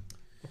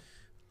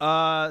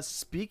time.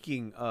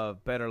 Speaking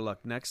of better luck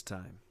next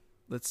time,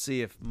 let's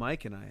see if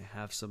Mike and I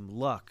have some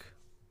luck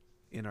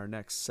in our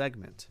next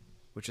segment,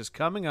 which is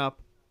coming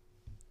up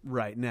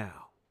right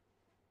now.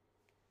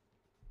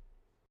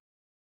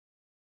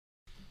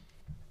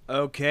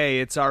 Okay,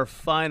 it's our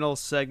final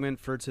segment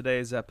for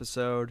today's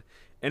episode,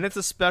 and it's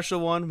a special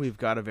one. We've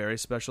got a very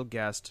special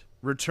guest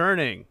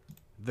returning,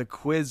 the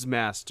Quiz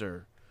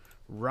Master,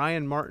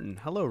 Ryan Martin.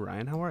 Hello,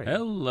 Ryan. How are you?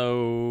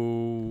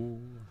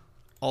 Hello.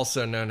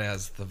 Also known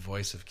as the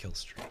voice of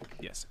Killstreak.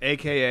 Yes,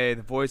 a.k.a.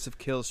 the voice of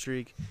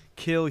Killstreak,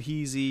 Kill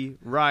Heezy,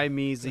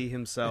 Rymeezy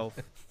himself.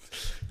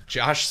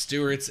 Josh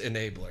Stewart's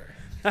enabler.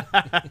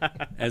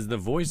 As the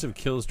voice of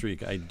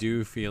Killstreak, I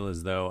do feel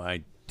as though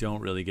I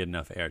don't really get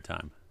enough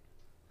airtime.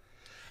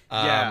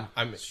 Yeah,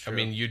 I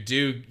mean,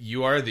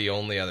 you are the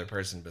only other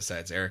person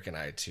besides Eric and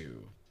I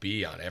to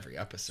be on every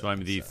episode. So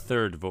I'm the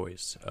third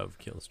voice of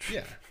Killstreak.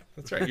 Yeah,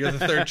 that's right. You're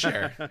the third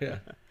chair.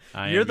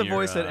 Yeah. You're the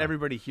voice that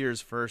everybody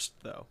hears first,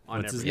 though.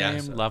 What's his Yeah,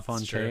 name? so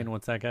LaFontaine.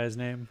 What's that guy's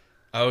name?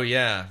 Oh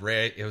yeah,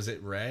 Ray. Was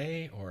it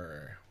Ray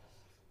or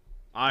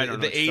I don't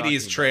know. The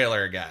 '80s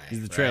trailer guy? He's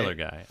the right? trailer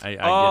guy. I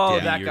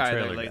get that you're guy,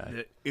 trailer like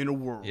guy. in a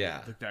world,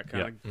 Yeah. like that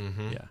kind of.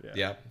 Mm-hmm. Yeah.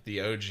 Yep,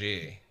 the OG.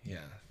 Yeah,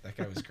 that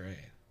guy was great.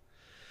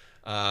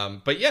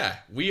 But yeah,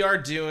 we are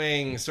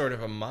doing sort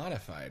of a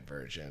modified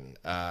version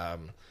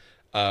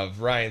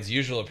of Ryan's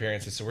usual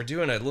appearances. So we're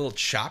doing a little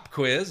chop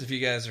quiz. If you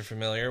guys are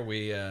familiar,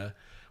 we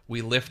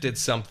lifted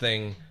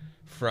something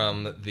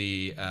from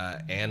the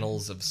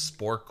Annals of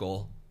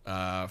Sporkle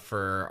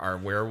for our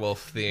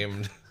werewolf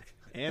themed.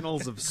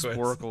 Annals of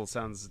Sporkle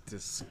sounds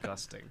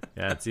disgusting.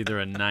 Yeah, it's either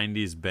a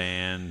 90s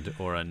band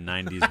or a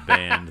 90s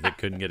band that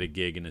couldn't get a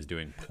gig and is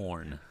doing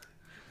porn.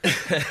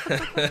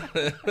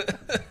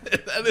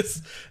 That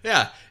is,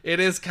 yeah, it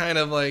is kind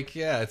of like,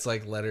 it's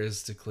like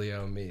Letters to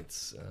Cleo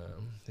meets,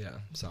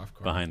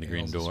 softcore. Behind the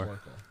Green Annals of Door.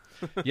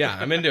 Sporkle. Yeah,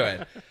 I'm into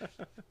it.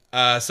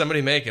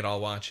 Somebody make it,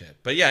 I'll watch it.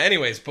 But yeah,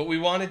 anyways, but we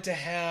wanted to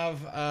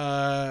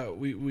have,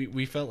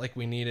 we felt like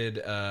we needed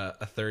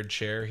a third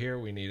chair here.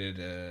 We needed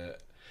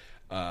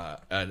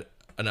an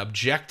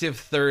objective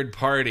third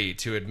party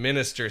to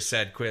administer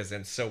said quiz,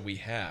 and so we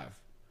have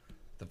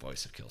the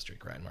voice of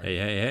Killstreak, Ryan Martin.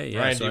 Hey, yeah.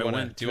 Ryan, so do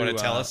you want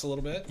to tell us a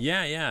little bit?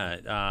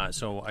 Yeah.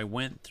 So I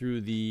went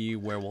through the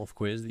werewolf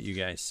quiz that you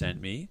guys sent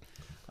me.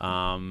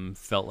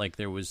 Felt like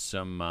there was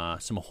some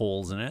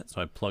holes in it,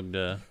 so I plugged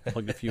a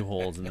few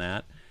holes in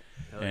that,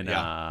 and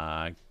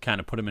kind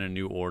of put them in a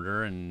new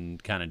order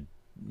and kind of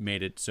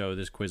made it so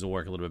this quiz will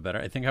work a little bit better.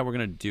 I think how we're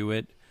gonna do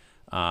it,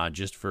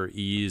 just for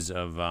ease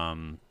of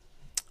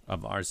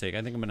our sake,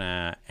 I think I'm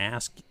gonna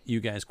ask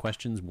you guys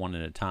questions one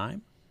at a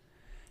time.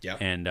 Yeah.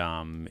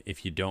 And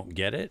if you don't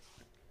get it,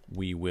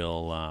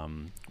 we'll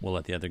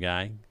let the other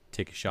guy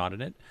take a shot at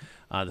it.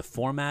 The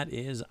format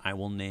is I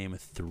will name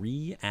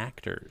three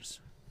actors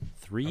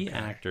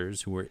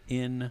who were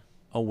in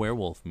a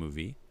werewolf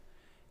movie,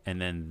 and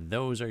then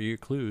those are your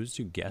clues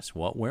to guess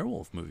what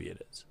werewolf movie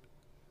it is.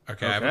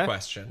 Okay, I have a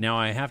question. Now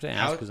I have to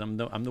ask because I'm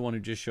the one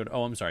who just showed.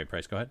 Oh, I'm sorry,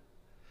 Price. Go ahead.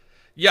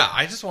 Yeah,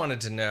 I just wanted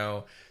to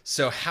know.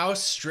 So, how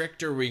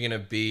strict are we going to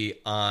be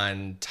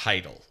on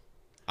title?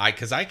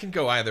 Because I can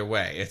go either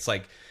way. It's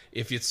like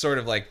if it's sort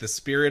of like the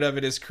spirit of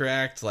it is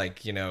correct,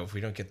 like if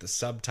we don't get the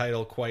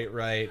subtitle quite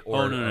right,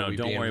 or no,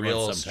 don't worry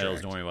about subtitles.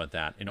 Strict? Don't worry about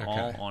that. In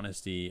all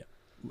honesty,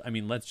 I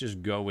mean, let's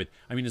just go with.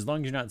 I mean, as long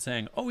as you're not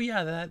saying, "Oh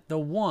yeah, that the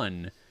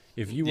one."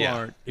 If you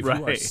are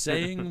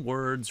saying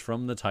words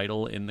from the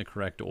title in the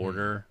correct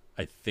order,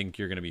 I think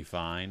you're going to be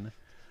fine.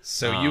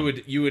 So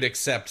you would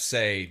accept,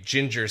 say,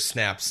 Ginger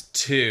Snaps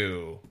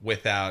 2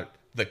 without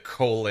the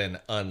colon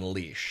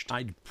unleashed.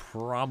 I'd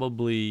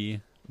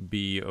probably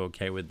be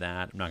okay with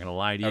that. I'm not going to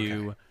lie to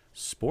you.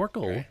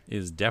 Sporkle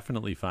is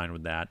definitely fine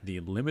with that. The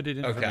limited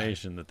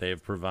information that they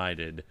have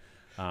provided,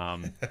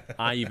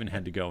 I even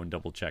had to go and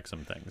double check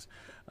some things.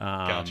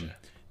 Gotcha.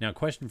 Now,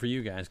 question for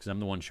you guys, because I'm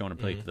the one showing a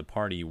plate to the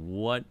party.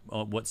 What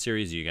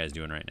series are you guys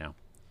doing right now?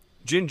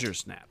 Ginger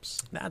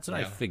Snaps. That's what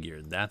I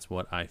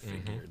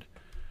figured.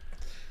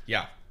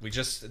 Yeah,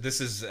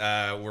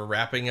 we're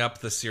wrapping up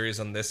the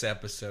series on this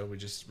episode. We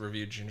just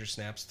reviewed Ginger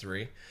Snaps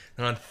 3.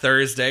 And on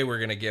Thursday, we're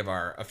going to give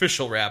our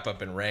official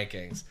wrap-up and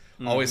rankings.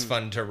 Always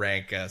fun to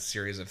rank a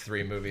series of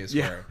 3 movies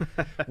where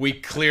we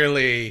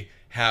clearly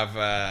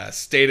have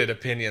stated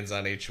opinions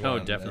on each one. Oh,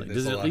 definitely.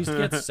 There's Does it a at lot. least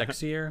get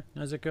sexier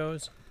as it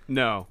goes?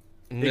 No.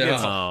 It No.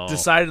 gets Oh.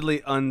 decidedly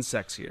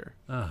unsexier.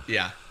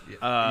 Yeah.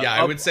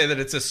 I would say that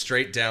it's a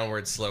straight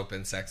downward slope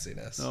in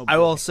sexiness. Oh, I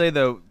will say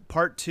though,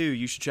 part 2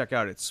 you should check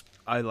out.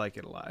 I like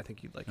it a lot. I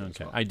think you'd like it as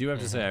Okay, well. I do have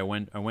to say I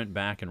went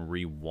back and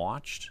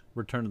rewatched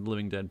Return of the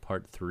Living Dead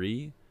Part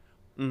 3,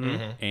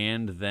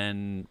 and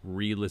then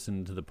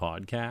re-listened to the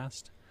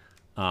podcast.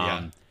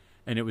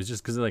 And it was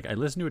just because like I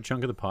listened to a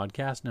chunk of the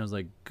podcast and I was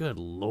like, "Good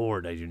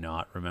Lord, I do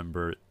not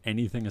remember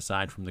anything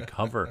aside from the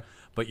cover."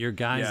 But your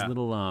guys'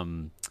 little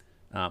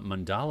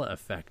mandala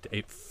effect,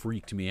 it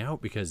freaked me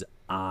out because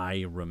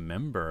I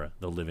remember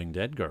the Living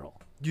Dead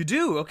girl. You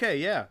do? Okay,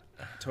 yeah.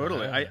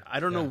 Totally. I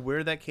don't know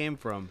where that came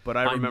from, but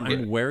I remember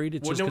I'm it. worried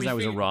it's Well, just no, because we I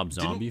was a figured- Rob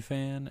didn't- Zombie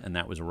fan and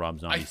that was a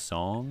Rob Zombie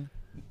song.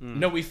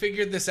 No, we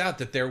figured this out,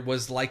 that there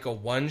was like a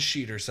one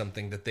sheet or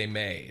something that they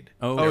made.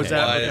 Oh, is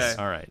that was- okay?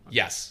 All right.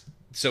 Yes.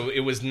 So it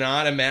was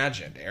not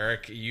imagined.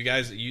 Eric, you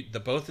guys, the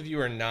both of you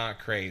are not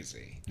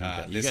crazy.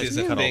 Okay, you This guys is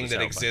can a cut all thing this that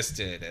out,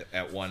 existed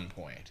at one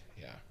point.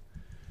 Yeah.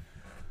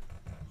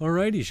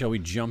 Alrighty, shall we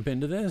jump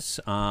into this?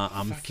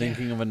 I'm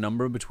thinking of a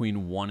number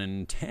between 1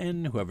 and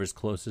 10. Whoever's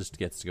closest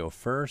gets to go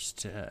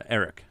first.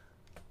 Eric.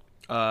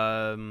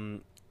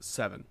 7.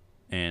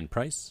 And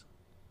Price.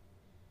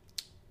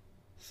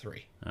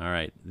 3. All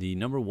right. The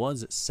number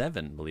was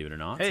 7, believe it or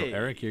not. So, Hey.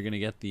 Eric, you're going to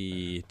get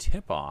the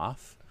tip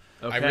off.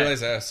 Okay. I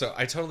realized so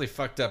I totally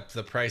fucked up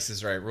the Price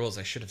is Right rules.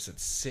 I should have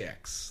said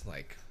 6.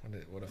 Like,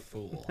 what a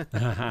fool.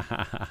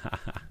 I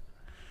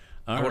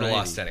would have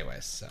lost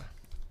anyways. So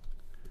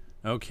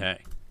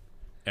Okay.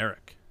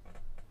 Eric.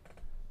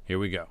 Here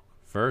we go.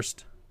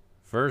 First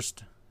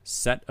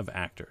set of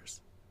actors.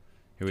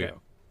 Here we Okay.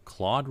 go.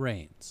 Claude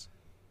Rains,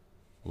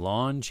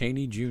 Lon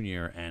Chaney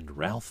Jr., and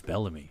Ralph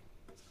Bellamy.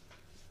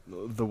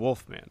 The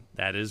Wolfman.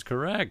 That is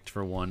correct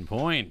for 1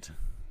 point.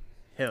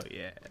 Hell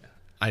yeah.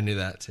 I knew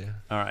that too.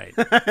 All right.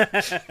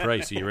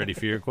 Bryce, are you ready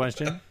for your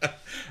question?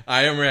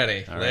 I am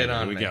ready. All Lay right, it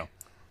on here we me. go.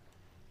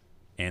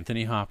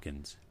 Anthony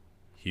Hopkins,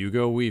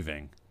 Hugo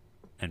Weaving,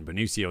 and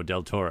Benicio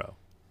del Toro.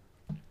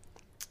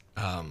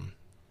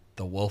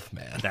 The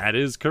Wolfman. That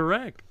is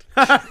correct.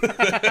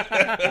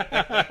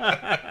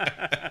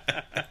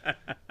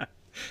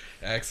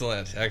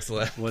 Excellent.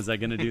 Was I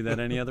going to do that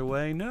any other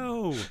way?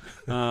 No.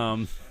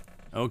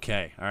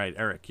 Okay. All right,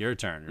 Eric, your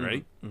turn. You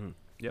ready?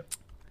 Yep.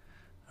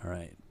 All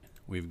right.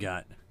 We've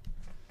got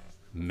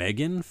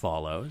Megan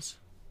Follows,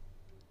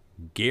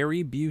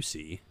 Gary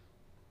Busey,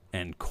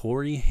 and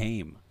Corey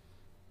Haim.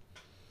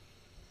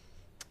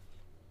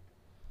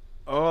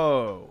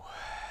 Oh.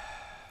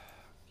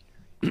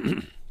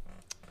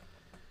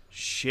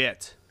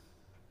 Shit.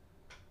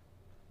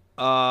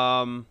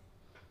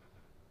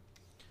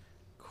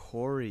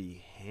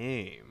 Corey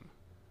Haim.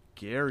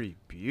 Gary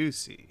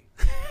Busey.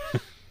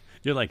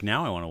 You're like,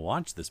 now I want to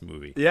watch this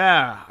movie.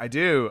 Yeah, I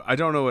do. I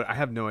don't know what. I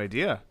have no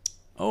idea.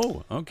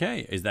 Oh,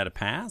 okay. Is that a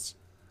pass?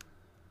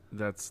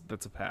 That's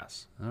a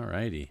pass. All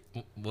righty.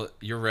 Well,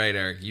 you're right,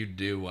 Eric. You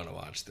do want to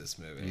watch this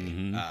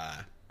movie.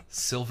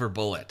 Silver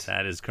Bullet.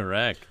 That is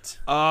correct.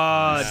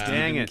 Oh, dang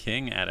Stephen it.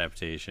 King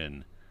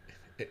adaptation.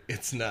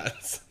 It's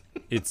nuts.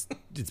 It's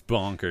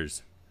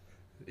bonkers.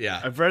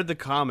 Yeah. I've read the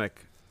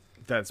comic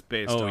that's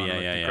based Oh, on yeah,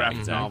 like, yeah, the yeah, graphic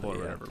exactly, novel or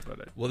yeah. whatever.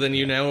 But Well, then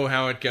you know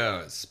how it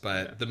goes.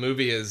 But the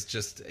movie is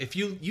just, if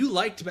you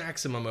liked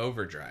Maximum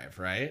Overdrive,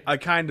 right? I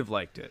kind of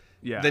liked it.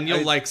 Yeah. Then you'll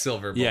I- like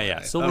Silver Bullet.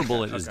 Yeah. Silver Okay,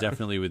 Bullet is okay.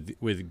 definitely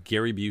with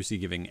Gary Busey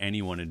giving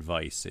anyone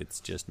advice. It's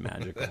just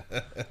magical.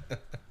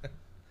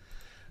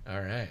 All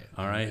right.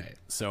 All right.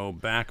 So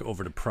back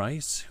over to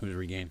Price, who's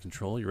regained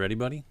control. You ready,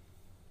 buddy?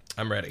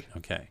 I'm ready.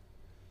 Okay.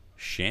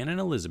 Shannon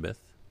Elizabeth,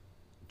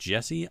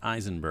 Jesse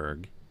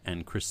Eisenberg,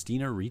 and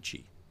Christina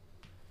Ricci.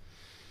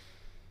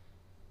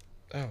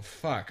 Oh,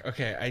 fuck.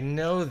 Okay, I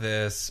know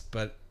this,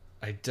 but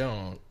I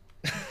don't.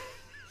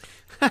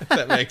 If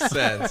that makes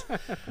sense.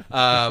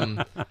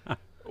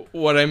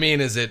 What I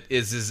mean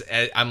is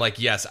I'm like,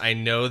 yes, I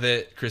know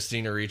that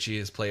Christina Ricci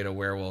has played a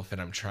werewolf, and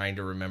I'm trying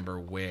to remember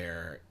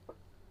where,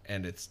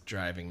 and it's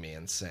driving me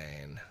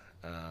insane.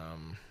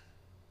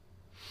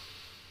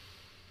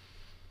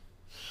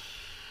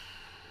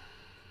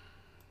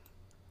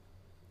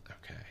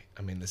 Okay.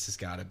 I mean, this has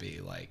got to be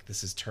like,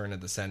 this is turn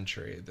of the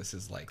century. This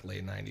is like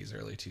late 90s,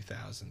 early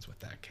 2000s with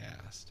that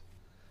cast.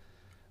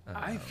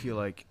 I feel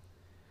like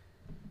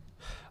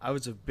I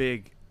was a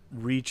big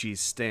Ricci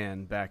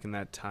stan back in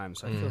that time,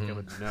 so I feel like I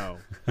would know.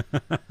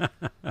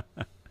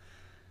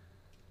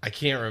 I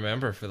can't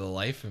remember for the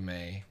life of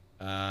me.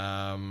 No,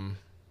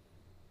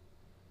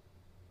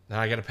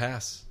 I gotta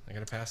pass.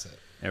 It.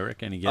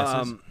 Eric, any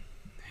guesses?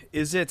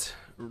 Is it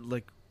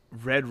like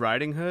Red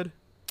Riding Hood?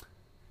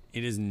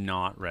 It is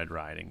not Red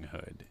Riding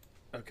Hood.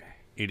 Okay.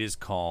 It is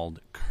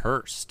called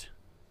Cursed.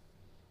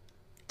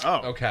 Oh.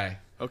 Okay.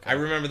 Okay. I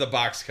remember the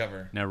box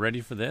cover. Now,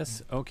 ready for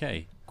this?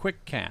 Okay.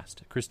 Quick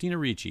cast. Christina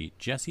Ricci,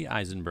 Jesse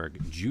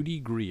Eisenberg,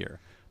 Judy Greer,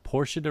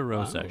 Portia de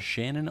Rosa,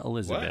 Shannon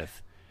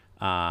Elizabeth,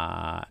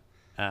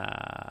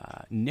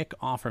 Nick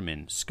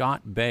Offerman,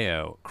 Scott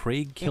Baio,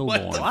 Craig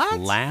Kilborn, What?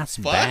 Lance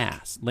Fuck?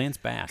 Bass.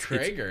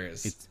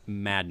 Kragers. It's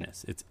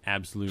madness. It's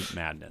absolute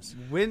madness.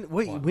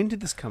 When did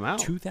this come out?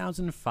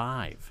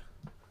 2005.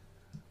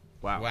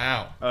 Wow.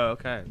 Wow. Oh,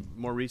 okay.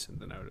 More recent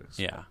than I would expect.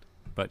 Yeah,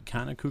 but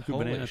kind of cuckoo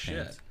Holy banana shit.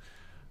 pants.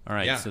 All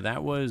right, Yeah. so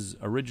that was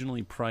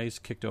originally Price,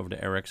 kicked over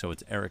to Eric, so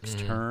it's Eric's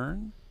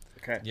turn.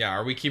 Okay. Yeah,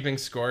 are we keeping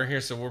score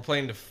here? So we're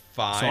playing to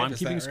 5. So I'm is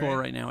keeping that score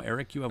right now.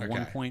 Eric, you have 1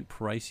 Okay. point.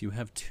 Price, you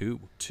have 2.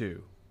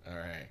 2. All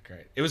right,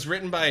 great. It was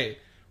written by...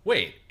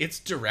 Wait, it's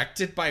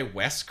directed by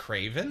Wes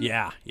Craven?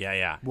 Yeah.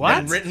 What?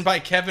 And written by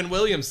Kevin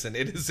Williamson.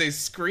 It is a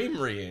Scream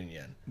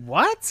reunion.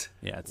 What?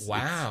 Yeah, it's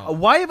Wow.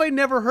 Why have I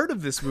never heard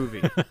of this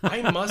movie?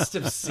 I must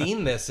have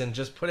seen this and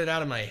just put it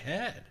out of my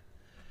head.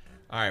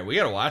 All right, we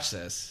got to watch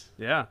this.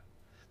 Yeah.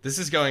 This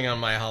is going on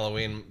my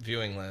Halloween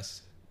viewing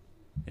list.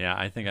 Yeah,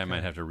 I think I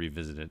might have to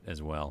revisit it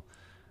as well.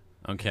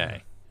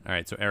 Okay. All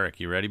right, so Eric,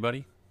 you ready,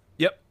 buddy?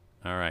 Yep.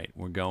 All right,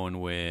 we're going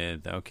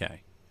with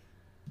okay.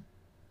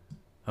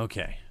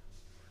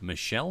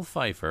 Michelle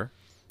Pfeiffer,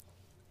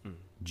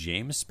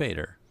 James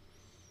Spader,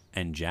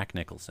 and Jack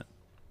Nicholson.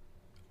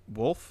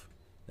 Wolf.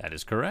 That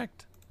is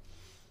correct.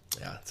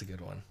 Yeah, it's a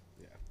good one.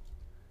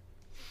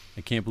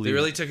 I can't believe They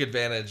really took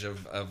advantage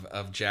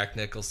of Jack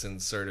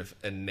Nicholson's sort of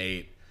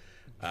innate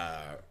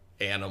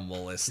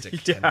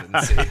animalistic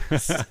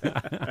tendencies.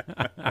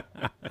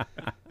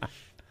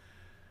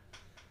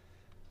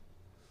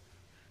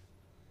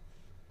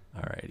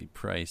 All righty,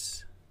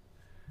 Price.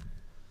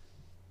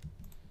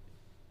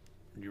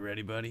 You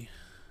ready, buddy?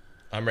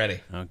 I'm ready.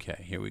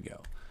 Okay, here we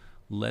go.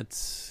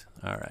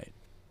 All right.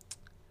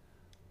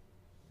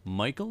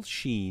 Michael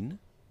Sheen,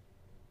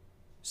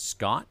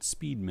 Scott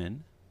Speedman,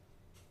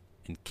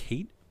 and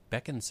Kate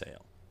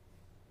Beckinsale.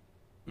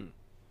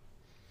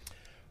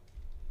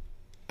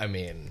 I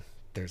mean,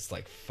 there's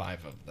like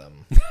 5 of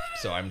them.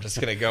 So I'm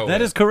just going to go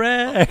That is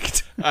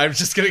correct. I'm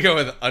just going to go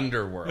with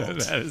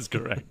Underworld. That is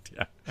correct,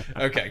 yeah.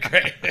 Okay,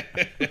 great.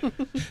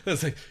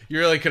 It's like, you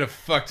really could have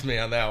fucked me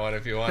on that one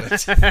if you wanted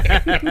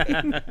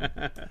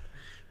to.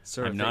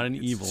 Sort I'm not an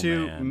it's evil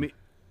 2, man.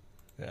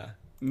 Yeah.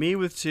 Me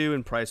with 2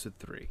 and Price with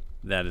 3.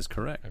 That is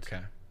correct.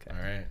 Okay. All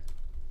right.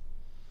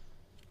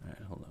 All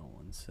right, hold on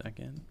 1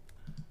 second.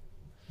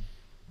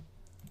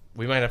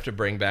 We might have to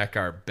bring back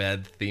our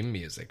bed theme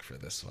music for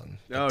this one.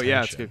 Oh,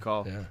 yeah, it's a good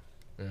call. Yeah.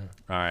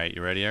 All right,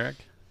 you ready, Eric?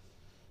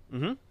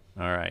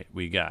 Mm-hmm. All right,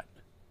 we got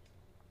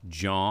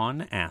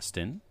John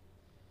Aston,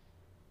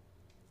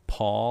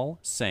 Paul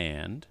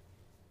Sand,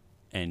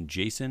 and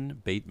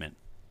Jason Bateman.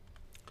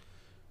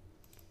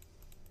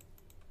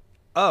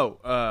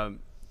 Oh,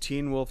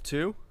 Teen Wolf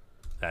 2?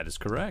 That is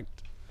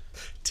correct.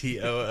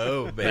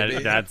 TOO,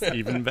 baby. That's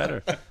even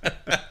better.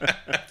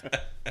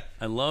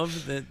 I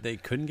love that they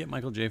couldn't get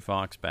Michael J.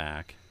 Fox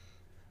back,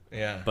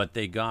 Yeah. but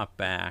they got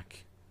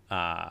back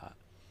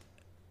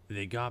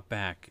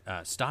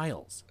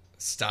Styles.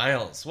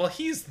 Styles. Well,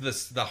 he's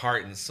the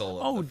heart and soul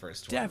of Oh, the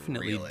first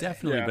definitely, one.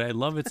 Really. Yeah. But I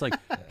love it's like,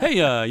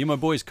 hey, you my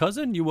boy's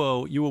cousin? You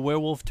a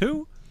werewolf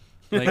too?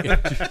 Like,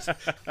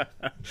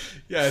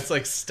 Yeah, it's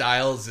like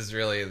Styles is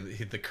really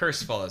the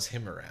curse follows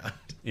him around.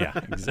 yeah,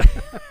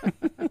 exactly.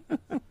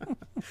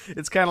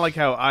 It's kind of like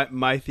how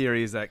my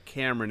theory is that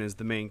Cameron is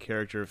the main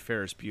character of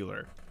Ferris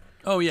Bueller.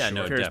 Oh yeah,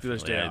 no, Ferris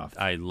Bueller's definitely. Day Off.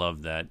 I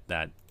love that.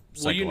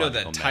 Well, you know that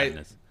psychological Ty-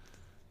 madness.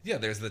 Yeah,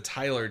 there's the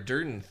Tyler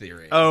Durden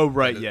theory. Oh,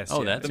 right, The- yes. Oh,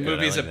 yeah. that's The good. I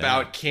movie's like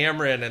about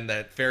Cameron and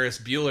that Ferris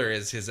Bueller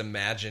is his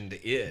imagined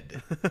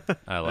id.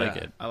 I like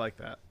Yeah. it. I like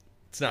that.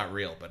 It's not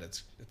real, but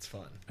it's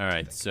fun. All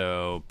right,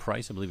 so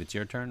Price, I believe it's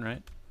your turn,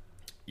 right?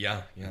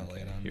 Yeah,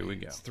 lay it on here me. we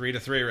go. It's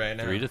 3-3 right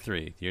now.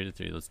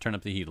 3-3. Let's turn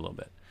up the heat a little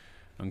bit.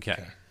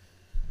 Okay.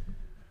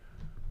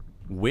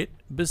 Whit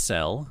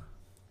Bissell,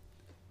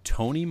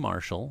 Tony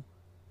Marshall,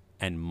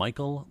 and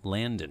Michael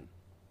Landon.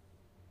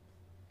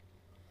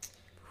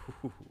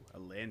 Ooh, a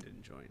Landon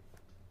joint.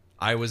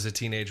 I Was a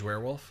Teenage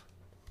Werewolf.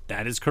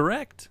 That is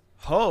correct.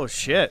 Oh,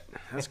 shit.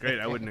 That's great.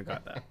 I wouldn't have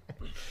got that.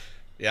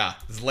 Yeah,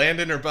 it's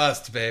Landon or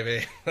bust,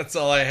 baby. That's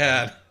all I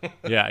had.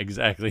 Yeah,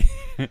 exactly.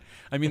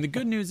 I mean, the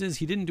good news is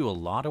he didn't do a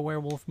lot of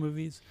werewolf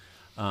movies.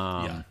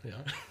 Yeah.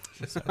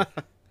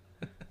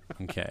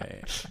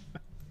 Okay.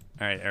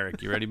 All right,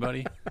 Eric, you ready,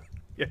 buddy?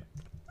 Yeah.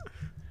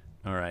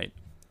 All right.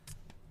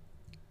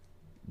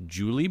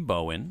 Julie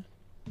Bowen,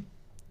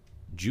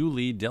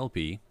 Julie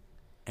Delpy,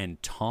 and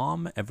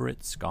Tom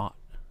Everett Scott.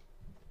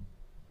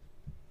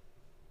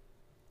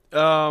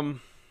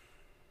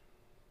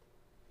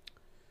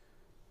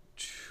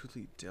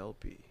 Julie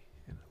Delpy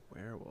in a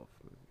werewolf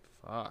movie.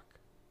 Fuck.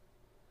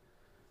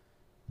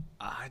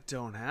 I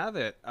don't have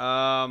it.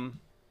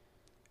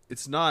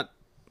 It's not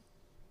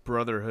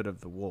Brotherhood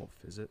of the Wolf,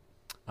 is it?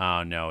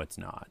 Oh, no, it's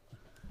not.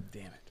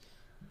 Damn it.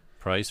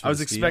 Price for I was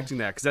the steal? expecting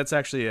that because that's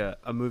actually a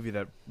movie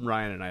that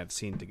Ryan and I have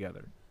seen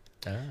together.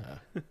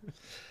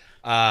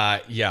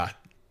 Yeah.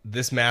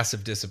 This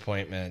massive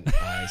disappointment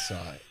I saw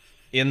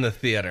in the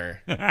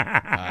theater.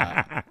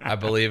 I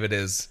believe it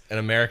is An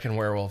American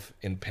Werewolf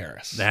in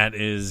Paris. That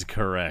is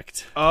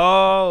correct.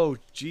 Oh,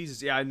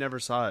 Jesus. Yeah, I never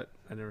saw it.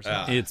 I never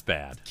saw it. It's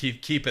bad.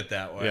 Keep it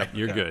that way. Yep,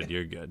 you're good.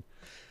 You're good.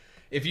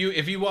 If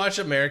you watch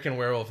American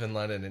Werewolf in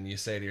London and you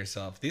say to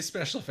yourself, these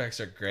special effects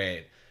are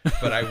great,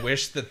 but I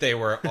wish that they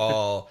were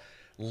all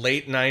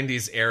late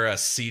 90s era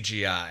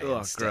CGI Ugh,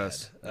 instead.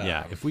 gross.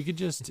 Yeah, if we could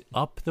just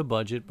up the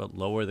budget but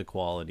lower the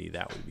quality,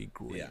 that would be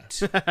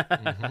great.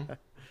 Yeah.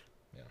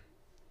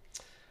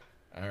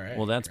 All right.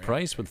 Well, that's great.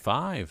 Price with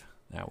 5.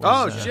 That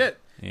Oh was, shit!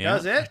 yeah. That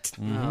was it.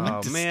 Oh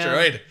man.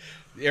 Destroyed.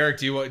 Eric,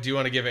 do you want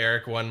to give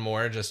Eric one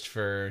more just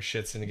for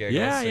shits and giggles?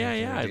 Yeah, so he yeah,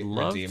 can yeah, I'd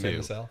love redeem to.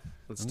 himself?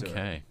 Let's do it.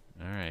 Okay.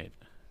 All right.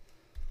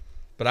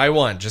 But I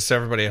won, just so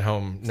everybody at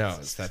home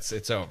knows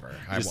it's over.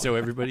 Just so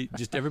everybody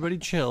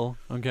chill,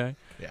 okay?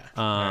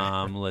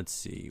 Yeah. Let's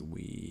see.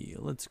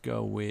 Let's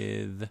go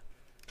with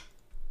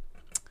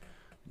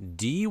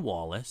D.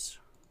 Wallace,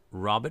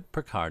 Robert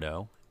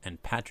Picardo,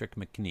 and Patrick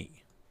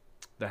McNee.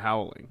 The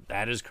Howling.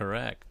 That is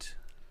correct.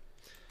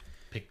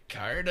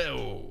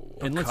 Picardo.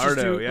 And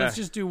Picardo, let's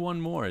just do one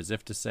more, as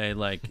if to say,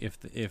 like, if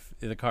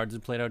the cards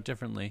had played out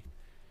differently,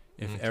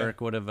 if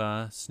Eric would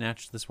have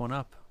snatched this one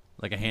up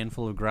like a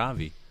handful of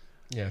gravy.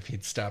 Yeah, if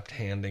he'd stopped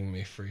handing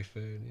me free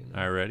food. You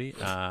know. All right, ready?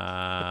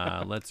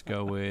 Let's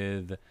go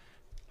with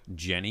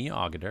Jenny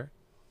Augater,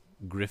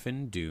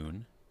 Griffin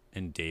Dune,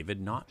 and David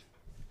Knott.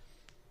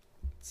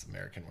 It's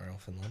American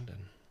Werewolf in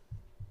London.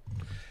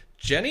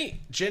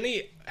 Jenny,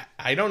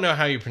 I don't know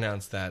how you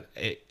pronounce that.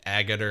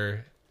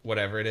 Agater,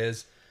 whatever it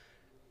is.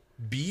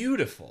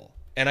 Beautiful.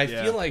 And I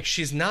feel like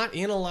she's not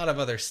in a lot of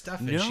other stuff,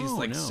 and she's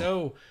like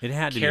so it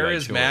had to be by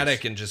charismatic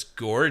choice. and just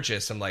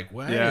gorgeous. I'm like,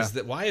 Yeah.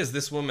 why is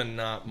this woman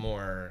not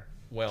more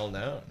well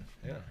known?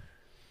 Yeah.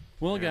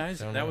 Well, guys,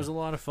 don't that know. was a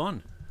lot of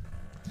fun.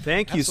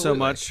 Thank you so Absolutely.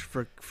 much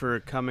for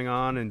coming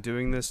on and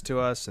doing this to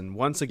us. And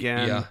once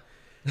again, Yeah.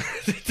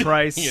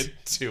 Price It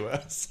to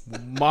us.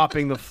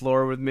 mopping the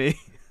floor with me.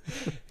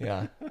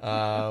 Yeah.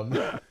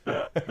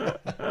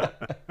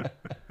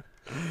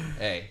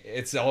 Hey,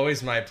 it's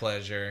always my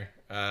pleasure.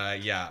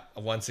 Yeah.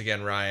 Once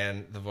again,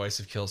 Ryan, the voice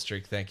of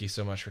Killstreak, thank you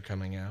so much for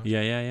coming out.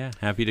 Yeah.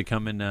 Happy to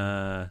come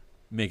and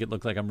make it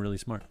look like I'm really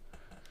smart.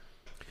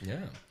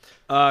 Yeah.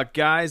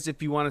 Guys,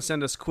 if you want to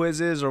send us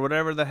quizzes or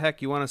whatever the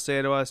heck you want to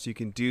say to us, you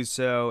can do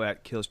so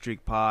at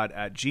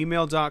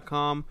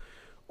killstreakpod@gmail.com,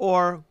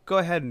 or go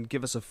ahead and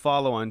give us a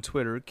follow on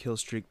Twitter,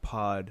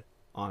 killstreakpod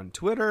on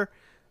Twitter.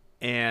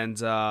 And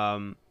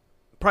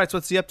Price,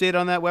 what's the update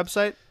on that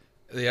website?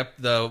 Yep,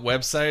 the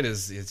website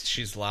is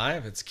she's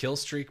live. It's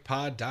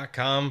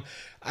killstreakpod.com.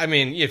 I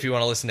mean, if you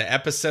want to listen to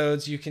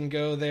episodes, you can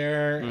go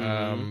there.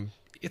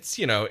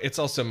 It's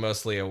also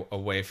mostly a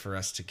way for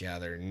us to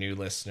gather new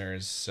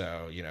listeners.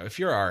 So, if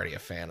you're already a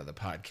fan of the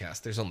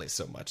podcast, there's only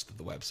so much that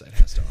the website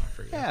has to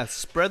offer you. Yeah,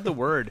 spread the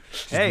word.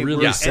 Hey,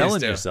 Really yeah, selling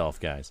please do.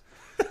 yourself, guys.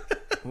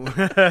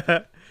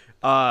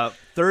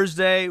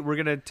 Thursday, we're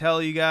going to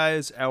tell you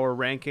guys our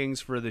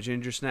rankings for the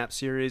Ginger Snap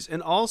series,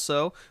 and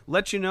also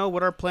let you know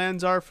what our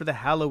plans are for the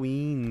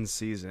Halloween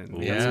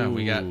season. Yeah,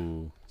 we got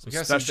Ooh. some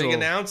special- big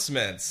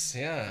announcements.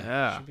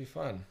 Yeah. Should be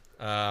fun.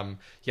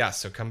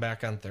 So come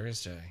back on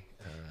Thursday.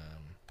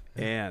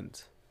 And,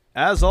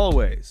 as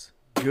always,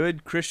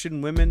 good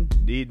Christian women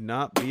need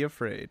not be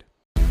afraid.